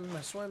 Swim!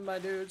 Swim, my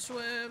dude!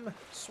 Swim!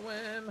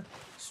 Swim!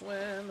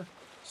 Swim!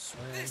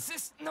 Swim! This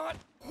is not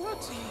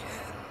what? The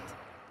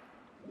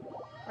end.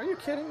 Are you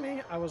kidding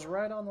me? I was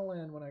right on the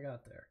land when I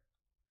got there.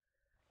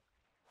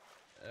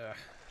 Ugh.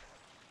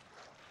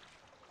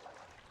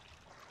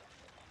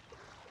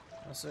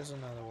 Unless there's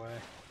another way.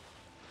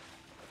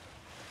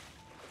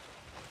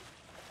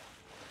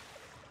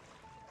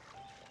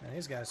 Man,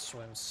 these guys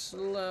swim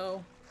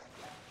slow.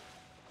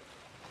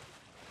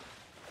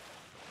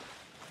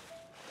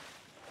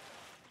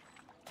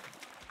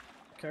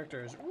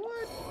 Characters,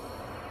 what?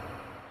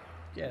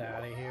 Get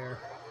out of here.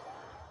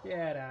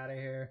 Get out of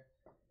here.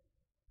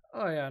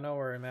 Oh yeah, no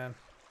worry, man.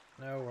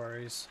 No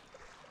worries.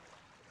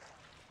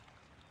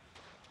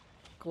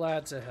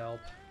 Glad to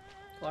help.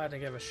 Glad to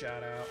give a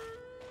shout out.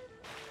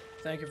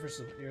 Thank you for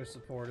your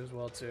support as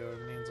well too.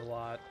 It means a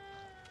lot.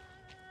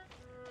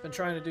 Been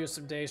trying to do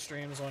some day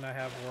streams when I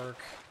have work.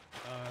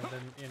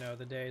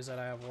 The days that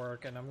I have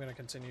work, and I'm gonna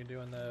continue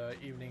doing the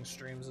evening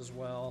streams as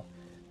well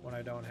when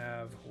I don't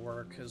have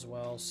work as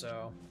well.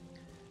 So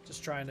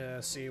just trying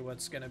to see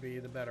what's gonna be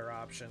the better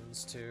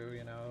options too,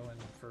 and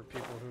for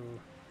people who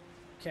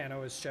can't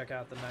always check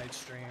out the night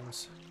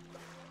streams.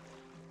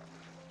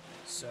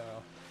 So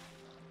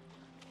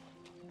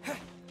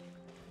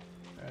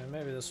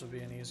maybe this would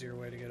be an easier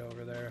way to get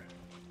over there.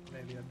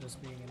 Maybe I'm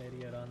just being an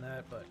idiot on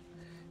that, but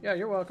yeah,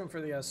 you're welcome for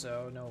the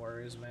SO. No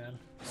worries, man.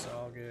 It's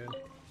all good.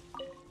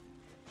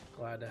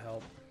 Glad to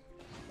help.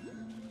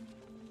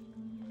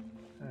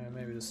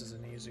 Maybe this is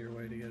an easier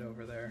way to get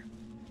over there.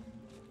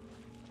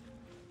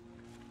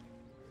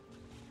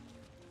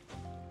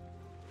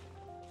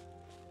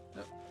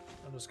 Nope.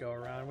 I'll just go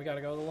around. We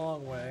gotta go the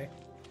long way.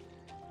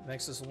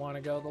 Makes us want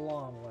to go the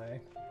long way.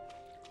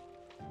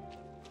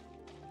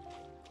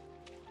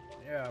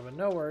 Yeah, but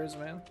no worries,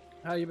 man.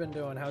 How you been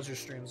doing? How's your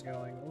streams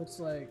going? Looks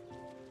like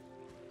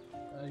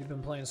you've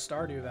been playing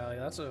Stardew Valley.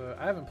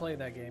 I haven't played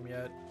that game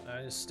yet.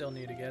 I just still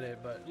need to get it,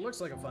 but it looks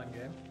like a fun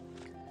game.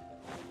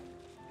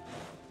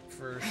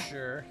 For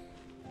sure.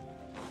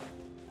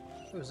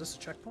 Oh, is this a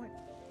checkpoint?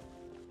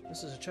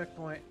 This is a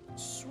checkpoint.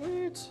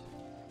 Sweet!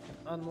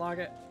 Unlock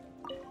it.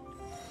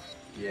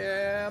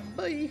 Yeah,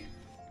 boy!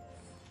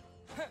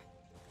 Oh,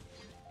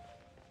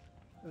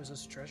 is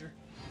this a treasure?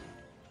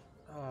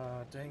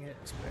 Oh, dang it.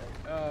 It's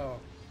big. Oh.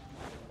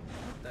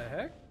 What the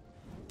heck?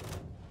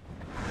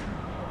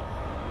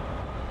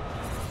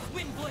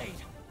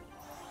 Windblade.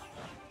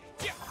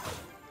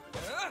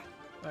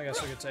 I guess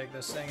we could take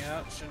this thing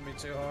out. Shouldn't be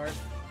too hard.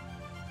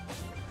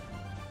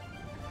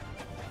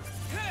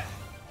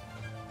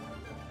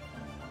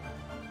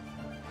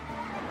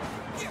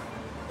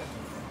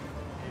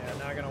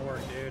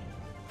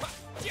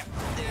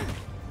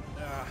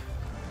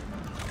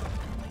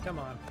 Come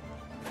on.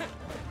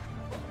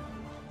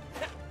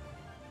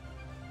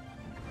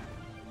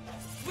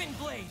 Wind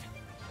blade.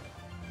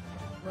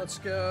 Let's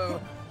go.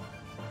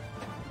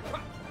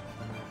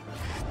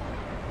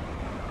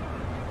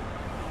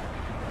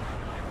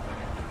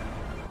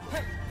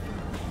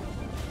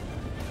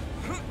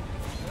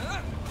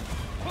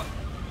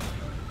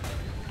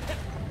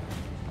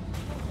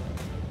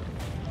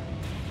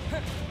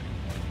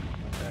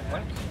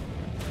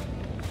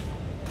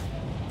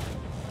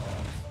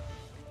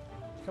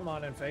 Come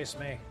on and face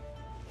me.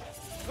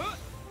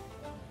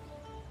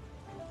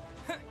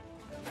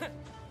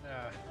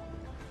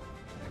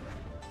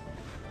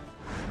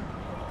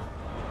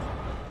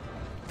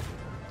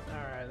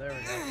 Alright, there we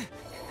go.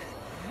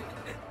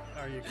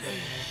 Are you kidding me?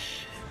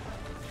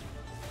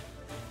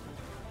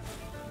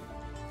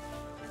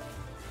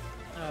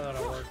 Oh,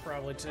 that'll work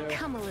probably too.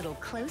 Come a little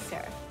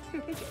closer.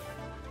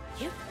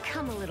 You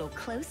come a little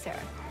closer.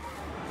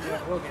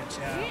 Yeah, we'll get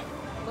you out.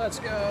 Let's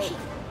go.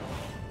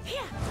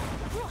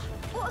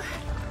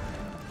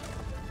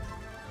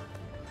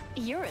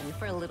 You're in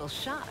for a little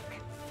shock.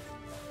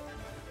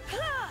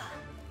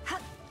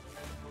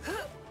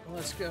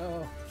 Let's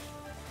go.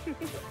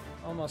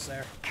 Almost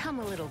there. Come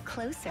a little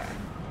closer.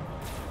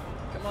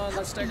 Come on,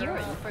 let's take her You're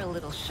in out. for a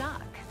little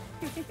shock.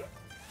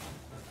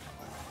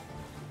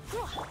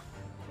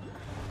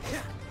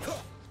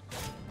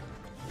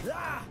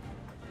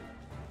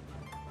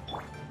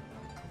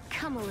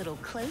 Come a little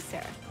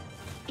closer.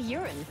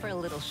 You're in for a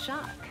little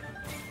shock.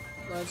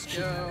 Let's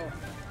go.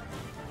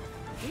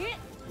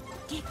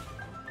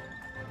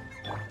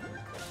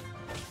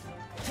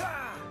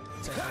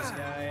 Take this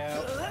guy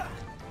out.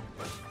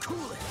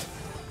 Cool it.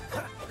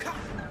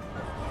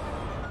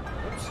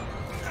 Oops.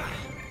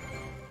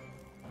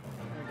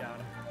 We got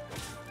him.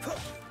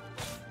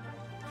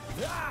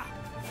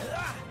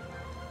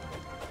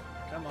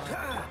 Come on.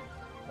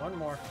 One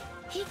more.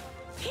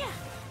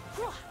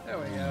 There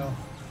we go.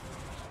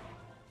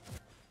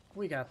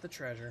 We got the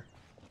treasure.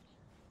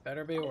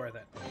 Better be worth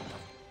it.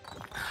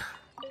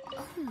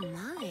 Oh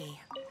my.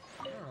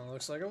 Oh,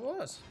 looks like it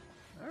was.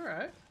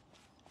 Alright.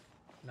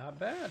 Not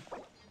bad.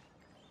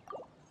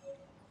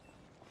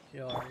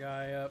 Heal our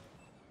guy up.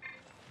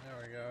 There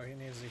we go. He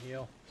needs to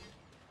heal.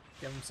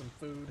 Give him some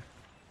food.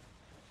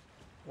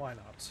 Why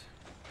not?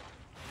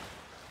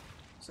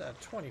 Is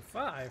that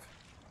 25?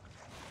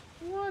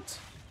 What?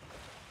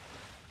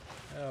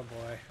 Oh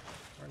boy.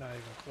 We're not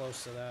even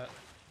close to that.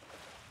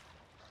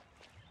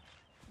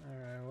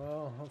 Alright,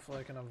 well, hopefully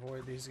I can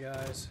avoid these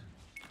guys.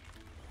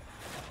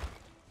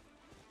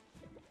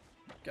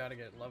 Gotta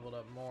get leveled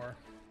up more.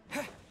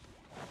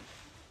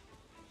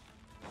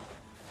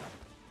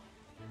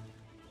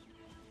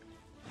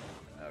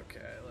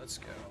 Okay, let's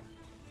go.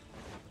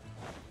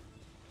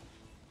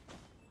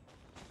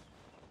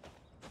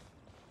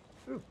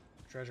 Ooh,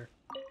 treasure.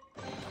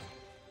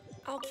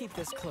 I'll keep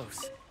this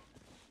close.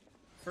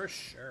 For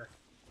sure.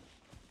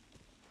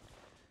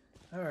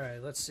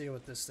 Alright, let's see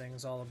what this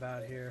thing's all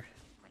about here.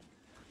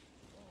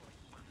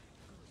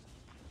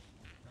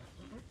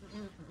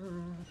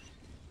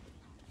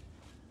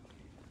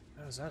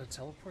 Oh, is that a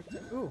teleport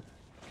thing? Ooh,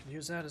 can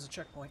use that as a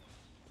checkpoint.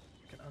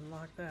 Can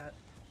unlock that.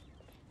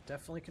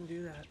 Definitely can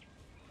do that.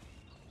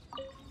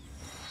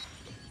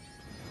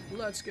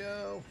 Let's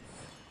go.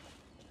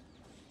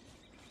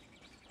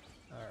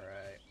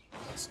 Alright,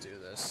 let's do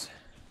this.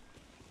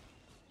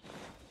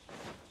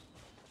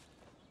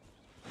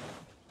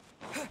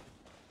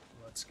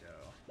 Let's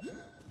go.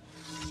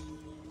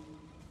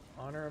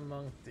 Honor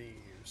among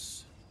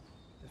thieves.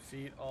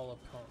 Defeat all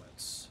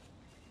opponents.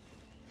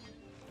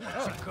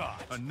 Oh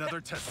God!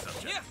 Another test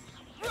subject.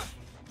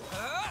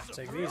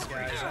 Take these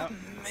guys out.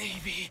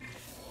 Maybe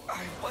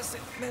I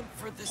wasn't meant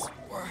for this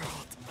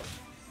world.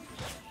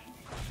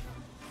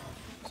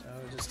 So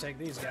just take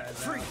these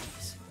guys out.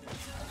 Freeze!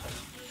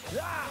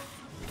 Yeah,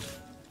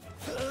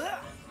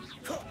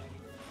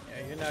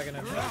 you're not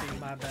gonna defeat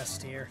my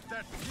best here.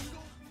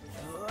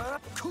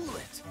 Cool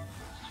it.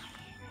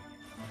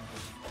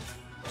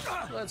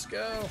 Let's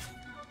go.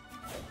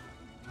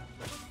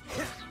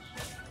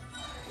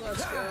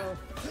 Let's go.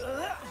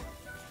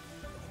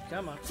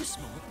 Come on. This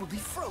moment will be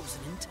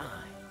frozen in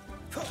time.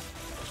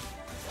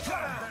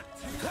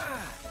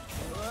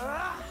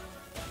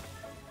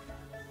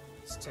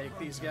 Let's take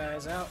these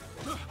guys out.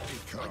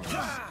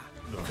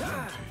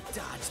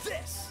 Dodge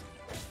this.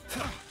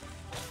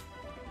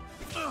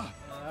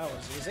 That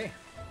was easy.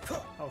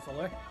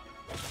 Hopefully.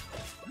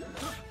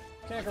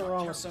 Can't go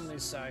wrong with some of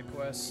these side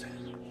quests.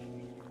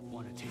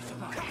 Want a taste of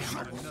my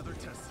hammer? Another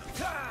test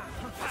subject.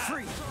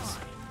 Freeze!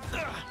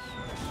 Okay.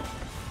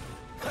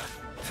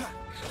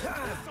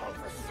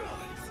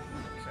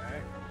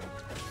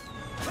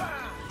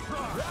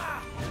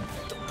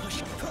 Don't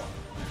push it.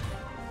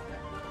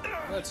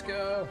 Let's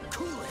go.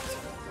 Cool it.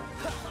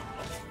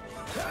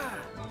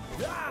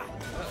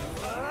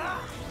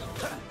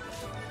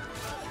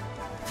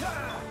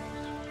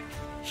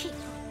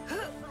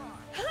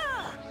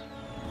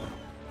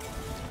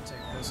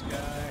 Take this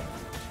guy.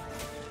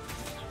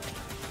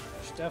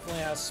 She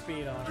definitely has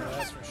speed on her,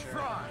 that's for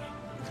sure.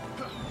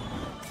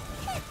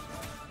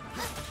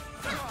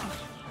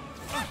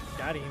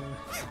 Got him.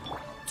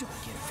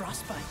 Don't get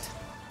frostbite.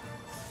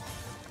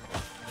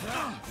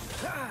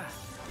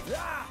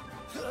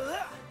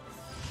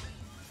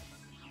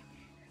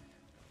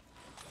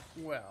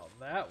 Well,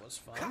 that was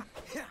fun.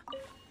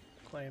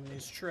 Claim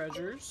these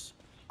treasures.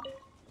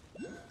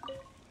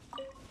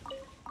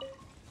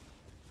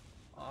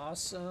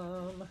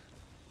 Awesome.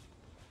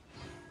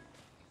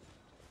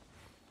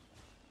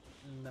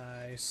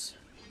 Nice.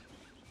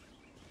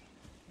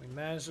 We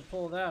managed to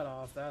pull that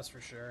off, that's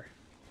for sure.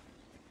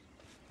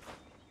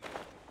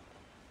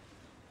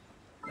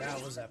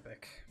 That was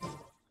epic.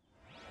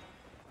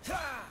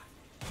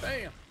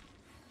 Bam!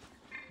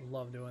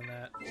 Love doing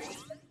that.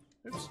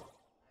 Oops.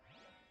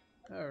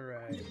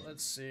 Alright,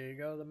 let's see.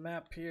 Go to the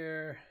map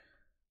here.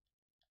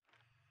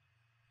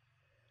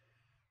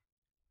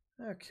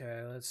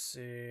 Okay, let's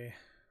see.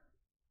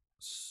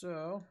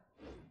 So,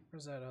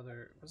 where's that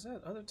other... was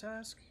that other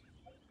task?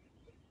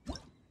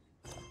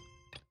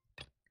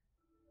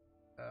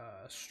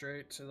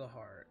 Straight to the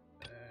heart.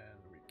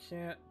 And we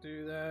can't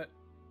do that.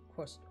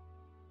 Quest...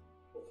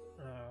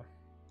 oh.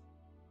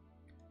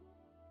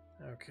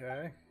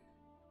 Okay.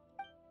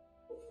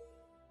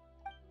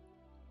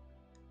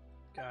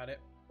 Got it.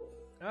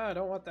 Ah, I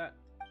don't want that.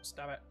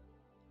 Stop it.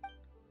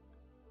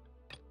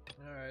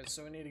 Alright,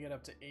 so we need to get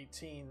up to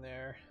 18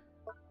 there.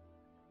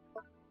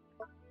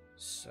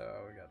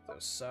 So we got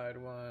those side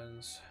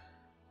ones.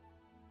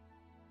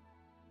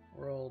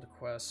 World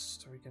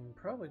quest. We can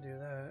probably do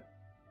that.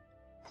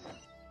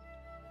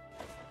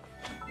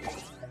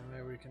 And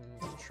maybe we can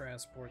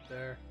transport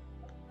there.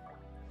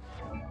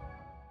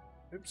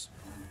 Oops.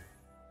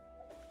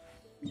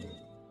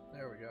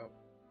 There we go.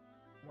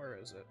 Where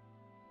is it?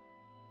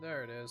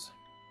 There it is.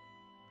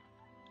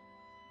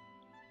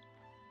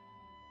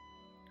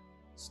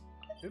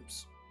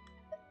 Oops.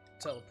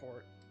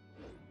 Teleport.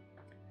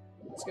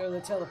 Let's go to the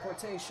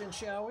teleportation,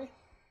 shall we?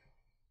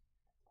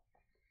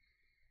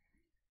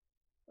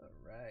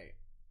 Alright.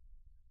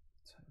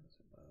 What time is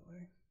it, by the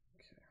way?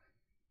 Okay.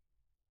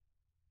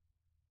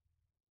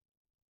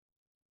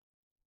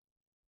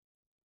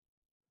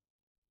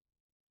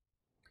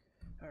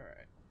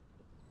 Alright.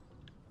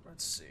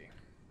 Let's see.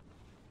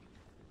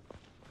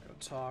 Go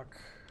talk.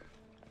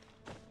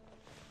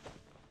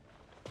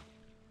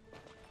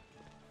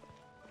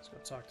 Let's go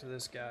talk to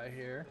this guy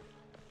here.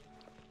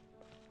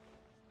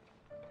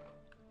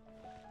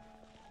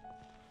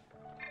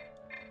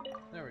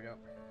 There we go.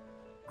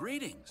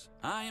 Greetings.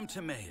 I am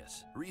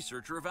Timaeus,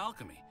 researcher of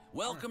alchemy.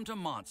 Welcome to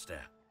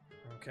Mondstadt.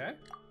 Okay.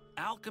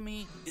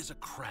 Alchemy is a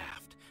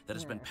craft that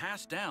has been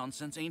passed down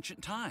since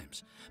ancient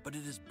times, but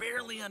it is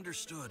barely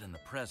understood in the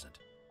present.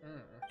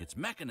 Its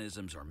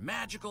mechanisms are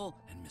magical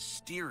and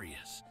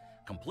mysterious,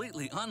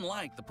 completely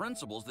unlike the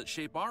principles that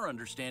shape our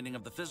understanding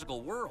of the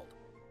physical world.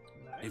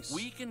 Nice. If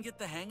we can get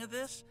the hang of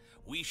this,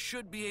 we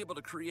should be able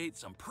to create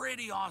some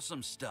pretty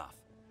awesome stuff.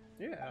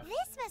 Yeah.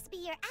 This must be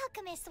your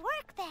alchemist's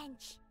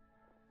workbench.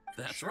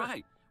 That's Sure.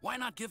 right. Why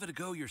not give it a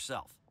go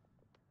yourself?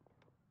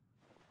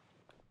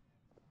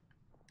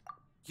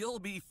 You'll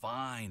be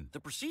fine. The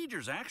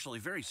procedure's actually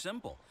very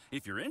simple.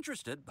 If you're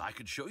interested, I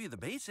could show you the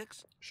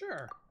basics.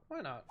 Sure.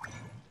 Why not?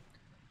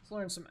 Let's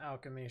learn some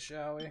alchemy,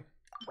 shall we?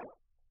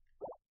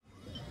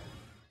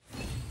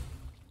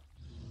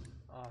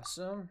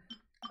 Awesome.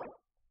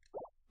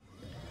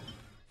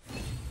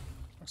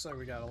 Looks like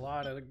we got a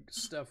lot of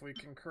stuff we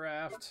can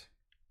craft.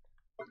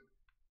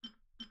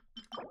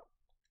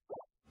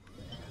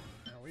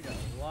 Now we got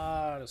a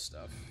lot of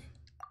stuff.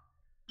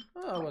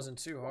 Oh, it wasn't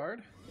too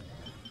hard.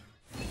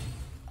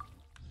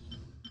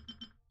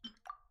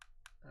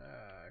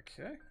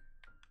 Okay.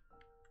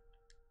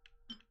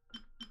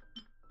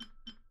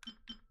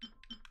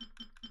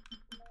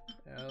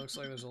 Yeah, it looks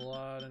like there's a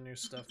lot of new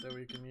stuff that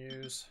we can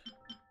use.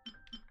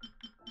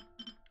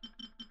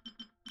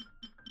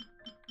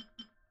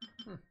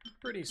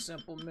 Pretty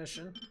simple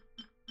mission.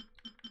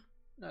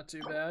 Not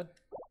too bad.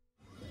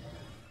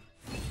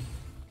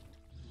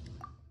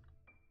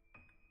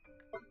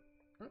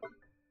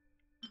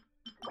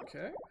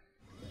 Okay.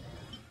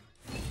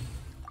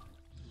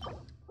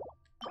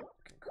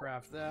 Can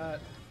craft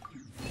that.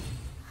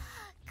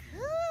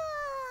 Cool.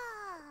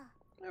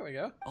 There we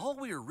go. All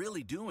we are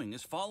really doing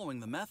is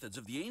following the methods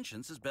of the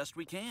ancients as best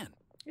we can.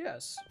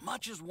 Yes.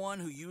 Much as one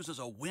who uses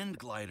a wind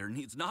glider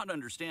needs not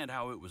understand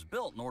how it was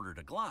built in order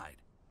to glide.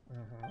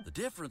 The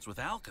difference with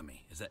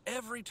alchemy is that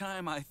every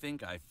time I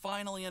think I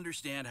finally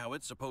understand how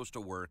it's supposed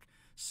to work,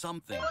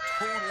 something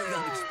totally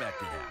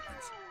unexpected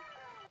happens.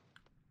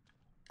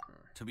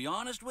 To be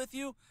honest with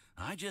you,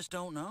 I just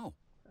don't know.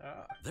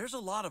 There's a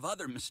lot of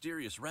other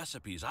mysterious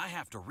recipes I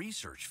have to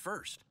research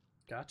first.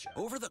 Gotcha.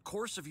 Over the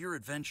course of your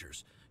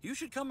adventures, you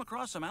should come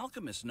across some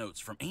alchemist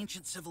notes from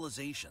ancient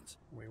civilizations.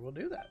 We will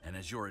do that. And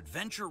as your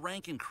adventure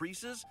rank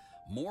increases,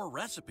 more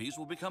recipes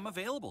will become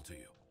available to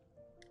you.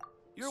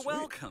 You're Sweet.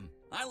 welcome.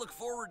 I look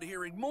forward to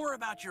hearing more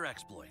about your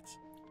exploits.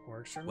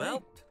 Works for me.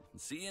 Well,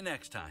 see you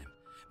next time.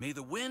 May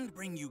the wind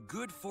bring you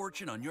good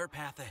fortune on your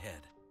path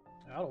ahead.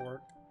 That'll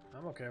work.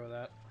 I'm okay with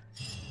that.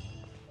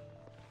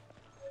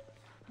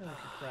 I can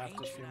craft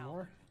a few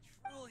more.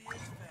 Truly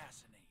is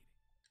fascinating.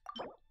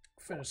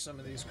 Finish some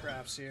of these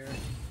crafts here.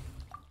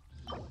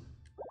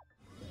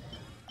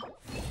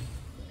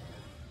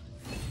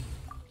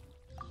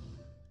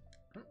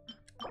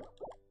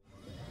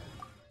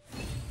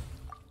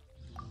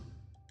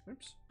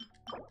 Oops.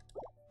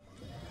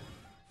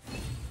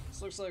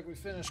 This looks like we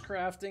finished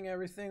crafting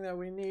everything that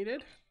we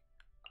needed.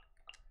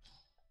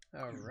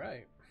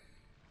 Alright.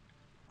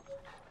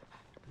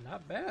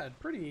 Not bad.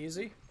 Pretty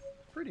easy.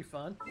 Pretty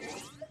fun.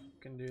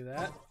 Can do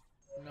that.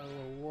 Another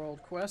little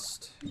world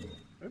quest.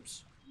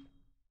 Oops.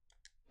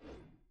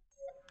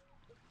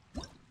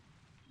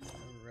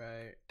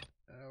 Alright.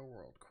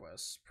 World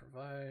quests.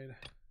 Provide.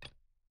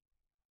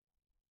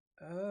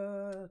 Do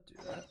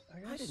that, I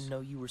guess. I didn't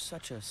know you were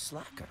such a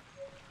slacker.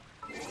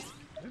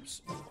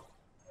 Oops.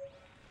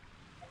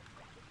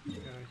 Go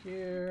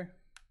here.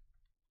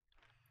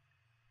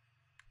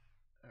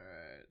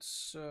 Alright,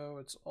 so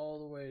it's all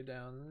the way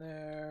down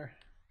there.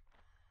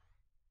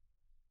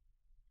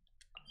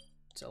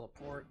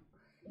 Teleport.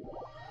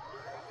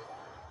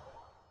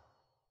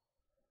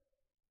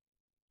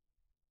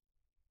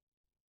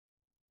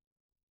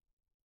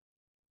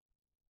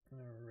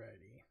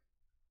 Alrighty.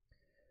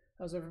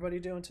 How's everybody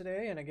doing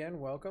today? And again,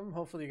 welcome.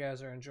 Hopefully you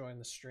guys are enjoying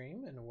the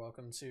stream, and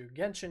welcome to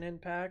Genshin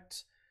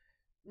Impact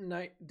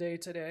day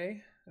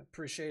today.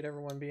 Appreciate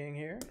everyone being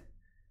here.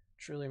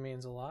 Truly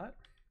means a lot.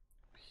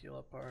 Heal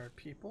up our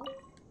people.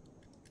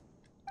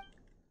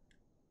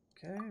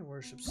 Okay,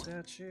 worship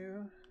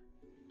statue.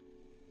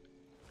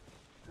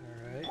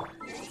 Alright.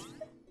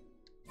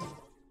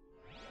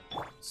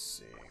 Let's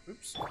see.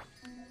 Oops.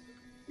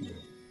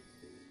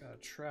 Gotta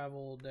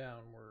travel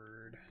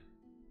downward.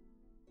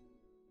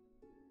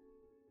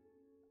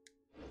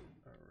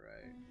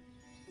 Alright.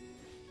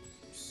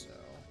 So.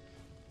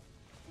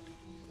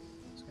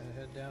 It's gonna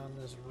head down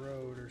this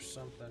road or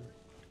something.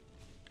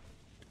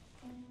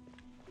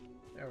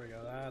 There we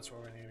go. That's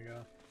where we need to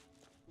go.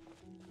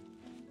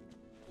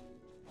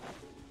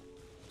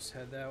 Just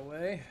head that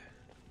way.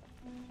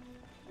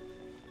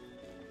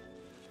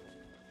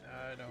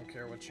 I don't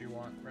care what you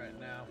want right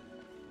now.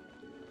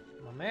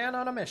 I'm a man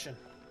on a mission.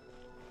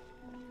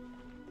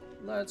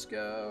 Let's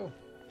go.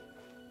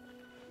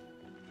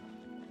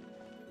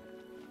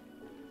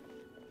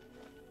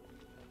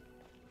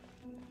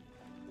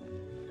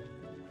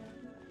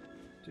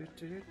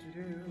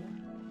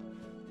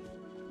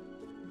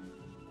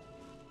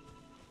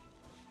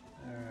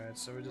 Alright,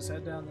 so we just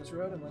head down this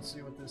road and let's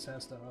see what this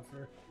has to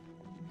offer.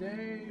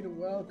 Dade,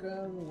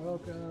 welcome,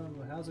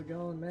 welcome. How's it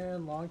going,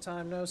 man? Long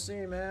time no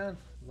see, man.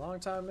 Long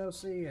time no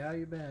see. How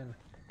you been?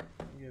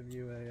 I'll give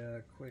you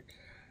a quick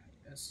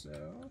SO.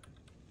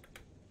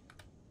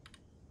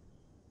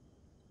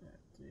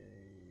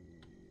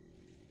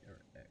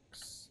 Or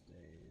X.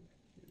 Dade.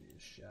 Give you a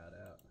shout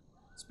out.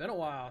 It's been a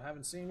while.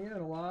 Haven't seen you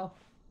in a while.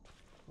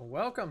 Well,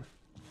 welcome.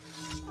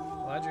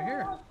 Glad you're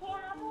here.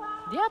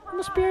 The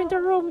atmosphere in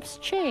the room's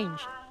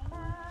changed.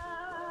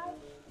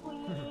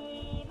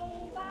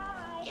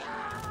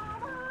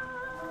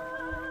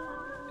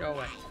 Go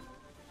away.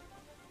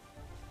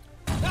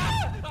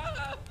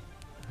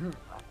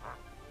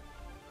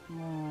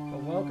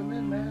 Well, welcome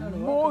in,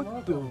 man.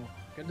 Welcome.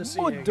 Good to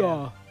see you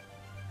again.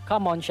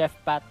 Come on, Chef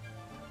Pat.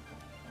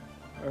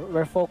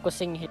 We're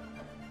focusing here.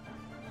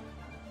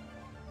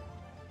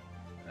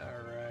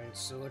 Alright,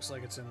 so it looks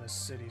like it's in this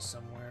city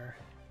somewhere.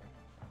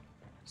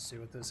 Let's see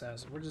what this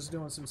has. We're just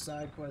doing some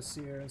side quests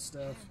here and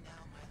stuff.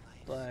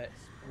 But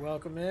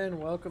welcome in.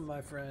 Welcome,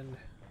 my friend.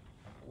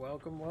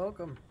 Welcome,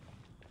 welcome.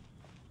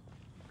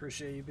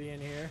 Appreciate you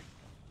being here.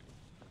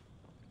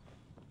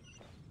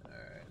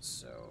 Alright,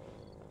 so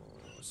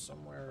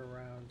somewhere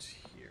around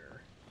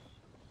here.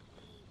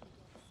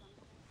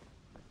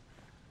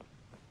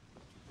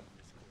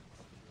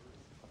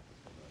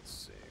 Let's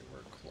see,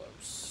 we're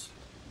close.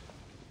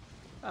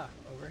 Ah,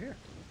 over here.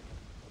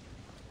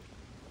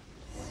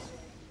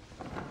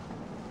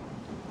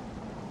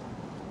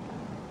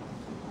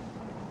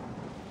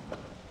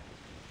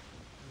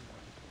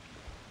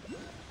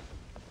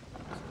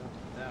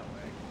 That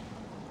way.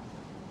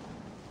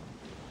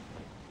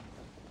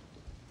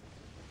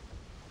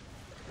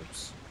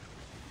 Oops.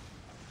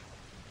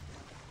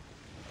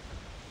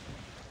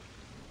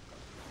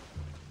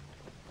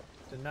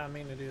 Did not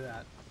mean to do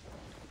that.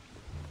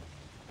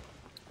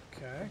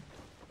 Okay.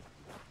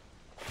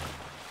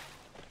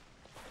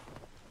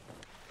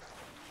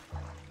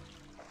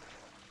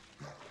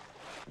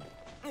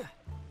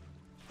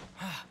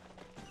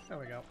 There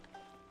we go.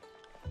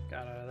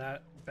 Got out of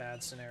that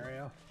bad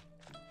scenario.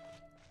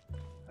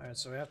 Alright,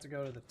 so we have to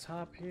go to the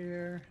top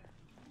here.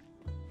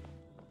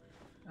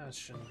 That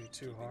shouldn't be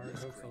too hard,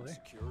 hopefully.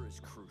 Cure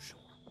is crucial.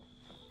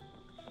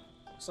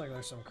 Looks like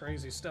there's some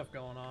crazy stuff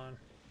going on.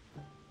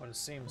 What it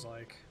seems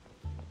like.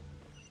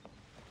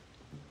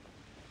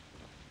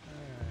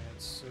 Alright,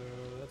 so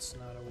that's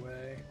not a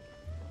way.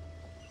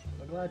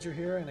 I'm glad you're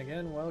here, and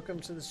again,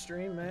 welcome to the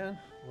stream, man.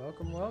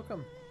 Welcome,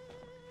 welcome.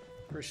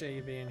 Appreciate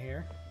you being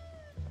here.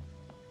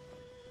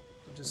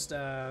 just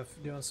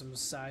doing some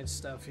side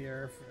stuff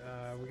here.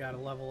 We got to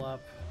level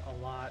up a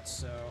lot,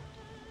 so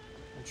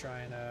I'm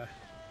trying to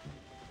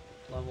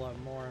level up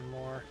more and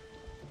more.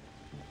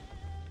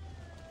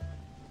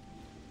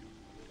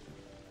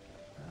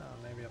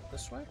 Maybe up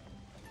this way?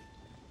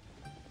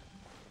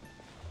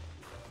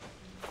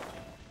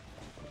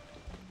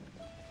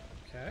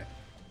 Okay.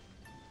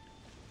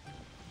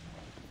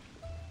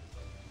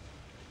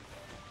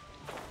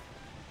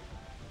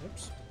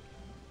 Oops.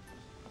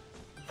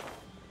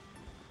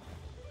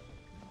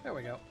 There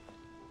we go.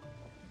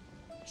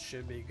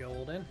 Should be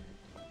golden.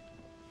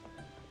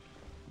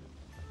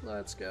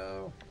 Let's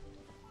go.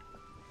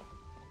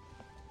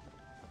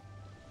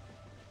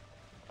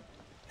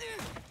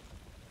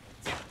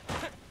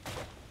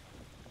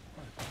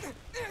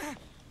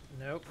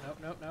 Nope, nope,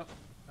 nope, nope.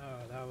 Oh,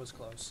 that was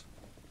close.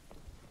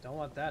 Don't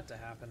want that to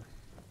happen.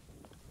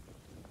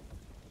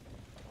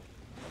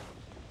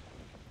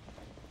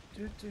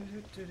 Do, do,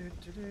 do, do, do,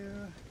 do,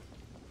 do.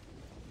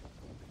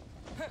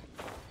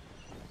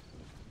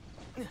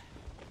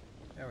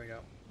 There we go.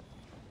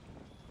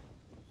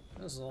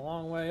 This is a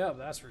long way up,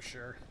 that's for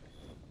sure.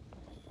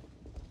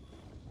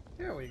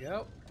 Here we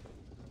go.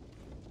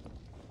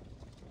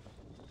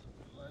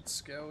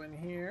 Let's go in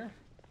here.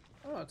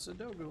 Oh, it's a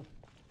Dogu.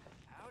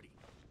 Howdy.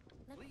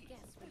 Please, get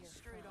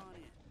straight on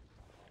in.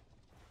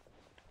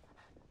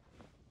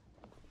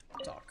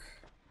 Talk.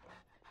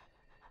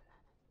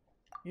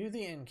 You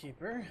the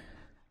innkeeper.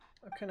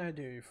 What can I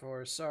do you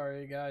for?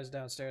 Sorry, guys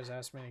downstairs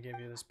asked me to give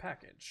you this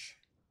package.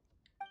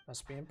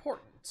 Must be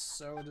important.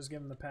 So we'll just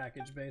give him the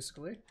package,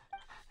 basically.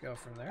 Go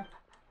from there.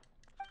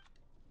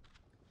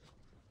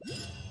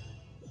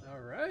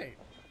 Alright.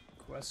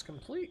 Quest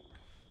complete.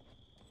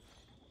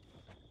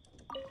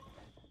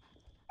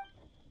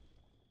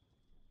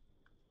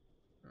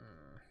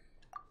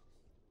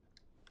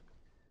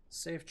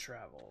 Safe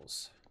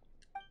travels.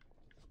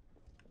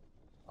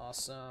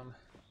 Awesome.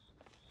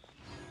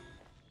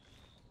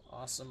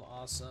 Awesome,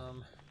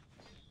 awesome.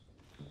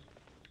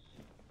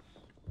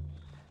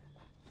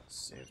 Let's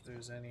see if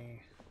there's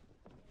any...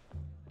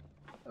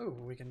 Oh,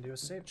 we can do a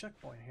save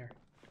checkpoint here.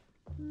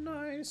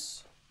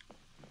 Nice!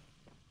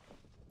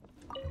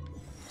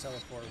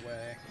 Teleport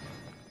away.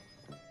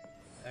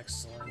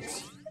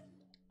 Excellent.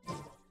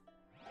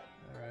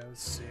 Alright,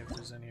 let's see if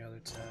there's any other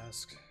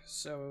tasks.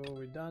 So,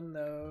 we've done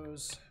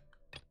those.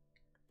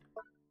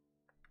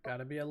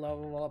 Gotta be a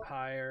level up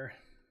higher.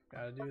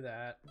 Gotta do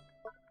that.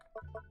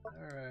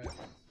 Alright.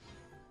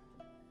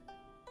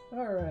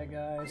 Alright,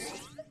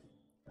 guys.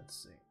 Let's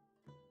see.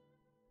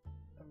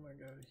 I'm gonna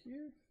go to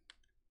here.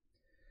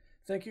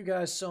 Thank you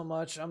guys so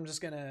much. I'm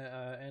just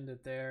gonna end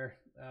it there.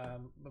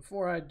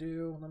 Before I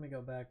do, let me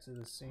go back to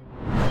the scene.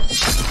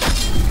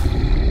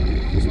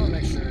 Just wanna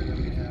make sure that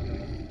we have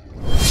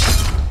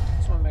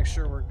just wanna make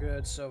sure we're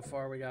good so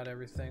far. We got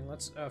everything.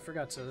 Let's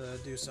forgot to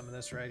do some of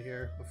this right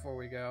here before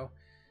we go.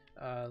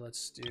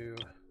 Let's do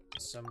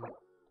some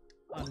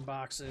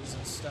unboxes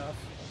and stuff.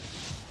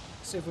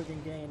 See if we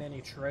can gain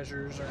any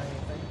treasures or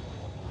anything.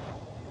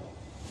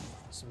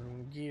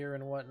 Some gear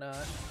and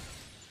whatnot.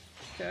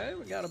 Okay,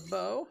 we got a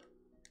bow.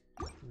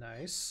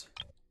 Nice.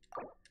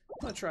 I'm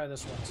gonna try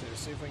this one too,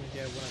 see if we can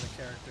get one of the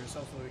characters.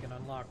 Hopefully we can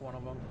unlock one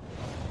of them.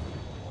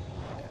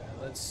 Yeah,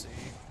 let's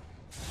see.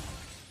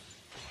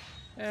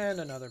 And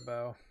another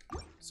bow.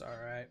 It's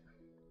alright.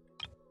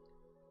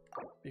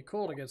 Be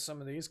cool to get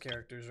some of these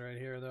characters right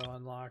here though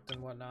unlocked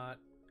and whatnot.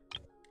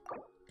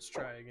 Let's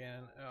try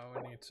again. Oh,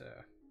 we need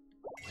to...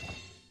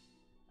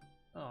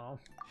 Oh,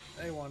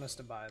 they want us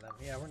to buy them.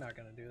 Yeah, we're not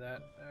gonna do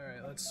that.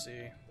 Alright, let's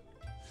see.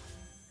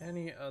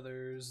 Any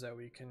others that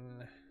we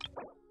can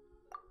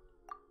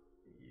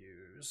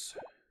use?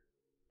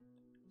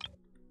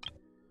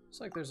 Looks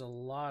like there's a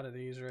lot of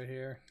these right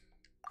here.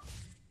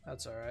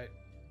 That's alright.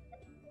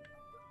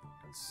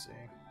 Let's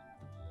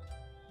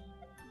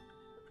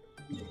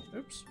see.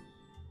 Oops.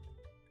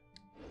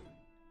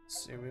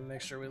 Let's see, we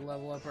make sure we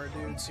level up our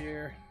dudes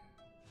here.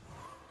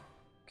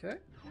 Okay.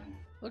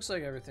 Looks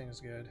like everything's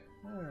good.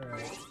 Alright. I'm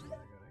gonna go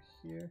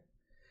to here.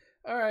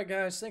 Alright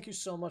guys, thank you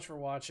so much for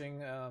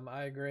watching.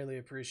 I greatly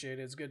appreciate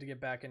it. It's good to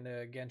get back into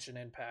Genshin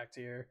Impact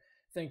here.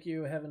 Thank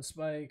you, Heaven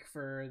Spike,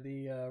 for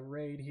the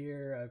raid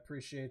here. I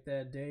appreciate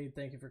that. Dade,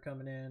 thank you for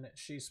coming in.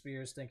 She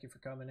Spears, thank you for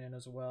coming in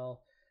as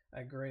well.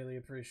 I greatly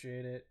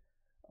appreciate it.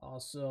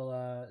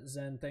 Also,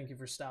 Zen, thank you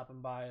for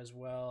stopping by as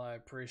well. I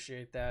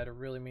appreciate that. It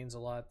really means a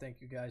lot. Thank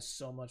you guys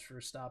so much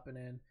for stopping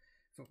in.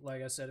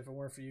 Like I said, if it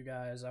weren't for you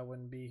guys, I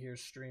wouldn't be here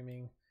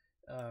streaming.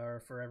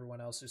 Or for everyone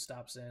else who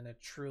stops in.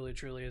 It truly,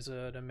 truly is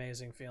an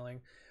amazing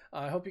feeling.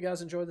 I hope you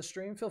guys enjoy the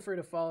stream. Feel free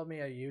to follow me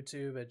at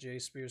YouTube at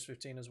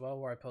jspears15 as well,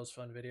 where I post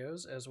fun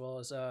videos, as well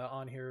as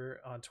on here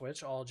on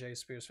Twitch, all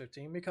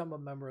jspears15. Become a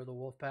member of the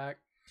Wolfpack.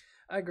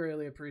 I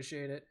greatly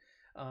appreciate it.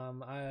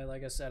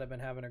 Like I said, I've been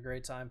having a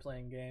great time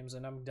playing games,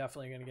 and I'm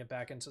definitely going to get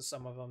back into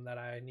some of them that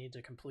I need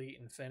to complete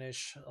and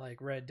finish, like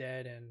Red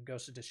Dead and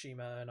Ghost of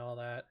Tsushima and all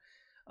that,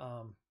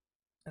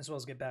 as well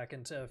as get back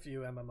into a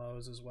few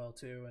MMOs as well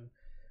too, and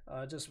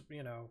just,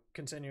 you know,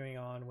 continuing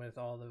on with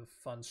all the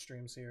fun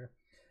streams here.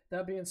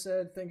 that being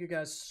said, thank you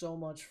guys so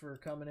much for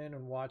coming in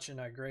and watching.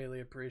 I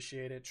greatly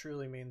appreciate it.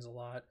 Truly means a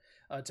lot.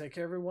 Take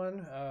care,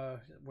 everyone.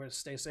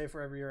 Stay safe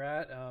wherever you're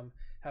at.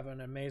 Have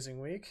an amazing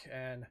week,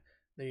 and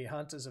the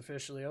hunt is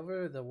officially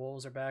over. The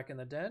wolves are back in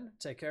the den.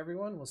 Take care,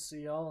 everyone. We'll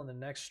see y'all in the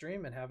next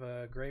stream, and have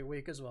a great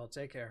week as well.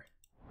 Take care.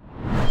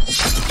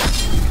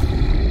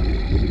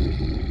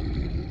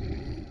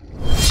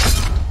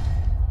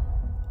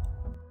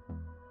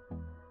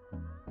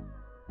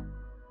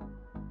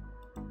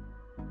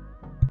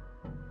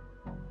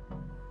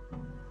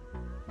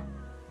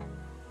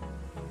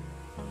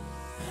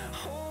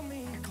 Hold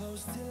me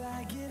close till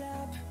I get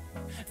up.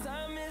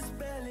 Time is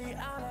barely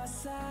on our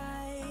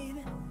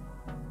side.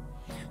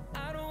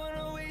 I don't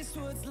wanna waste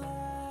what's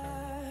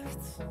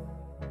left.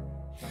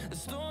 The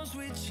storms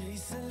we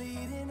chase are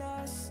leading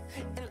us,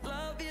 and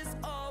love is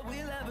all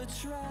we'll ever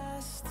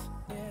trust.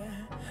 Yeah,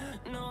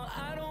 no,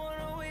 I don't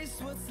wanna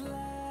waste what's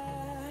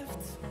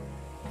left.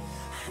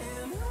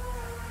 And on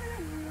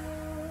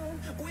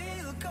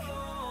we'll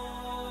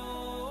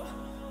go,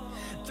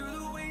 through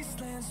the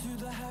wastelands, through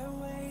the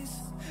highways,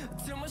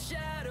 till my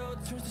shadow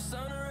turns to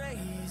sun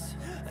rays.